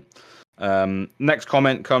 brilliant. Next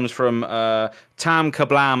comment comes from Tam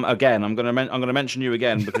Kablam again. I'm going to mention you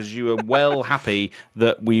again because you were well happy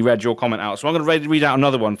that we read your comment out. So I'm going to read out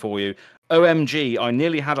another one for you. OMG, I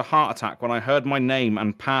nearly had a heart attack when I heard my name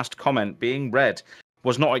and past comment being read.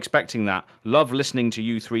 Was not expecting that. Love listening to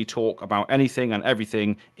you 3 talk about anything and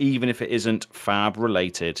everything, even if it isn't Fab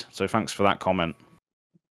related. So thanks for that comment.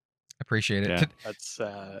 Appreciate it.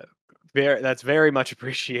 Yeah. That's very much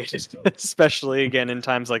appreciated, especially again in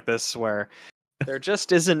times like this where there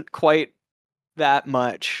just isn't quite that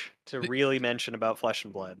much to really mention about Flesh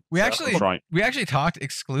and Blood. We actually talked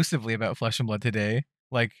exclusively about Flesh and Blood today.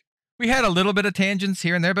 Like, we had a little bit of tangents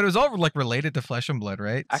here and there, but it was all like related to Flesh and Blood,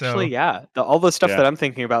 right? Actually, yeah. All the stuff that I'm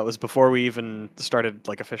thinking about was before we even started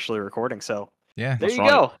like officially recording. So yeah, there you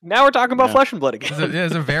go. Now we're talking about Flesh and Blood again.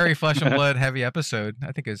 It's a very Flesh and Blood heavy episode.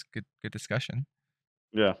 I think it was good discussion.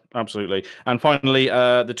 Yeah, absolutely. And finally,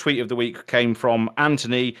 the tweet of the week came from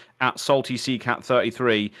Anthony at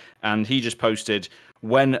SaltySeaCat33, and he just posted,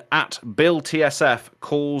 "When at Bill TSF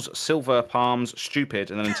calls Silver Palms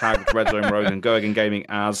stupid," and then tagged Red Zone Rogue and Go Again Gaming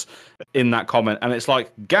as in that comment. And it's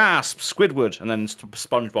like, gasp, Squidward, and then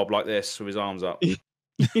SpongeBob like this with his arms up.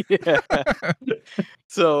 Yeah.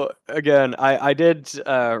 So again, I did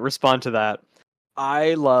respond to that.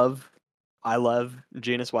 I love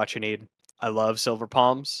Genus What You Need. I love Silver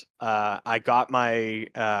Palms. I got my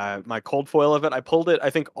my cold foil of it. I pulled it, I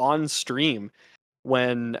think, on stream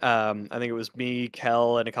when I think it was me,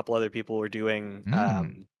 Kel, and a couple other people were doing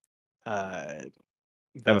the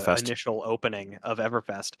initial opening of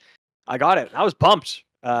Everfest. I got it. I was pumped.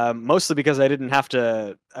 Mostly because I didn't have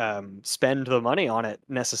to spend the money on it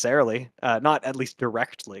necessarily, not at least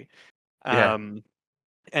directly.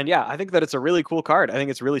 And yeah, I think that it's a really cool card. I think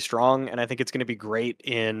it's really strong, and I think it's going to be great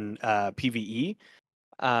in PvE.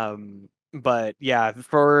 But yeah,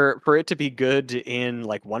 for it to be good in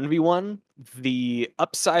like 1v1, the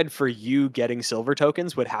upside for you getting silver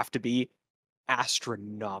tokens would have to be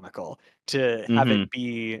astronomical to have it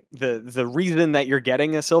be the reason that you're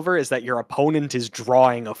getting a silver is that your opponent is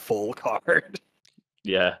drawing a full card.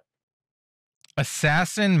 Yeah.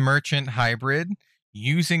 Assassin Merchant Hybrid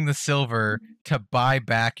using the silver to buy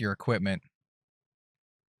back your equipment.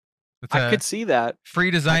 I could see that. Free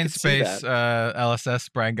design space, LSS,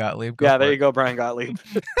 Brian Gottlieb. There you go, Brian Gottlieb.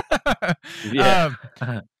 Yeah.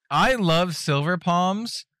 I love Silver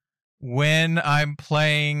Palms when I'm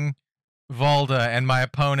playing Volda and my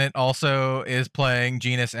opponent also is playing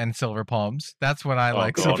Genus and Silver Palms. That's when I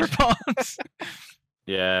like God. Silver Palms.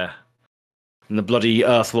 Yeah. And the bloody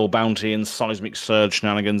Earthlore bounty and seismic surge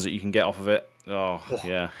shenanigans that you can get off of it. Oh,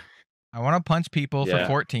 yeah. I want to punch people for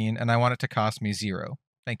 14 and I want it to cost me 0.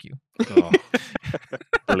 Thank you. Oh,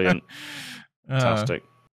 brilliant. Fantastic.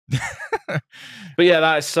 But yeah,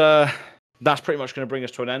 that's that's pretty much going to bring us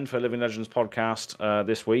to an end for Living Legends podcast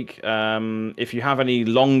this week. If you have any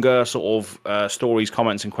longer sort of stories,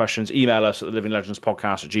 comments, and questions, email us at the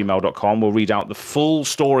livinglegendspodcast@gmail.com. We'll read out the full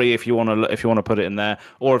story if you want to put it in there,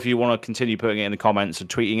 or if you want to continue putting it in the comments and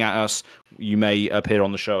tweeting at us, you may appear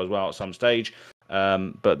on the show as well at some stage.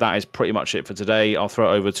 But that is pretty much it for today. I'll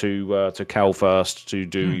throw it over to Kel first to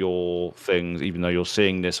do your things, even though you're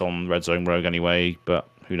seeing this on Red Zone Rogue anyway. But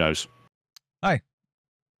who knows? Hi,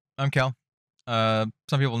 I'm Kel. Some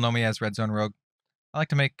people know me as Red Zone Rogue. I like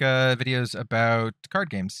to make videos about card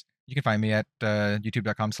games. You can find me at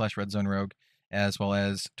youtube.com/Red Zone Rogue, as well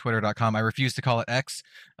as twitter.com. I refuse to call it X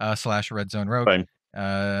 /Red Zone Rogue,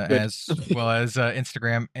 as well as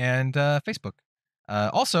Instagram and Facebook.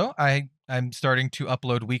 Also, I'm starting to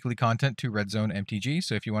upload weekly content to Red Zone MTG.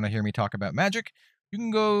 So if you want to hear me talk about Magic, you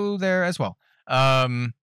can go there as well.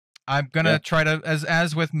 I'm gonna try to,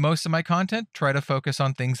 as with most of my content, try to focus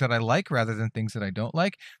on things that I like rather than things that I don't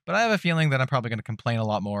like. But I have a feeling that I'm probably going to complain a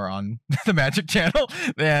lot more on the Magic channel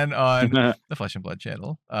than on the Flesh and Blood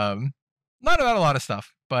channel. Not about a lot of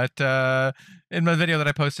stuff, but in the video that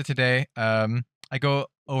I posted today, I go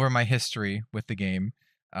over my history with the game,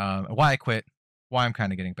 why I quit, why I'm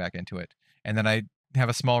kind of getting back into it, and then I have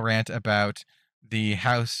a small rant about the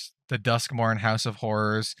Duskmorn House of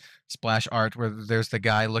Horrors splash art, where there's the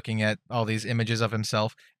guy looking at all these images of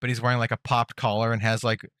himself, but he's wearing like a popped collar and has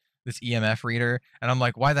like this EMF reader, and I'm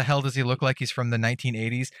like, why the hell does he look like he's from the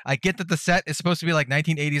 1980s? I get that the set is supposed to be like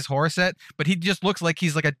 1980s horror set, but he just looks like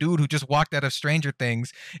he's like a dude who just walked out of Stranger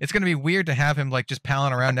Things. It's gonna be weird to have him like just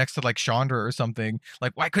palling around next to like Chandra or something.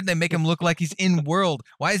 Like, why couldn't they make him look like he's in world?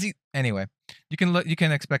 Why is he? Anyway, you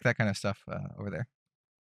can expect that kind of stuff over there.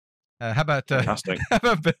 How about Bill?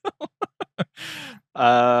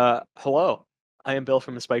 Hello, I am Bill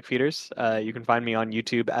from the Spike Feeders. You can find me on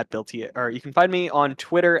YouTube at or you can find me on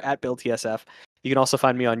Twitter at BillTSF. You can also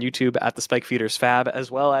find me on YouTube at the Spike Feeders FAB, as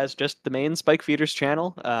well as just the main Spike Feeders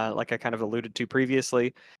channel, like I kind of alluded to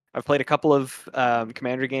previously. I've played a couple of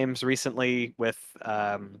Commander games recently with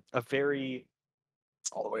a very... It's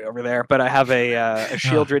all the way over there, but I have a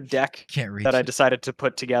Shieldred deck that I decided to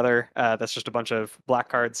put together. That's just a bunch of black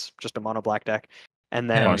cards, just a mono black deck, and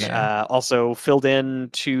then also filled in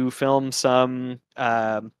to film some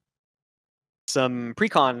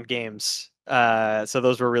pre-con games. So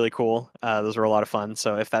those were really cool. Those were a lot of fun.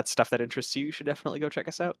 So if that's stuff that interests you, you should definitely go check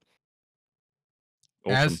us out.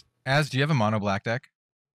 Awesome. As do you have a mono black deck?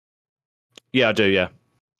 Yeah, I do. Yeah.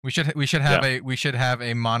 We should have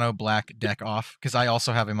a mono black deck off, because I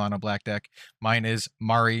also have a mono black deck. Mine is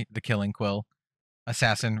Mari the Killing Quill,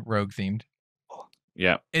 assassin rogue themed.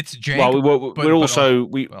 Yeah, it's jank. Well, we're also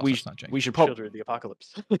we should probably the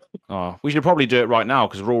apocalypse. We should probably do it right now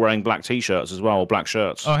because we're all wearing black t-shirts as well, or black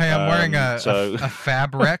shirts. Oh, hey, I'm wearing a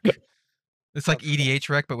FAB rec. It's like EDH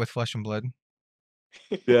rec, but with Flesh and Blood.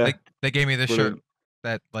 Yeah, they gave me this shirt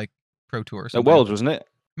that like Pro Tour. Worlds, wasn't it?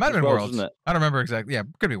 Might have been Worlds, wasn't it? I don't remember exactly. Yeah,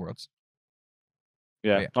 could be Worlds.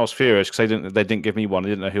 Yeah, I was furious because they didn't give me one. They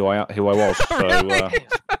didn't know who I was. So,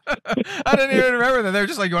 I didn't even remember that. They were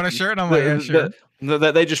just like, "You want a shirt?" And I'm like, "Yeah, sure."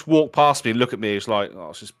 They just walked past me and look at me. It's like,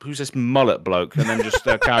 "Oh, who's this mullet bloke?" And then just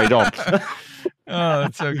carried on. Oh,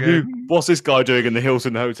 that's so good. What's this guy doing in the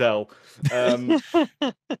Hilton Hotel? Because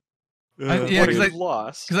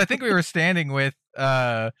I think we were standing with.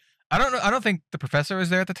 I don't know. I don't think the professor was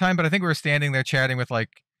there at the time, but I think we were standing there chatting with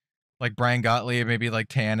like Brian Gottlieb, maybe like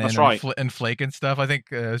Tannen and Flake and stuff. I think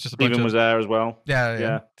it was just a bunch Steven was there as well.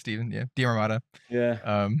 Yeah. Steven, yeah. D. Ramada.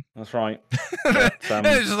 Yeah. That's right. It's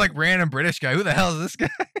just like random British guy. Who the hell is this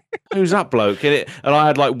guy? Who's that bloke? And I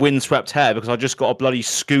had like windswept hair because I just got a bloody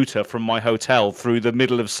scooter from my hotel through the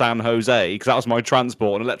middle of San Jose because that was my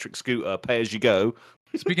transport, an electric scooter, pay as you go.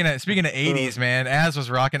 Speaking of 80s, man, Az was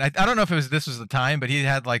rocking. I don't know if this was the time, but he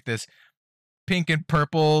had like this pink and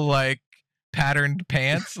purple like patterned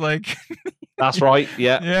pants, like. That's right.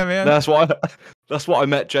 Yeah. Yeah, man. That's what I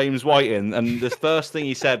met James White in, and the first thing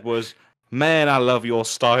he said was, "Man, I love your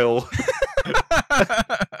style."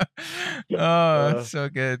 That's so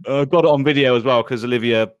good. I got it on video as well because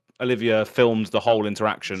Olivia filmed the whole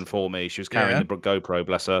interaction for me. She was carrying the GoPro,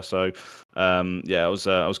 bless her. So, it was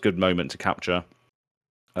a good moment to capture.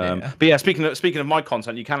 But yeah, speaking of my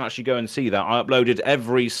content, you can actually go and see that. I uploaded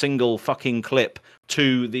every single fucking clip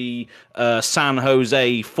to the San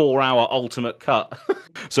Jose 4-hour ultimate cut.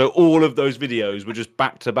 So all of those videos were just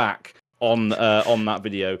back to back on that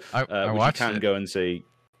video, I which you can go and see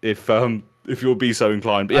if you'll be so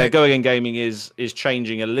inclined. But yeah, Go Again Gaming is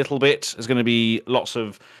changing a little bit. There's going to be lots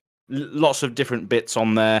of lots of different bits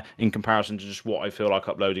on there in comparison to just what I feel like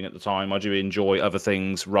uploading at the time. I do enjoy other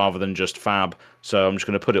things rather than just Fab, so I'm just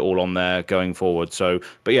going to put it all on there going forward. So,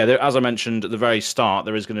 but yeah, as I mentioned at the very start,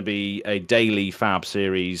 there is going to be a daily Fab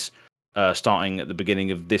series starting at the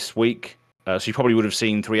beginning of this week. So you probably would have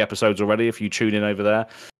seen 3 episodes already if you tune in over there.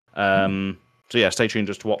 So yeah, stay tuned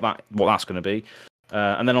as to what that's going to be.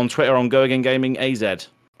 And then on Twitter, on Go Again Gaming AZ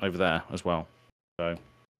over there as well. So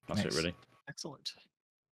that's it really. Excellent.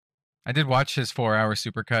 I did watch his 4-hour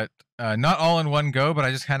supercut, not all in one go, but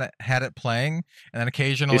I just kind of had it playing, and then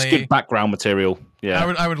occasionally it's good background material.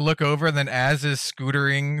 Yeah, I would look over, and then Az is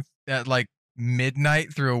scootering at like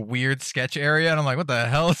midnight through a weird sketch area, and I'm like, what the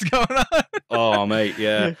hell is going on? Oh mate,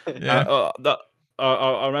 yeah. Yeah.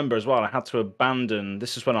 I remember as well. I had to abandon.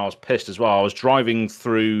 This is when I was pissed as well. I was driving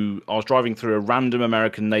through a random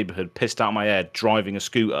American neighborhood, pissed out my head, driving a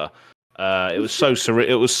scooter. It was so surreal.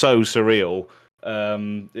 It was so surreal.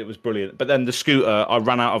 It was brilliant. But then the scooter, I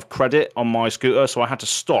ran out of credit on my scooter, so I had to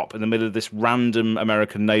stop in the middle of this random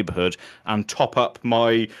American neighborhood and top up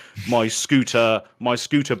my scooter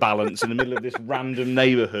balance in the middle of this random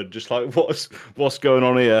neighborhood. Just like what's going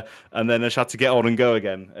on here? And then I just had to get on and go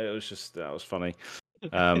again. It was just that was funny.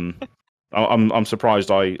 I'm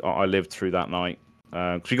surprised I lived through that night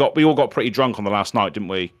because we all got pretty drunk on the last night, didn't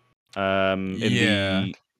we?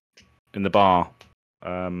 In the bar.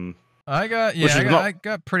 I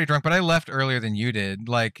got pretty drunk, but I left earlier than you did.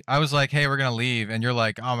 Like I was like, "Hey, we're gonna leave," and you're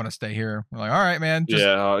like, "I'm gonna stay here." We're like, "All right, man.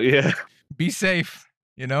 Just be safe."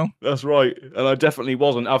 You know. That's right, and I definitely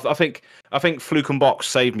wasn't. I think Flukenbox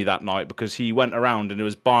saved me that night because he went around and he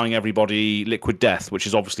was buying everybody liquid death, which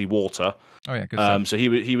is obviously water. Oh yeah, good stuff. So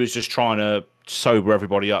he was just trying to sober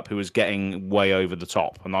everybody up who was getting way over the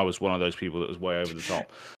top, and I was one of those people that was way over the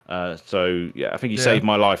top. So yeah, I think he saved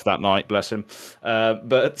my life that night, bless him.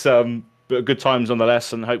 But good times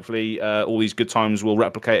nonetheless, and hopefully all these good times will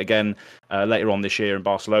replicate again later on this year in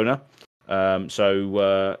Barcelona.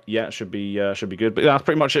 So it should be good. But that's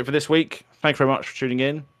pretty much it for this week. Thank you very much for tuning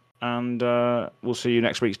in, and we'll see you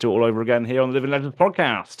next week to do it all over again here on the Living Legends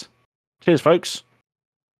podcast. Cheers, folks.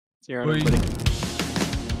 See you around, everybody.